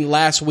mentioned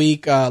last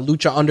week,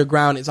 Lucha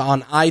Underground is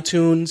on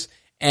iTunes,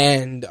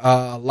 and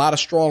a lot of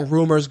strong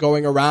rumors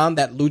going around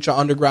that Lucha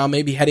Underground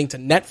may be heading to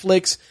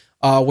Netflix,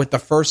 with the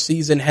first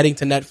season heading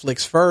to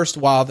Netflix first,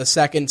 while the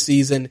second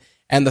season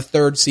and the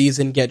third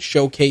season get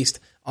showcased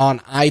on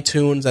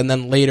iTunes and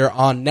then later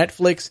on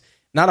Netflix.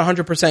 Not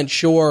 100%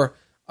 sure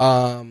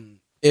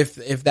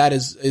if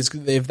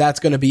that's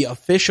going to be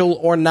official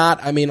or not.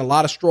 I mean, a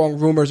lot of strong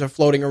rumors are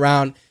floating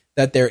around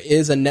that there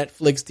is a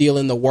Netflix deal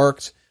in the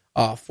works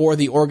for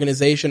the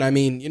organization. I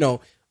mean,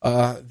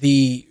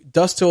 the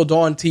Dusk Till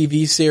Dawn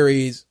TV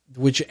series,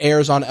 which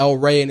airs on El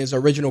Rey and is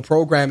original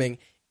programming,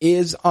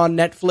 is on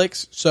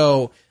Netflix.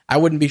 So I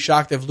wouldn't be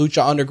shocked if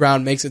Lucha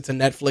Underground makes it to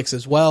Netflix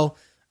as well.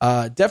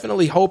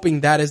 Definitely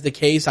hoping that is the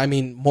case. I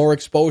mean, more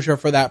exposure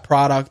for that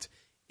product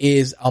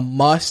is a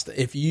must.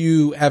 If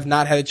you have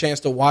not had a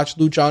chance to watch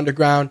Lucha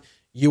Underground,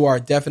 you are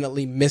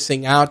definitely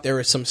missing out. There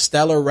is some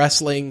stellar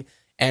wrestling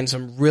and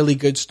some really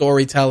good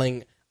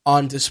storytelling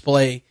on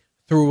display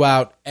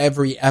throughout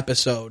every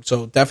episode.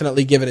 So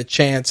definitely give it a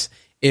chance.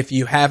 If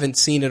you haven't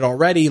seen it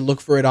already,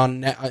 look for it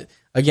on,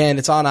 again,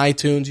 it's on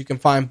iTunes. You can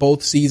find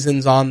both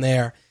seasons on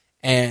there,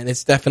 and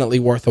it's definitely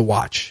worth a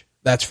watch.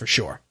 That's for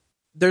sure.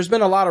 There's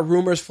been a lot of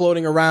rumors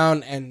floating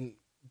around, and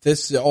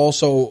this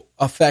also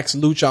affects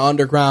Lucha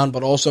Underground,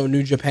 but also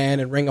New Japan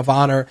and Ring of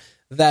Honor,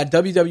 that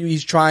WWE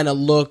is trying to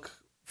look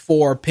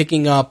for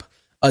picking up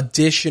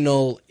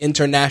additional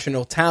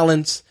international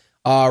talents.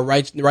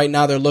 Right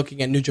now they're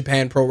looking at New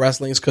Japan Pro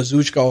Wrestling's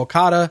Kazuchika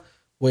Okada,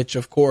 which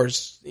of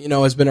course,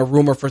 has been a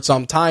rumor for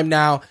some time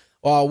now.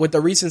 With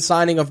the recent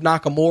signing of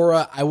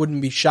Nakamura, I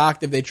wouldn't be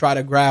shocked if they try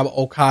to grab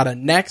Okada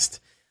next.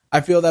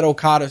 I feel that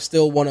Okada is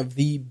still one of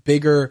the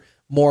bigger,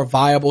 more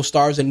viable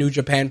stars in New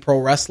Japan Pro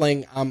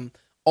Wrestling. I'm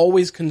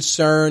always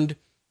concerned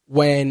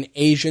when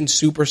Asian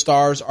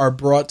superstars are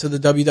brought to the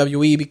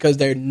WWE because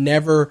they're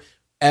never,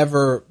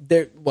 ever,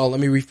 let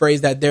me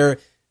rephrase that. They're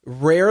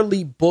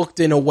rarely booked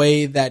in a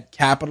way that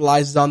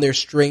capitalizes on their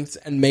strengths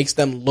and makes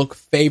them look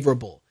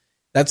favorable.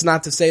 That's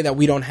not to say that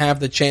we don't have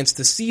the chance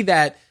to see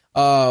that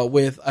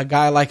with a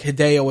guy like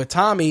Hideo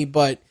Itami,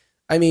 but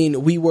I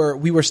mean, we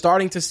were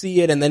starting to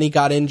see it, and then he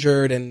got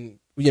injured, and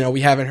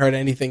we haven't heard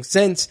anything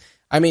since.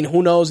 I mean,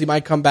 who knows? He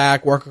might come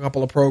back, work a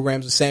couple of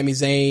programs with Sami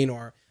Zayn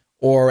or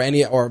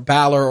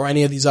Balor or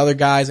any of these other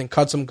guys and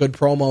cut some good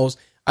promos.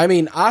 I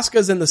mean,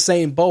 Asuka's in the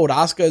same boat.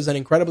 Asuka is an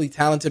incredibly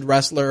talented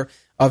wrestler,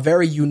 a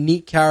very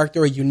unique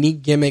character, a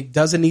unique gimmick,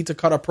 doesn't need to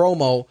cut a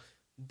promo.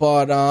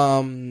 But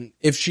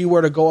if she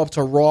were to go up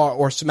to Raw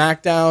or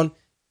SmackDown,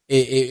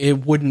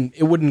 it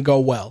wouldn't go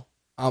well.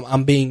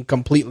 I'm being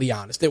completely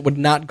honest. It would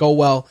not go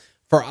well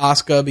for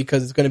Asuka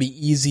because it's going to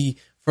be easy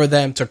for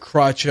them to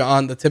crutch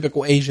on the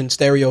typical Asian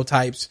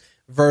stereotypes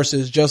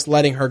versus just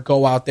letting her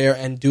go out there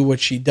and do what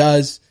she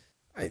does.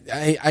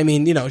 I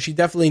mean, she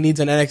definitely needs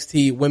an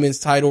NXT women's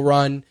title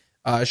run.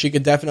 She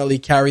could definitely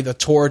carry the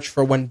torch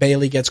for when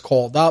Bayley gets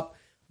called up.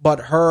 But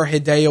her,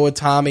 Hideo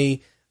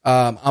Itami,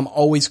 I'm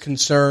always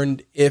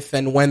concerned if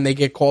and when they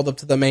get called up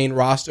to the main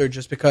roster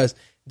just because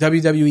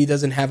WWE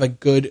doesn't have a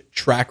good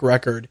track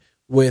record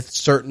with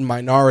certain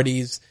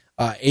minorities.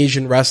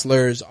 Asian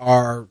wrestlers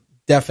are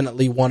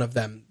definitely one of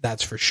them,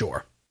 that's for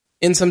sure.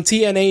 In some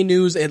TNA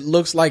news, it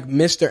looks like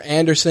Mr.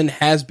 Anderson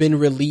has been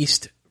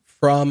released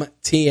from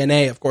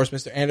TNA. Of course,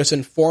 Mr.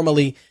 Anderson,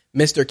 formerly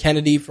Mr.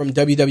 Kennedy from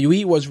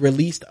WWE, was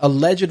released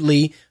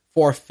allegedly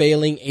for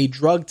failing a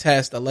drug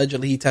test.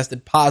 Allegedly, he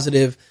tested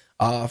positive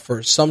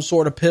for some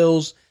sort of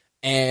pills,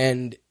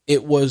 and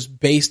it was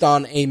based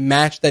on a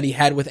match that he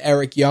had with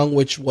Eric Young,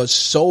 which was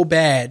so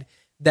bad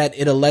that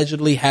it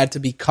allegedly had to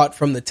be cut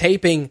from the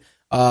taping.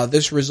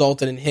 This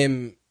resulted in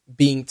him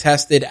being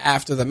tested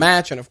after the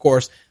match, and of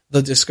course,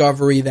 the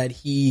discovery that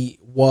he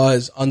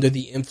was under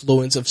the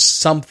influence of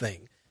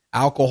something.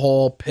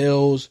 Alcohol,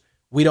 pills,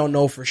 we don't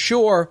know for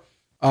sure,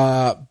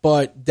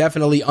 but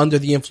definitely under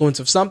the influence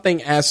of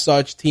something. As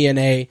such,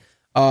 TNA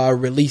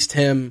released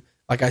him.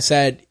 Like I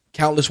said,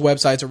 countless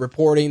websites are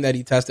reporting that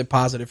he tested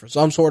positive for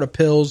some sort of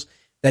pills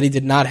that he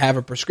did not have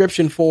a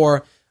prescription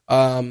for.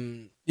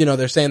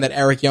 They're saying that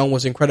Eric Young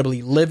was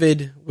incredibly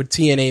livid with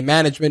TNA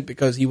management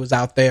because he was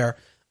out there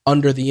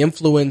under the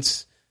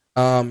influence.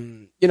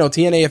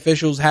 TNA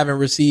officials haven't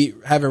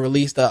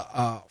released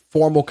a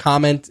formal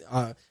comment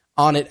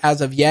on it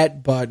as of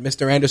yet, but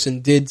Mr. Anderson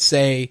did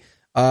say,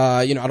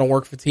 I don't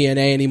work for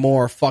TNA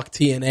anymore, fuck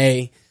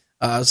TNA.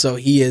 So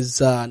he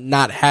is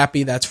not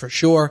happy, that's for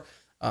sure.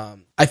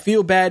 I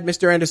feel bad.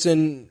 Mr.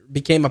 Anderson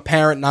became a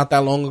parent not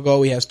that long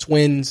ago. He has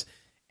twins,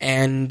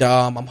 and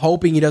I'm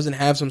hoping he doesn't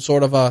have some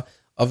sort of a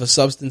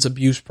substance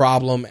abuse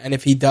problem. And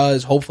if he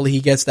does, hopefully he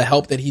gets the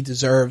help that he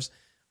deserves.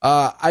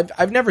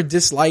 I've never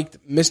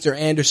disliked Mr.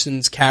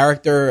 Anderson's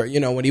character.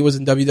 When he was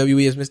in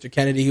WWE as Mr.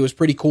 Kennedy, he was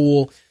pretty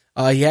cool.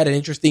 He had an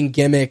interesting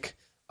gimmick,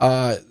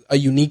 a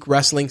unique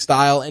wrestling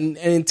style. And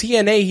in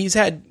TNA, he's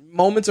had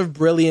moments of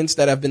brilliance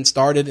that have been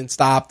started and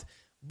stopped.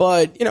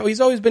 But,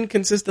 he's always been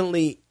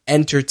consistently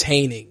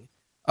entertaining.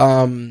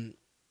 The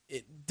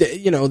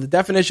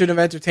definition of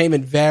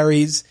entertainment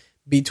varies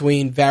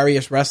between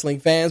various wrestling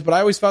fans. But I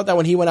always felt that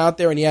when he went out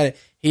there and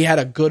he had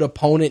a good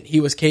opponent, he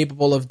was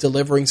capable of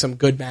delivering some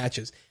good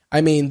matches.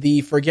 I mean,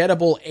 the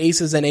forgettable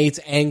Aces and Eights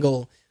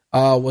angle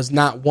was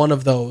not one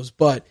of those,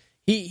 but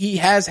he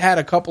has had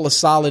a couple of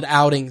solid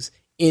outings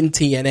in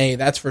TNA,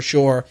 that's for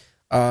sure.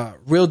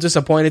 Real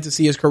disappointed to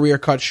see his career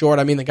cut short.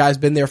 I mean, the guy's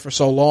been there for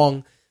so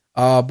long,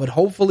 but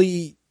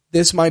hopefully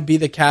this might be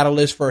the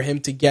catalyst for him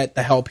to get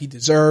the help he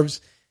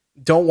deserves.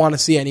 Don't want to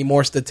see any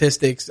more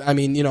statistics. I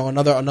mean,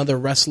 another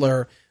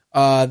wrestler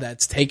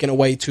that's taken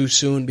away too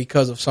soon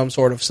because of some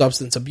sort of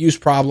substance abuse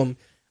problem.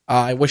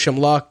 I wish him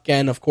luck,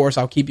 and of course,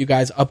 I'll keep you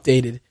guys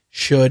updated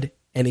should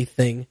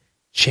anything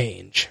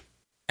change.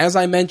 As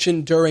I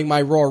mentioned during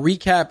my Raw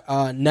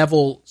recap,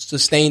 Neville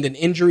sustained an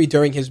injury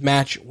during his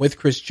match with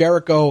Chris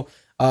Jericho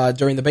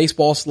during the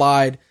baseball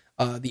slide.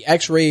 The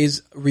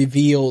x-rays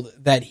revealed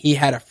that he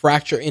had a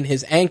fracture in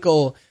his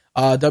ankle.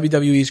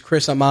 WWE's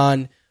Chris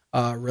Amon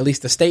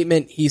released a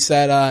statement. He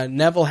said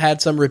Neville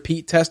had some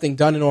repeat testing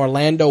done in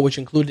Orlando, which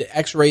included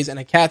x-rays and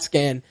a CAT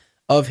scan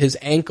of his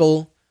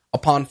ankle.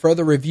 Upon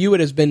further review,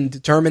 it has been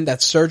determined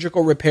that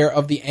surgical repair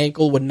of the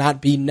ankle would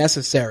not be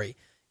necessary.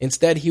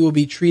 Instead, he will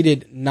be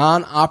treated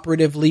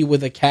non-operatively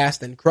with a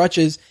cast and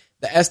crutches.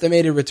 The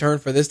estimated return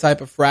for this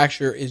type of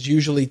fracture is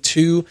usually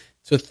 2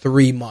 to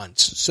 3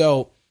 months.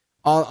 So,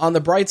 on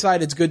the bright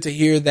side, it's good to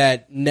hear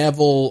that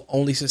Neville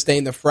only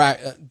sustained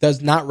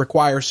does not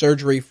require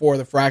surgery for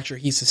the fracture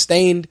he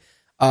sustained.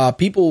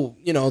 People,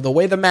 the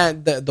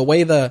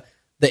way the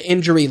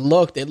injury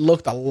looked, it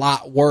looked a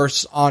lot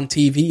worse on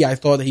TV. I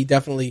thought that he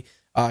definitely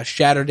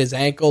shattered his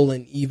ankle,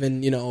 and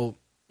even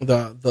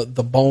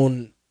the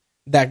bone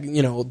that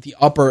the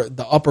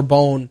upper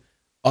bone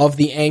of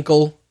the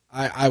ankle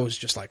I was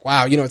just like,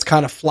 wow, it's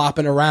kind of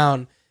flopping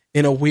around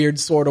in a weird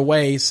sort of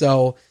way.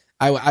 So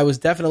I was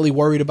definitely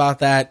worried about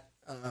that.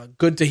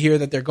 Good to hear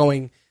that they're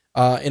going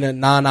in a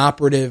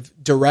non-operative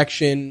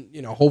direction.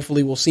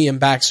 Hopefully we'll see him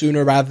back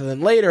sooner rather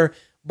than later.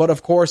 But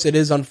of course, it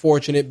is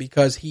unfortunate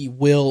because he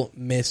will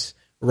miss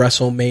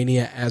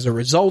WrestleMania as a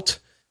result.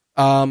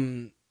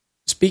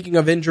 Speaking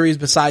of injuries,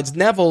 besides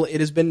Neville, it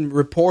has been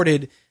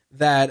reported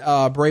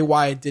that Bray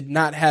Wyatt did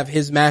not have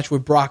his match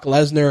with Brock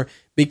Lesnar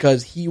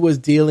because he was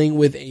dealing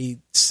with a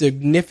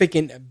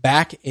significant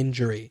back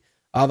injury.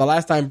 The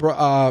last time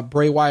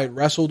Bray Wyatt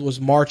wrestled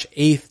was March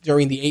 8th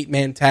during the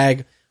 8-man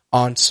tag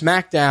on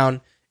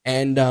SmackDown.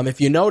 And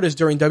if you notice,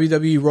 during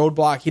WWE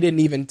Roadblock, he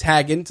didn't even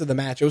tag into the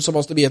match. It was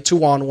supposed to be a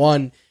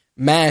 2-on-1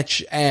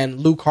 match, and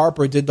Luke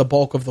Harper did the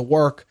bulk of the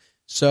work.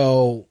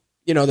 So,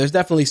 there's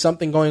definitely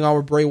something going on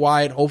with Bray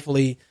Wyatt.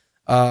 Hopefully,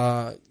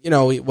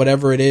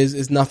 whatever it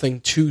is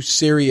nothing too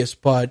serious.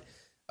 But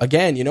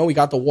again, we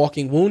got the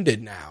walking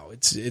wounded now.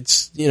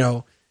 It's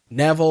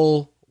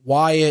Neville,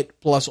 Wyatt,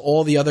 plus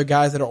all the other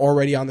guys that are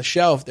already on the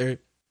shelf.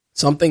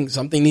 Something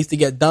needs to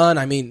get done.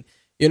 I mean,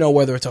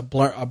 whether it's a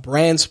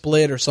brand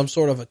split or some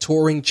sort of a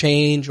touring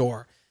change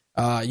or,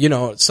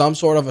 some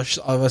sort of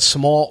a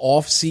small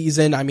off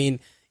season. I mean,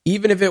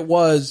 even if it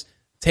was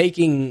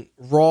taking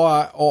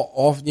Raw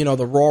off,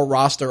 the Raw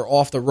roster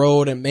off the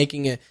road and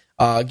making it,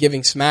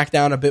 giving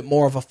SmackDown a bit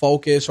more of a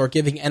focus, or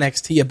giving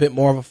NXT a bit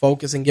more of a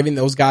focus and giving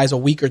those guys a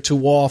week or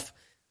two off,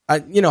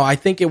 I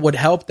think it would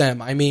help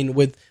them. I mean,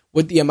 with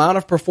the amount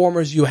of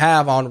performers you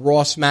have on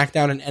Raw,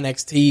 SmackDown, and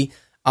NXT,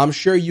 I'm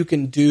sure you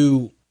can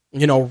do,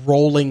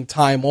 rolling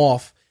time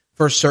off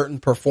for certain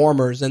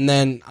performers. And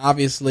then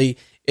obviously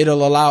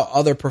it'll allow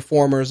other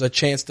performers a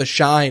chance to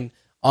shine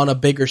on a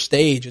bigger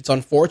stage. It's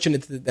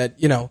unfortunate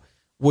that,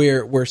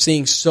 we're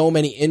seeing so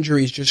many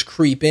injuries just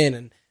creep in.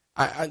 And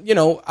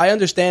I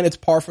understand it's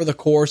par for the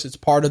course. It's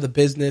part of the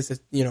business.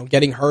 It's,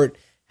 getting hurt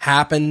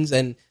happens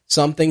and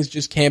some things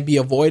just can't be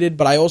avoided.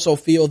 But I also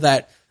feel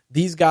that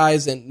these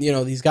guys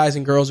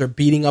and girls are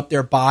beating up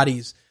their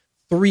bodies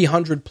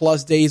 300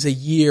 plus days a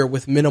year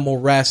with minimal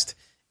rest.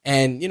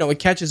 And, it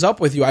catches up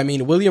with you. I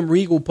mean, William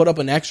Regal put up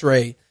an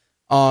x-ray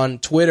on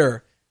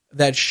Twitter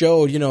that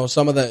showed,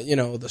 some of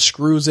the, the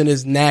screws in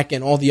his neck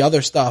and all the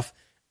other stuff.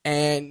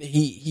 And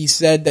he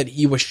said that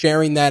he was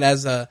sharing that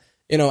as a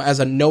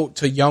note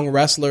to young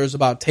wrestlers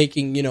about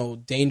taking,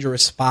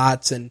 dangerous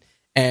spots and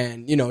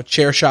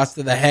chair shots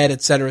to the head,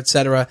 et cetera, et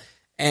cetera.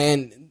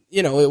 And,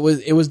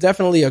 it was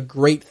definitely a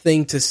great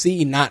thing to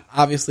see. Not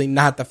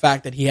the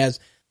fact that he has,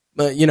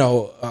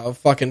 a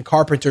fucking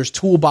carpenter's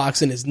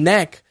toolbox in his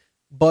neck,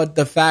 but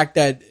the fact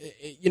that,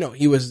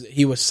 he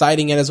was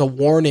citing it as a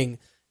warning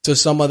to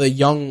some of the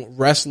young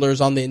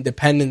wrestlers on the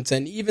independents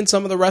and even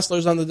some of the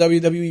wrestlers on the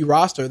WWE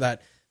roster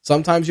that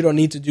sometimes you don't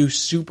need to do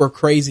super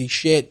crazy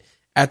shit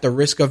at the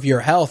risk of your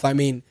health. I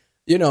mean,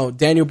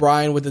 Daniel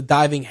Bryan with the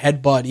diving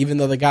headbutt, even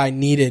though the guy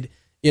needed,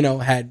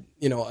 had,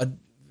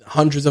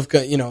 hundreds of,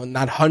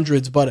 not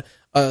hundreds, but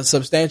a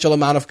substantial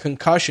amount of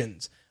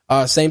concussions.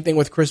 Same thing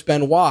with Chris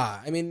Benoit.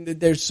 I mean,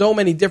 there's so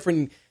many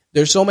different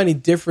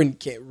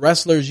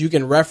wrestlers you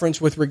can reference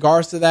with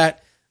regards to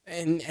that.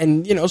 And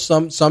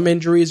some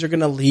injuries are going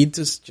to lead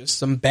to just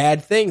some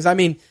bad things. I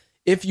mean,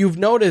 if you've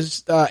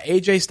noticed,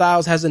 AJ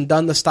Styles hasn't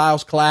done the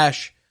Styles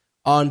Clash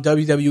on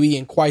WWE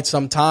in quite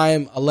some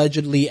time,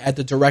 allegedly at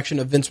the direction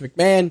of Vince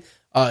McMahon.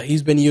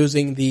 He's been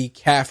using the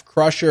Calf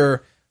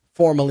Crusher,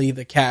 formerly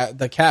the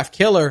Calf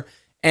Killer,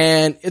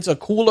 and it's a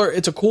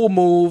cool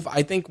move.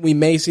 I think we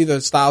may see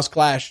the Styles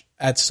Clash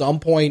at some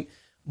point,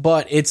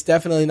 but it's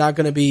definitely not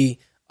going to be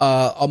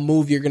a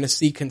move you're going to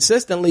see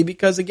consistently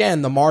because,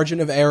 again, the margin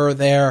of error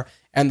there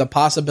and the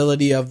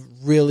possibility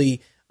of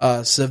really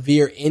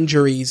severe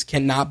injuries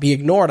cannot be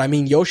ignored. I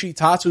mean,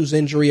 Yoshitatsu's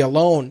injury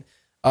alone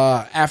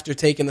after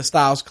taking the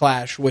Styles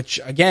Clash, which,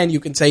 again, you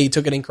can say he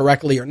took it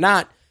incorrectly or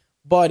not,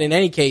 but in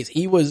any case,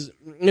 he was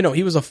in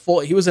a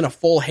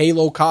full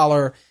Halo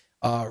collar,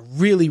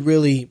 really,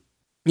 really,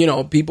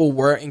 people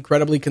were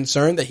incredibly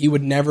concerned that he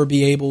would never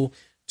be able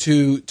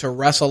to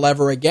wrestle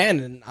ever again,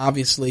 and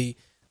obviously,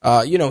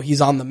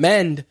 he's on the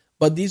mend,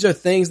 but these are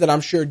things that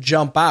I'm sure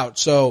jump out.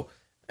 So,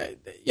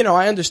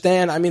 I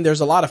understand. I mean,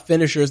 there's a lot of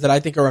finishers that I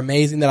think are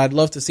amazing that I'd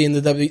love to see in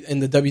the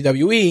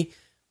WWE,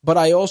 but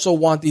I also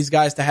want these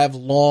guys to have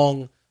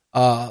long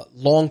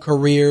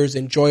careers,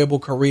 enjoyable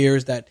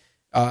careers that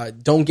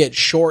don't get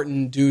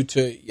shortened due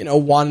to,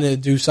 wanting to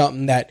do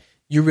something that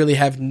you really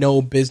have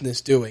no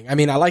business doing. I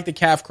mean, I like the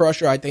Calf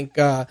Crusher. I think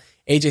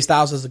AJ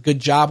Styles does a good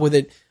job with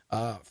it.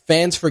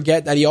 Fans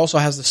forget that he also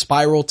has the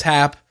Spiral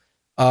Tap,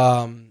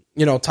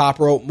 top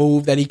rope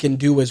move that he can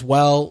do as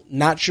well.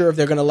 Not sure if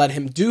they're going to let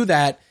him do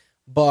that,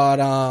 but,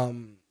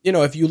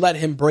 if you let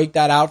him break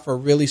that out for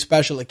really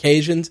special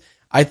occasions,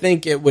 I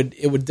think it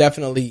would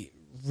definitely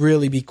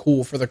really be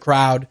cool for the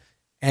crowd.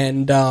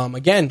 And,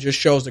 again, just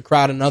shows the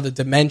crowd another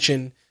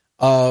dimension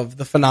of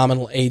the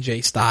phenomenal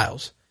AJ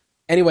Styles.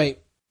 Anyway,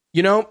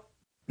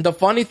 the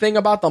funny thing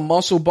about the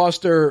Muscle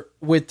Buster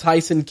with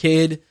Tyson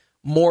Kidd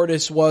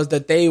Mortis was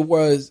that there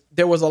was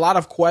a lot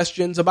of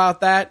questions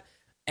about that,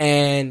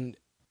 and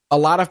a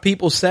lot of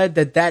people said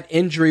that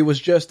injury was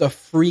just a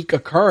freak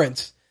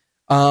occurrence.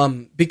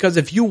 Because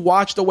if you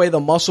watch the way the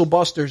Muscle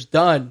Buster's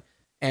done,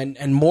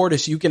 and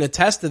Mortis, you can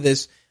attest to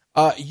this,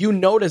 you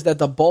notice that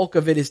the bulk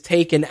of it is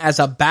taken as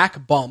a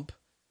back bump.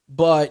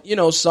 But,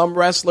 some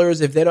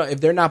wrestlers, if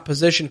they're not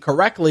positioned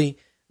correctly,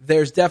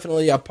 there's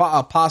definitely a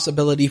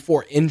possibility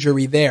for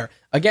injury there.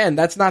 Again,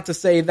 that's not to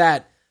say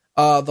that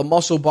the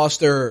Muscle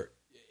Buster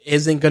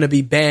isn't going to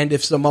be banned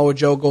if Samoa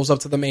Joe goes up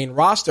to the main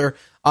roster.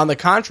 On the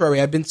contrary,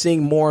 I've been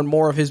seeing more and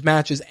more of his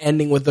matches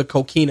ending with the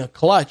Coquina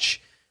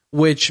Clutch,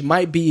 which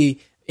might be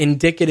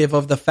indicative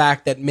of the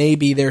fact that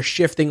maybe they're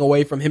shifting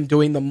away from him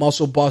doing the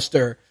Muscle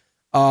Buster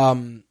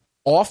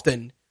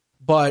often.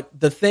 But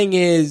the thing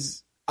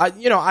is,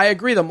 I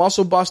agree, the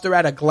Muscle Buster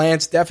at a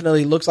glance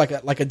definitely looks like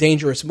a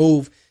dangerous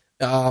move.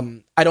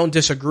 I don't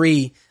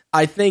disagree.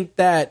 I think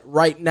that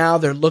right now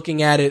they're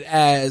looking at it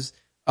as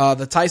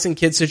the Tyson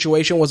Kidd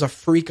situation was a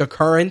freak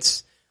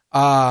occurrence.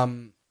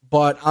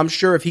 But I'm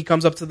sure if he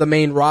comes up to the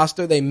main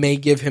roster, they may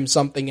give him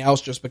something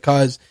else just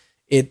because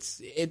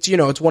it's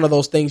one of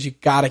those things you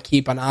got to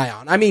keep an eye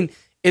on. I mean,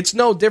 it's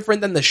no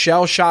different than the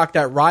shell shock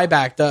that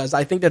Ryback does.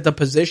 I think that the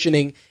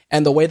positioning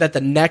and the way that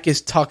the neck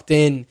is tucked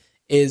in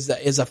is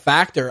a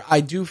factor.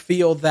 I do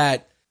feel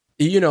that,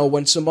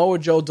 when Samoa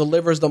Joe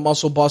delivers the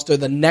Muscle Buster,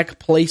 the neck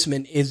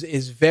placement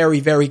is very,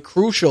 very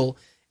crucial.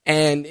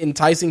 And in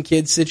Tyson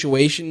Kidd's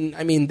situation,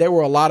 I mean, there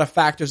were a lot of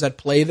factors at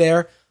play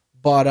there,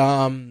 but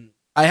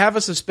I have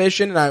a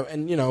suspicion,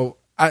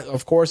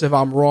 of course, if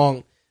I'm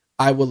wrong,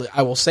 I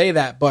will say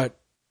that, but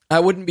I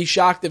wouldn't be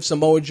shocked if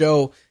Samoa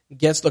Joe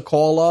gets the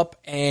call up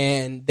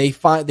and they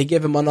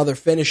give him another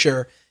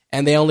finisher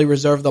and they only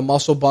reserve the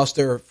Muscle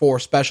Buster for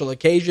special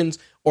occasions,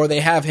 or they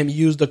have him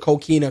use the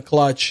Coquina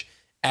Clutch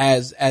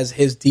as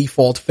his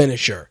default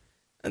finisher.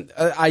 And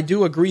I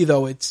do agree,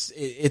 though,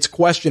 it's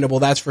questionable,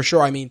 that's for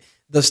sure. I mean,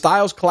 the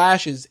Styles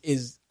Clash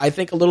is I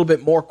think a little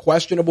bit more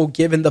questionable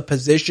given the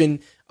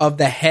position of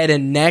the head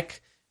and neck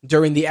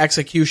during the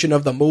execution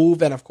of the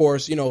move, and of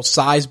course,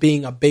 size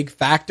being a big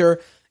factor.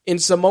 In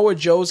Samoa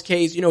Joe's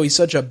case, he's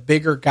such a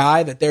bigger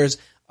guy that there's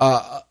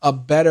a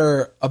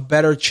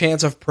better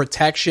chance of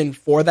protection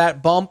for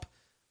that bump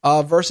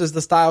versus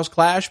the Styles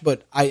Clash.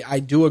 But I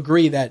do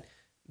agree that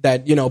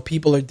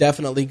people are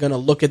definitely going to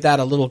look at that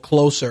a little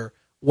closer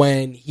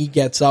when he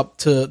gets up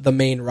to the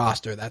main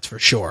roster. That's for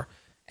sure.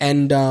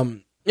 And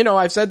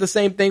I've said the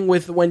same thing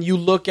with when you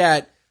look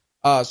at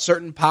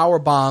certain power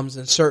bombs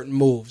and certain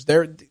moves.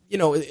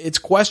 It's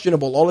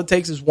questionable. All it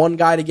takes is one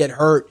guy to get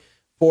hurt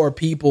for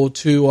people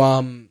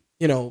to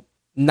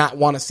not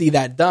want to see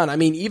that done. I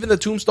mean, even the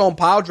Tombstone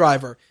Pile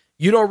Driver,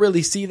 you don't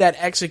really see that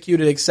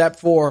executed except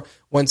for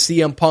when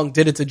CM Punk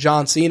did it to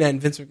John Cena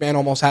and Vince McMahon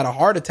almost had a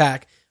heart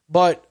attack.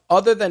 But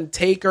other than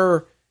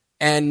Taker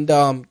and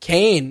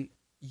Kane,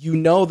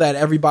 that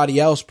everybody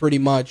else pretty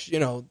much,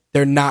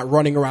 they're not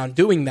running around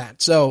doing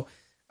that. So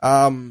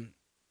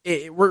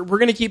we're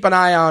going to keep an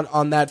eye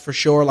on that for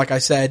sure. Like I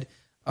said,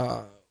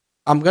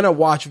 I'm going to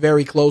watch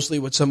very closely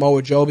with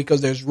Samoa Joe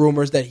because there's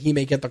rumors that he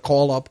may get the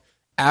call up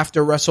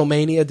after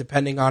WrestleMania,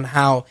 depending on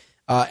how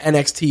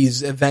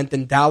NXT's event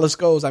in Dallas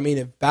goes. I mean,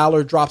 if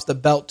Balor drops the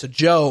belt to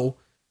Joe,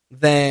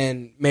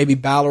 then maybe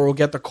Balor will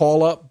get the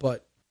call up,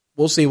 but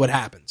we'll see what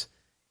happens.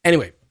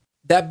 Anyway,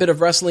 that bit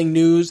of wrestling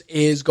news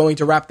is going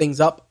to wrap things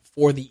up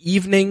for the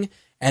evening,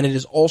 and it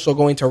is also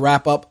going to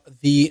wrap up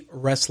the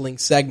wrestling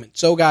segment.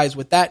 So, guys,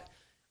 with that,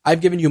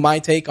 I've given you my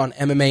take on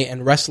MMA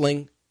and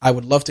wrestling. I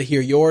would love to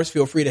hear yours.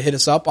 Feel free to hit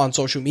us up on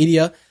social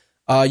media.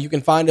 You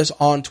can find us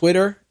on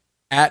Twitter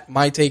at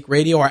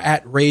MyTakeRadio or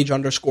at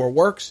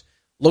Rage_Works.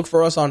 Look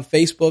for us on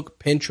Facebook,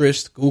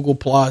 Pinterest, Google+,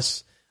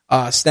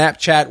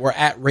 Snapchat. We're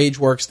at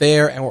RageWorks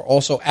there, and we're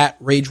also at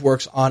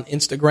RageWorks on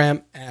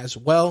Instagram as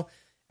well.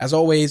 As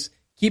always,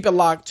 keep it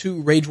locked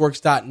to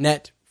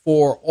RageWorks.net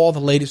for all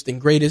the latest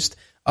and greatest.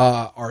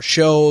 Our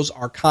shows,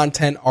 our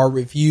content, our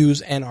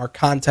reviews, and our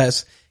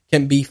contests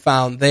can be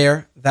found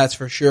there. That's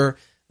for sure.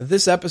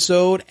 This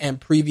episode and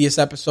previous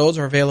episodes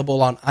are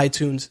available on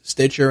iTunes,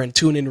 Stitcher, and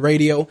TuneIn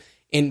Radio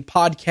in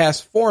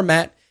podcast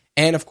format.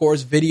 And, of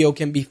course, video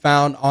can be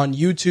found on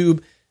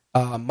YouTube,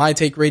 My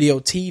Take Radio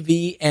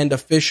TV, and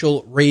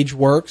official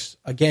RageWorks.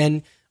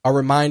 Again, a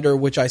reminder,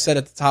 which I said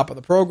at the top of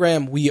the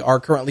program, we are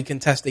currently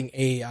contesting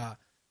a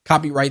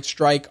copyright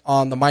strike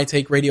on the My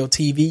Take Radio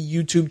TV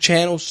YouTube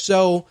channel.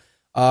 So,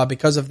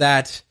 because of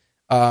that,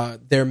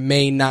 there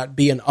may not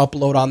be an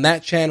upload on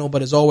that channel.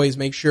 But as always,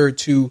 make sure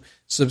to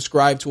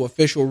subscribe to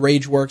official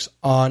RageWorks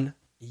on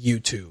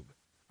YouTube.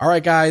 All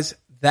right, guys,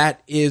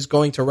 that is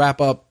going to wrap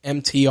up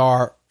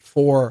MTR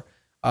for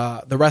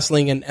the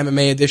wrestling and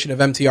MMA edition of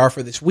MTR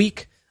for this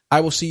week.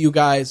 I will see you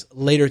guys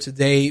later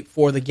today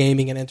for the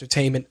gaming and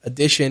entertainment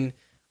edition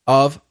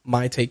of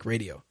My Take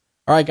Radio.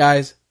 All right,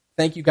 guys,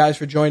 thank you guys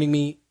for joining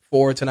me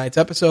for tonight's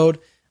episode.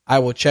 I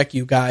will check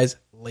you guys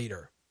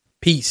later.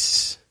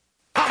 Peace.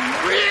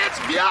 I'm rich,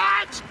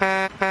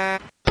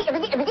 biatch!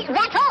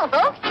 That's all,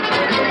 folks.